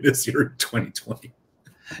to witness here in 2020.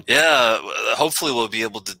 Yeah, hopefully we'll be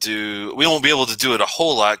able to do. We won't be able to do it a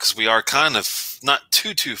whole lot because we are kind of not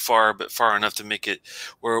too far, but far enough to make it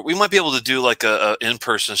where we might be able to do like a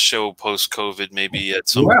in-person show post-COVID, maybe at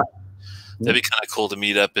some. That'd be kind of cool to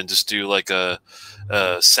meet up and just do like a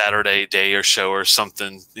Saturday day or show or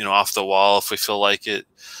something, off the wall if we feel like it.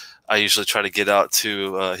 I usually try to get out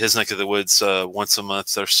to his neck of the woods once a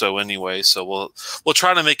month or so anyway. So we'll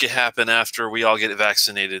try to make it happen after we all get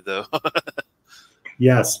vaccinated, though.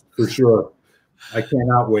 Yes, for sure. I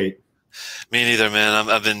cannot wait. Me neither, man.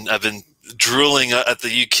 I've been drooling at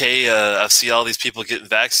the UK. I see all these people getting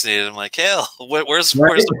vaccinated. I'm like, hell, where's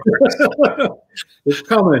the It's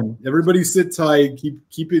coming. Everybody sit tight.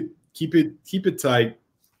 Keep it tight.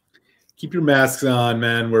 Keep your masks on,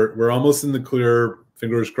 man. We're almost in the clear.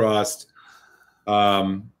 Fingers crossed.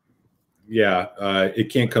 It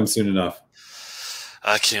can't come soon enough.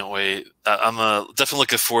 I can't wait. I'm definitely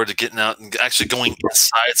looking forward to getting out and actually going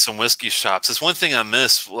inside some whiskey shops. It's one thing I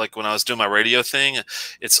miss, like when I was doing my radio thing.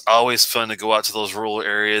 It's always fun to go out to those rural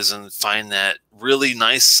areas and find that really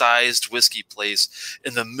nice sized whiskey place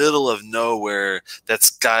in the middle of nowhere that's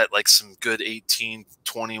got like some good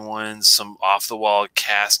 1821s, some off the wall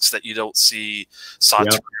casks that you don't see,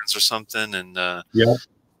 Sauternes or something. And I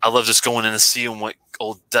love just going in and seeing what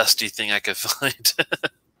old dusty thing I could find.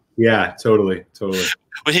 Yeah, totally.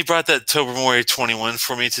 When he brought that Tobermory 21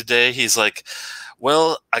 for me today, he's like,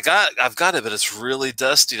 well, I've got it, but it's really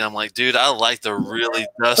dusty. And I'm like, dude, I like the really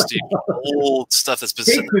dusty old stuff that's been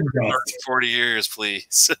sitting there for 30, 40 years,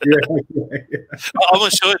 please. I'm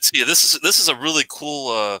going to show it to you. This is a really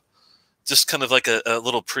cool, just kind of like a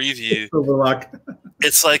little preview.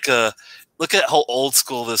 It's like look at how old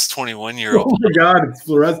school this 21-year-old. Oh my God, it's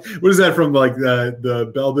fluorescent. What is that from? Like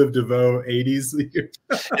the Belle Biv DeVoe 80s?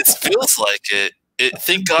 It feels like it.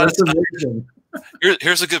 Thank God.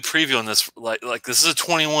 Here's a good preview on this. Like this is a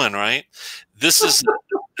 21, right? This is a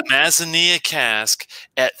Mazzania cask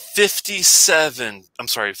at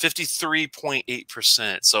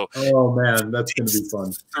 53.8%. So, oh man, that's gonna be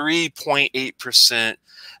fun. 3.8%.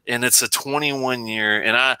 And it's a 21-year.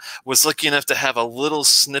 And I was lucky enough to have a little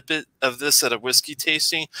snippet of this at a whiskey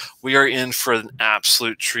tasting. We are in for an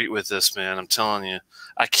absolute treat with this, man. I'm telling you.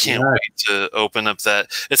 I can't wait to open up that.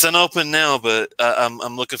 It's unopened now, but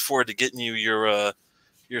I'm looking forward to getting you your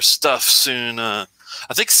stuff soon. I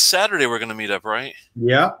think Saturday we're going to meet up, right?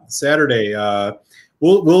 Yeah, Saturday.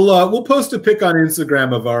 We'll post a pic on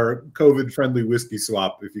Instagram of our COVID-friendly whiskey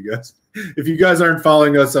swap. If you guys aren't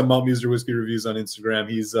following us on Malt Muser Whiskey Reviews on Instagram,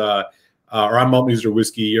 he's or I'm Malt Muser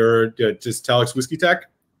Whiskey. You're just Telex Whiskey Tech.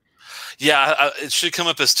 Yeah, it should come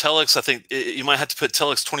up as Telex. I think you might have to put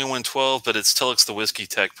Telex 2112, but it's Telex the Whiskey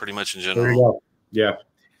Tech pretty much in general. There you go.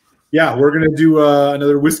 Yeah. We're gonna do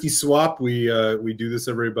another whiskey swap. We do this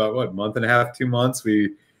every about month and a half, 2 months.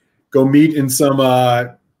 We go meet in some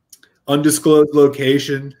undisclosed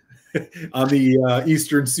location on the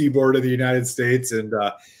eastern seaboard of the United States and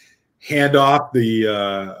hand off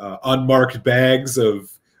the unmarked bags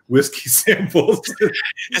of whiskey samples.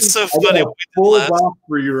 It's so funny. A full box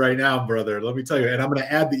for you right now, brother. Let me tell you. And I'm going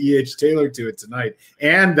to add the E.H. Taylor to it tonight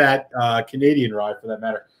and that Canadian rye for that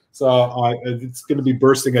matter. So it's going to be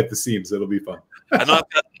bursting at the seams. It'll be fun. I know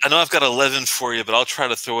I've got 11 for you, but I'll try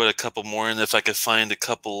to throw in a couple more, and if I could find a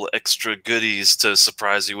couple extra goodies to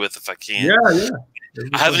surprise you with, if I can. Yeah.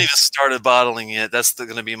 I haven't even started bottling yet. That's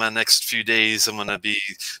going to be my next few days. I'm going to be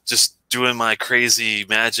just doing my crazy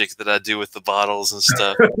magic that I do with the bottles and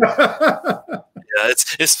stuff. Yeah,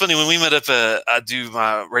 it's funny when we met up. I do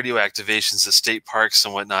my radio activations at state parks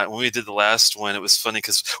and whatnot. When we did the last one, it was funny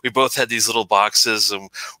because we both had these little boxes, and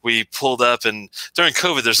we pulled up. And during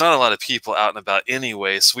COVID, there's not a lot of people out and about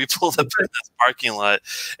anyway, so we pulled up in this parking lot,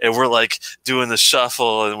 and we're like doing the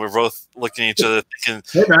shuffle, and we're both looking at each other thinking,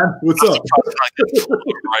 "Hey man, what's up?"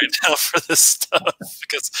 right now for this stuff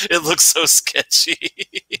because it looks so sketchy.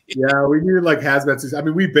 Yeah, we needed like hazmat suits. I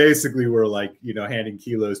mean, we basically were like handing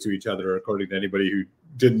kilos to each other, according to anybody who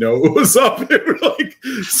didn't know what was up. They were like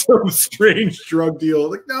some strange drug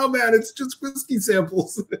deal. Like, no, man, it's just whiskey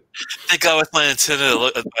samples. Thank God with my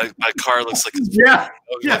antenna, my car looks like it's yeah,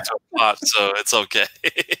 to a pot, so it's okay.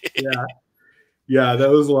 yeah, that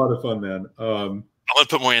was a lot of fun, man. I'm gonna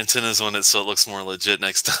put more antennas on it so it looks more legit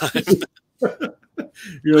next time.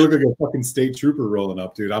 You look like a fucking state trooper rolling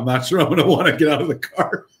up, dude. I'm not sure I'm gonna want to get out of the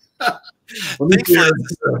car.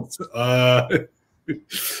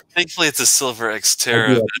 Thankfully, it's a silver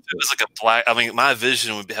Xterra. If it was like a black, I mean, my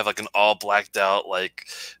vision would have like an all blacked out like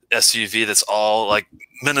SUV that's all like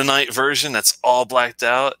Mennonite version that's all blacked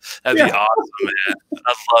out. That'd be awesome, man.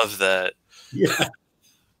 I love that. Yeah,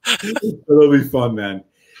 it'll be fun, man.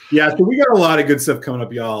 Yeah, so we got a lot of good stuff coming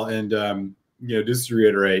up, y'all, and you know, just to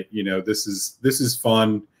reiterate, you know, this is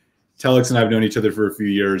fun. Telex and I have known each other for a few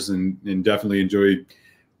years, and definitely enjoyed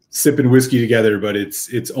sipping whiskey together, but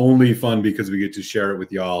it's only fun because we get to share it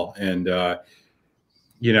with y'all. And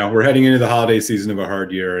you know, we're heading into the holiday season of a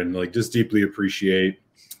hard year, and like just deeply appreciate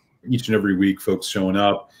each and every week folks showing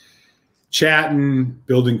up, chatting,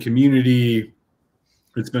 building community.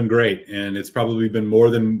 It's been great, and it's probably been more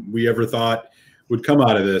than we ever thought would come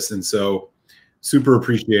out of this. And so super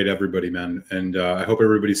appreciate everybody, man. And I hope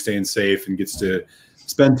everybody's staying safe and gets to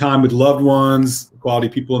spend time with loved ones, quality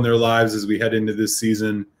people in their lives as we head into this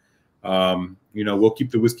season. You know, we'll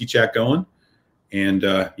keep the whiskey chat going, and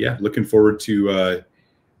yeah, looking forward to the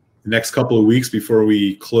next couple of weeks before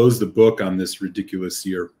we close the book on this ridiculous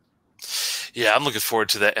year. Yeah, I'm looking forward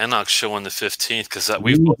to that Enoch show on the 15th because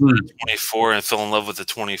we've looked at the 24 and fell in love with the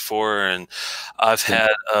 24. And I've had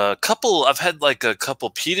a couple. I've had like a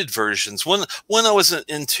couple peated versions. One I wasn't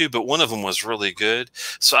into, but one of them was really good.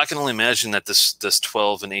 So I can only imagine that this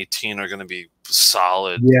 12 and 18 are going to be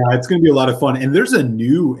solid. Yeah, it's going to be a lot of fun. And there's a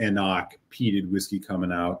new Enoch peated whiskey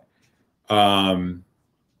coming out,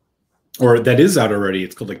 or that is out already.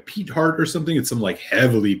 It's called like Peat Heart or something. It's some like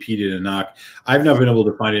heavily peated Enoch. I've not been able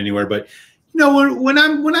to find it anywhere, but you know, when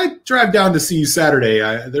I drive down to see you Saturday,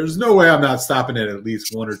 there's no way I'm not stopping at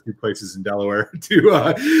least one or two places in Delaware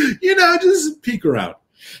to, you know, just peek around.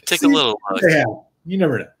 Take a little look. Yeah, you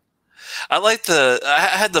never know. I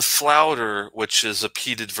had the Flounder, which is a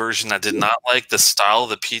peated version. I did not like the style of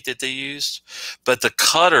the peat that they used, but the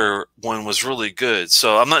Cutter one was really good.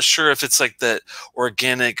 So I'm not sure if it's like that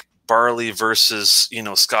organic barley versus, you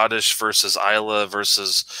know, Scottish versus Islay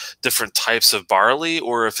versus different types of barley,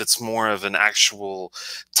 or if it's more of an actual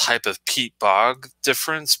type of peat bog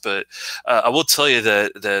difference. But I will tell you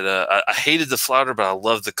that I hated the Flounder, but I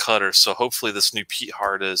love the Cutter. So hopefully this new Peat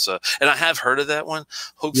Heart is, and I have heard of that one.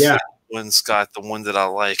 Hopefully that one's got the one that I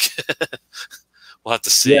like. We'll have to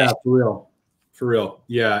see. Yeah, for real.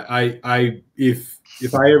 Yeah,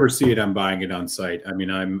 if I ever see it, I'm buying it on site. I mean,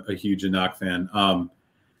 I'm a huge Enoch fan.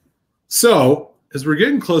 So as we're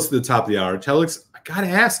getting close to the top of the hour, Telex, I gotta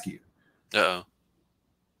ask you. Uh-oh.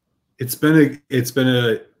 It's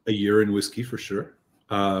been a year in whiskey for sure.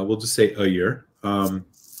 We'll just say a year.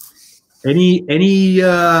 Any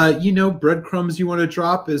you know, breadcrumbs you want to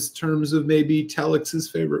drop as terms of maybe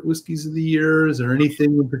Telex's favorite whiskeys of the year? Is there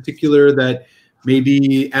anything in particular that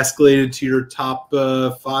maybe escalated to your top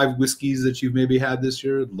 5 whiskeys that you've maybe had this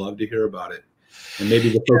year? I'd love to hear about it. And maybe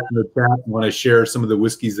the folks in the chat want to share some of the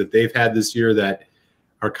whiskeys that they've had this year that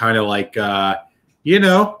are kind of like, you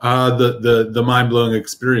know, the mind-blowing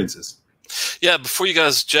experiences. Yeah, before you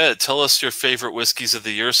guys jet, tell us your favorite whiskeys of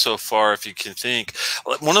the year so far, if you can think.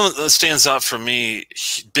 One of them that stands out for me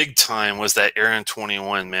big time was that Aaron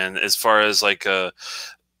 21, man, as far as like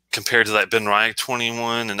compared to that Benromach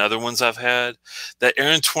 21 and other ones I've had. That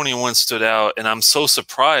Aaron 21 stood out, and I'm so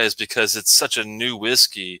surprised because it's such a new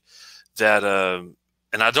whiskey that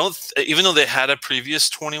and I don't, even though they had a previous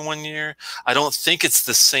 21 year, I don't think it's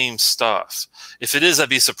the same stuff. If it is, I'd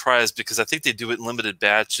be surprised because I think they do it in limited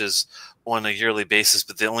batches on a yearly basis,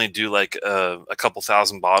 but they only do like a couple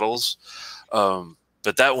thousand bottles.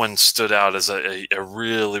 But that one stood out as a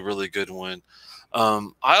really, really good one. I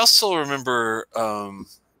also remember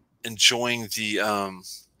enjoying the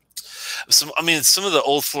some of the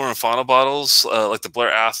old Flora and Fauna bottles, like the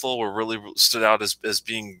Blair Athol, were really stood out as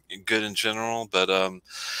being good in general. But I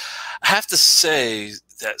have to say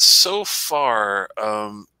that so far,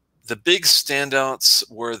 the big standouts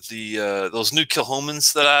were the those new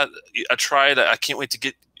Kilhomans that I tried. I can't wait to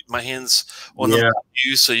get my hands on them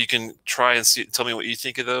so you can try and see. Tell me what you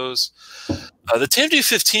think of those. The Tamdu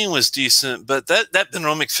 15 was decent, but that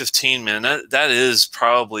Benromach 15, man, that is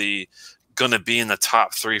probably going to be in the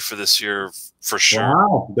top 3 for this year for sure.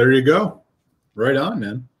 Wow, there you go. Right on,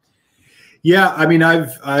 man. Yeah, I mean,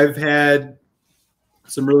 I've had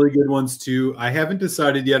Some really good ones too. I haven't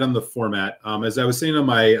decided yet on the format. As I was saying on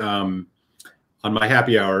my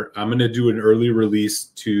happy hour, I'm going to do an early release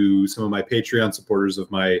to some of my Patreon supporters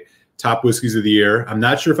of my top whiskeys of the year. I'm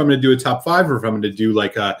not sure if I'm going to do a top 5 or if I'm going to do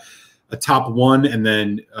like a top 1 and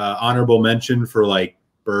then honorable mention for like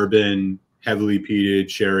bourbon, heavily peated,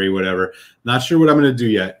 sherry, whatever. Not sure what I'm going to do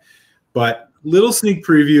yet, but little sneak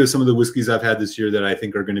preview of some of the whiskeys I've had this year that I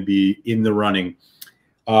think are going to be in the running.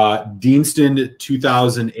 Deanston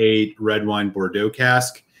 2008 red wine Bordeaux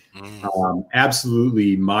cask.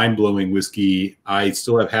 Absolutely mind-blowing whiskey. I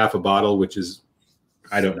still have half a bottle, which is,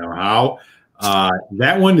 I don't know how.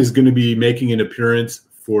 That one is going to be making an appearance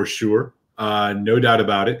for sure. No doubt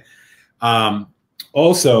about it.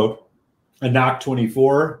 Also, a Knock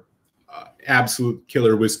 24, absolute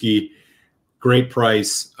killer whiskey. Great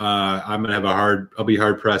price. I'm going to have I'll be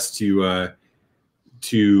hard pressed to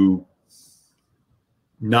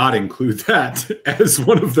not include that as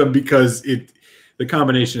one of them because the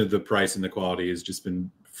combination of the price and the quality has just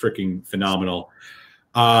been freaking phenomenal.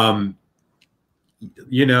 The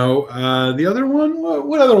other one,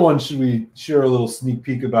 what other one should we share a little sneak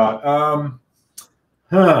peek about?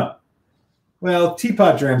 Well,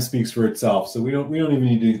 Teapot Dram speaks for itself, so we don't even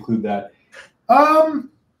need to include that.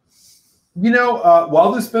 While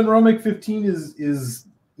this Benromach 15 is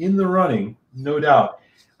in the running, no doubt,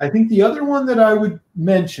 I think the other one that I would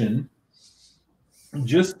mention,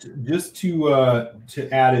 just to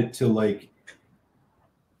add it to like,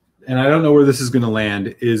 and I don't know where this is going to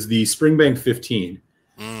land, is the Springbank 15.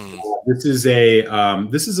 This is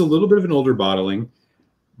a little bit of an older bottling,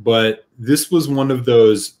 but this was one of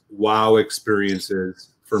those wow experiences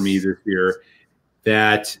for me this year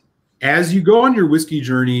that as you go on your whiskey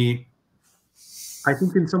journey, I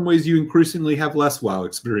think in some ways you increasingly have less wow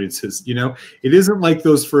experiences. It isn't like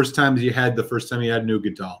those first times you had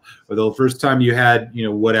Nougatal or the first time you had,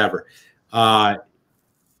 whatever.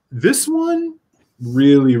 This one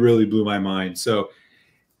really, really blew my mind. So,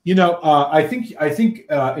 I think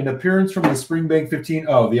an appearance from the Springbank 15.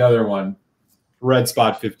 Oh, the other one, Red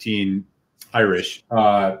Spot 15 Irish.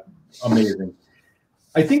 Amazing.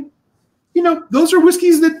 I think, those are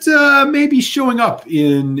whiskeys that may be showing up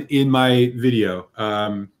in my video.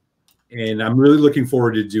 And I'm really looking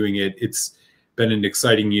forward to doing it. It's been an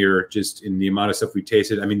exciting year just in the amount of stuff we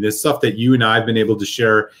tasted. I mean, the stuff that you and I have been able to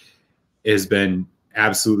share has been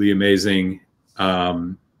absolutely amazing.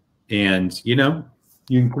 And, you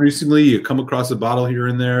increasingly come across a bottle here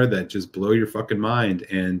and there that just blow your fucking mind.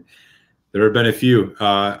 And there have been a few.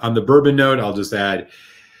 On the bourbon note, I'll just add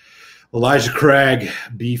Elijah Craig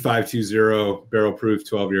B520 barrel proof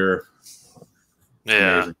 12-year.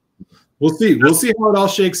 Yeah. Amazing. We'll see. We'll see how it all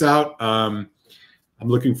shakes out. I'm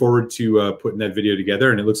looking forward to putting that video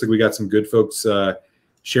together, and it looks like we got some good folks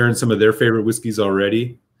sharing some of their favorite whiskeys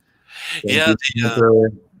already. Yeah,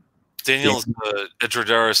 Daniel's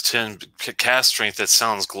Edredaris 10 cast strength. That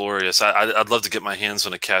sounds glorious. I'd love to get my hands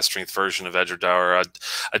on a cast strength version of Edredauer.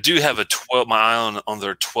 I do have my eye on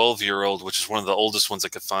their 12-year-old, which is one of the oldest ones I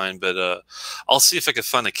could find. But I'll see if I could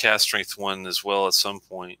find a cast strength one as well at some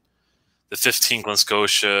point. The 15 Glen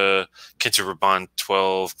Scotia, Kinter Bourbon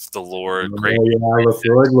 12, the Lord, great. Oh, yeah, the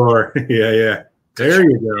Floyd Lore. Yeah. There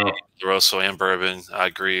you go. Rosso and bourbon. I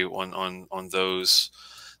agree on those.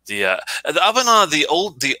 The Avenant,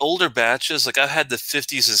 the older batches, like I had the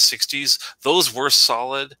 50s and 60s, those were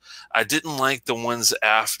solid. I didn't like the ones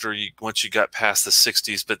after once you got past the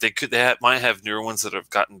 60s, but they might have newer ones that have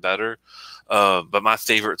gotten better. But my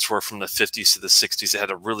favorites were from the 50s to the 60s. It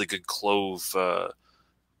had a really good clove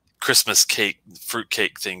Christmas cake, fruit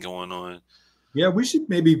cake thing going on. Yeah, we should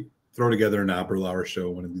maybe throw together an Aberlour show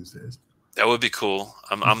one of these days. That would be cool.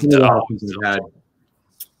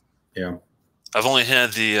 Yeah. I've only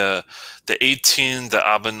had the 18, the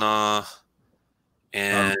Avenant,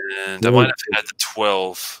 and I might have had the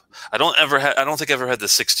 12. I don't think I ever had the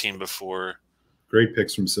 16 before. Great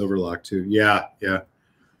picks from Silverlock too. Yeah. You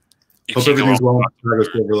Hope everything's well with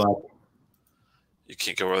Silverlock. You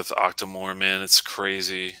can't go wrong with Octomore, man. It's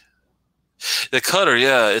crazy. The Cutter,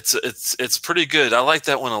 yeah, it's pretty good. I like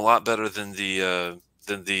that one a lot better than the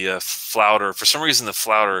Flouter. For some reason, the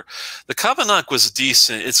Flouter, the Cabernet was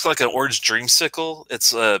decent. It's like an orange dreamsicle.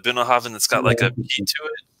 It's Benohaven that's got like a heat to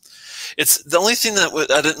it. It's the only thing that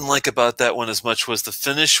I didn't like about that one as much was the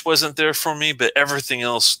finish wasn't there for me, but everything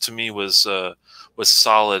else to me was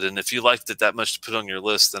solid. And if you liked it that much to put on your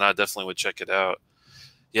list, then I definitely would check it out.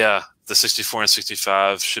 Yeah, the 64 and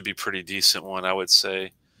 65 should be pretty decent one, I would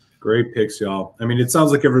say. Great picks, y'all. I mean, it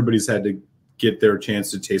sounds like everybody's had to get their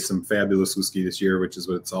chance to taste some fabulous whiskey this year, which is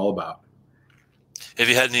what it's all about. Have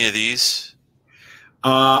you had any of these?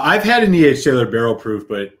 I've had an E.H. Taylor barrel proof,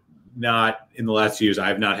 but not in the last few years. I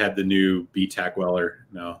have not had the new BTAC Weller.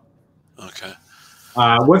 No. Okay.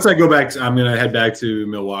 Once I go back, I'm going to head back to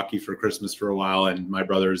Milwaukee for Christmas for a while, and my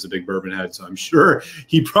brother is a big bourbon head, so I'm sure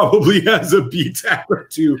he probably has a BTAC or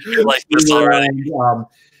two. Like this already.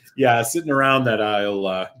 Yeah, sitting around that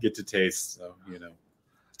I'll get to taste. So, you know,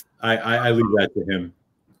 I leave that to him.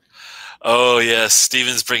 Oh, yes.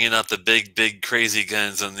 Steven's bringing out the big, crazy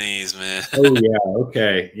guns on these, man. Oh, yeah.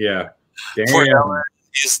 Okay. Yeah. Damn.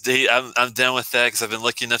 I'm down with that because I've been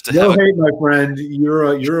lucky enough to no have. Hate, my friend.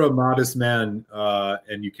 You're a modest man,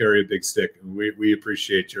 and you carry a big stick. We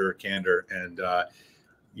appreciate your candor, and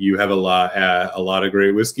you have a lot of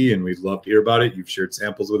great whiskey, and we'd love to hear about it. You've shared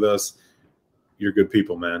samples with us. You're good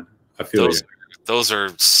people, man. I feel you. Those are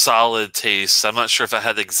solid tastes. I'm not sure if I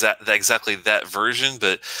had exactly that version,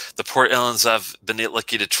 but the Port Ellens I've been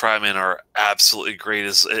lucky to try, man, are absolutely great,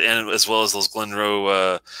 as well as those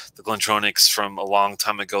Glenroe, the Glentronics from a long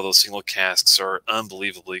time ago. Those single casks are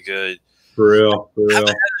unbelievably good. For real. I haven't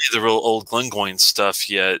had any of the real old Glengoyne stuff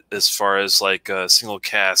yet, as far as like single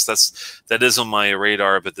cask. That is on my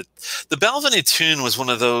radar. But the Balvenie Tune was one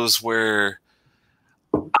of those where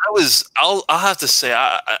I'll have to say,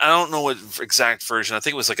 I don't know what exact version. I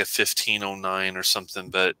think it was like a 1509 or something,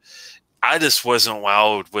 but I just wasn't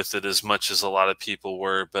wowed with it as much as a lot of people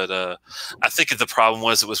were. But I think the problem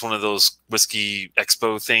was it was one of those whiskey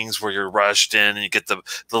expo things where you're rushed in and you get the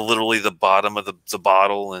literally the bottom of the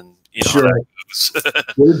bottle, and you know. Sure.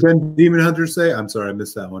 What did Ben Demon Hunter say? I'm sorry, I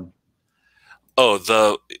missed that one.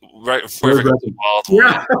 Oh, right before I got the wild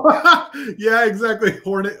one. Yeah, exactly.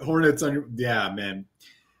 Hornets on your, yeah, man.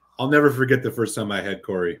 I'll never forget the first time I had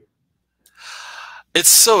Corey. It's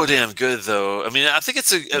so damn good, though. I mean, I think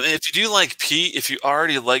if you do like peat, if you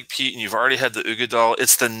already like peat and you've already had the Ugadal,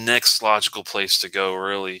 it's the next logical place to go,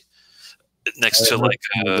 really. Next to like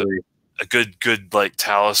a good like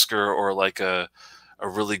Talisker, or like a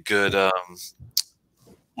really good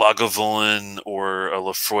Lagavulin or a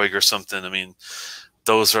Lafroig or something. I mean,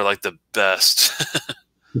 those are like the best.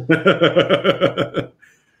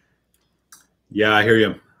 Yeah, I hear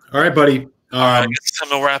you. All right, buddy. I guess it's time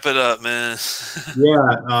to wrap it up, man.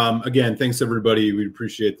 Yeah. Again, thanks everybody. We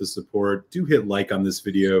appreciate the support. Do hit like on this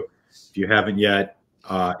video if you haven't yet.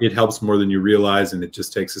 It helps more than you realize, and it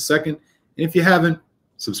just takes a second. And if you haven't,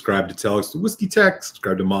 subscribe to Telex, the Whiskey Tech.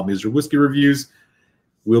 Subscribe to Malt Muser Whiskey Reviews.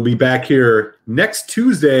 We'll be back here next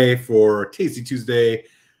Tuesday for Tasty Tuesday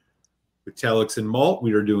with Telex and Malt.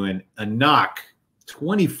 We are doing a knock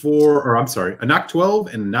 24, or I'm sorry, a knock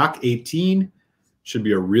 12 and a knock 18. Should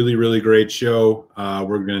be a really, really great show.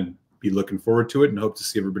 We're going to be looking forward to it and hope to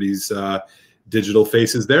see everybody's digital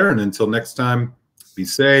faces there. And until next time, be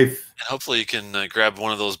safe. And hopefully you can grab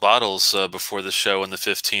one of those bottles before the show on the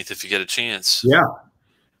 15th if you get a chance. Yeah.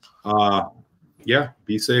 Yeah.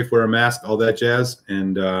 Be safe, wear a mask, all that jazz.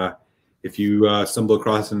 And if you stumble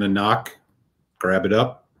across in a knock, grab it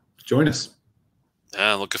up. Join us.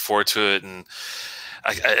 Yeah, looking forward to it. And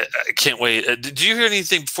I can't wait. Did you hear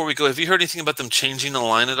anything before we go? Have you heard anything about them changing the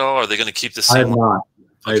line at all? Are they going to keep the same? I have not.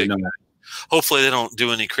 Okay. I have not. Hopefully they don't do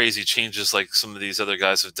any crazy changes like some of these other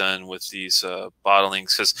guys have done with these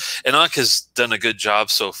bottlings, because Enoch has done a good job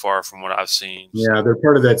so far from what I've seen. Yeah, they're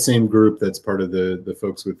part of that same group that's part of the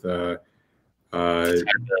folks with yeah.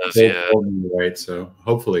 Right. So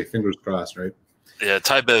hopefully, fingers crossed, right? Yeah,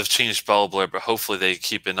 Ty Bev changed Bellblair, but hopefully they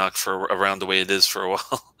keep Enoch for around the way it is for a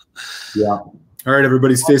while. Yeah. All right,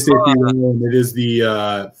 everybody, stay safe. It is the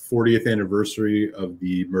 40th anniversary of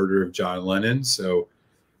the murder of John Lennon. So,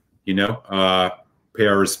 you know, pay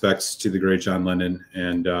our respects to the great John Lennon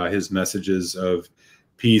and his messages of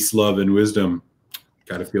peace, love, and wisdom.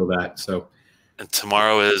 Got to feel that. So, and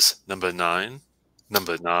tomorrow is number 9.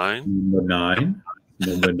 Number 9. Number 9.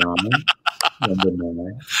 Number 9. Number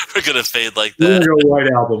 9. We're going to fade like We're that. going to go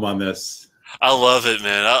White Album on this. I love it,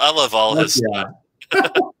 man. I love all his stuff.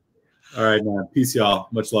 All right, man. Peace, y'all.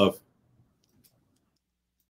 Much love.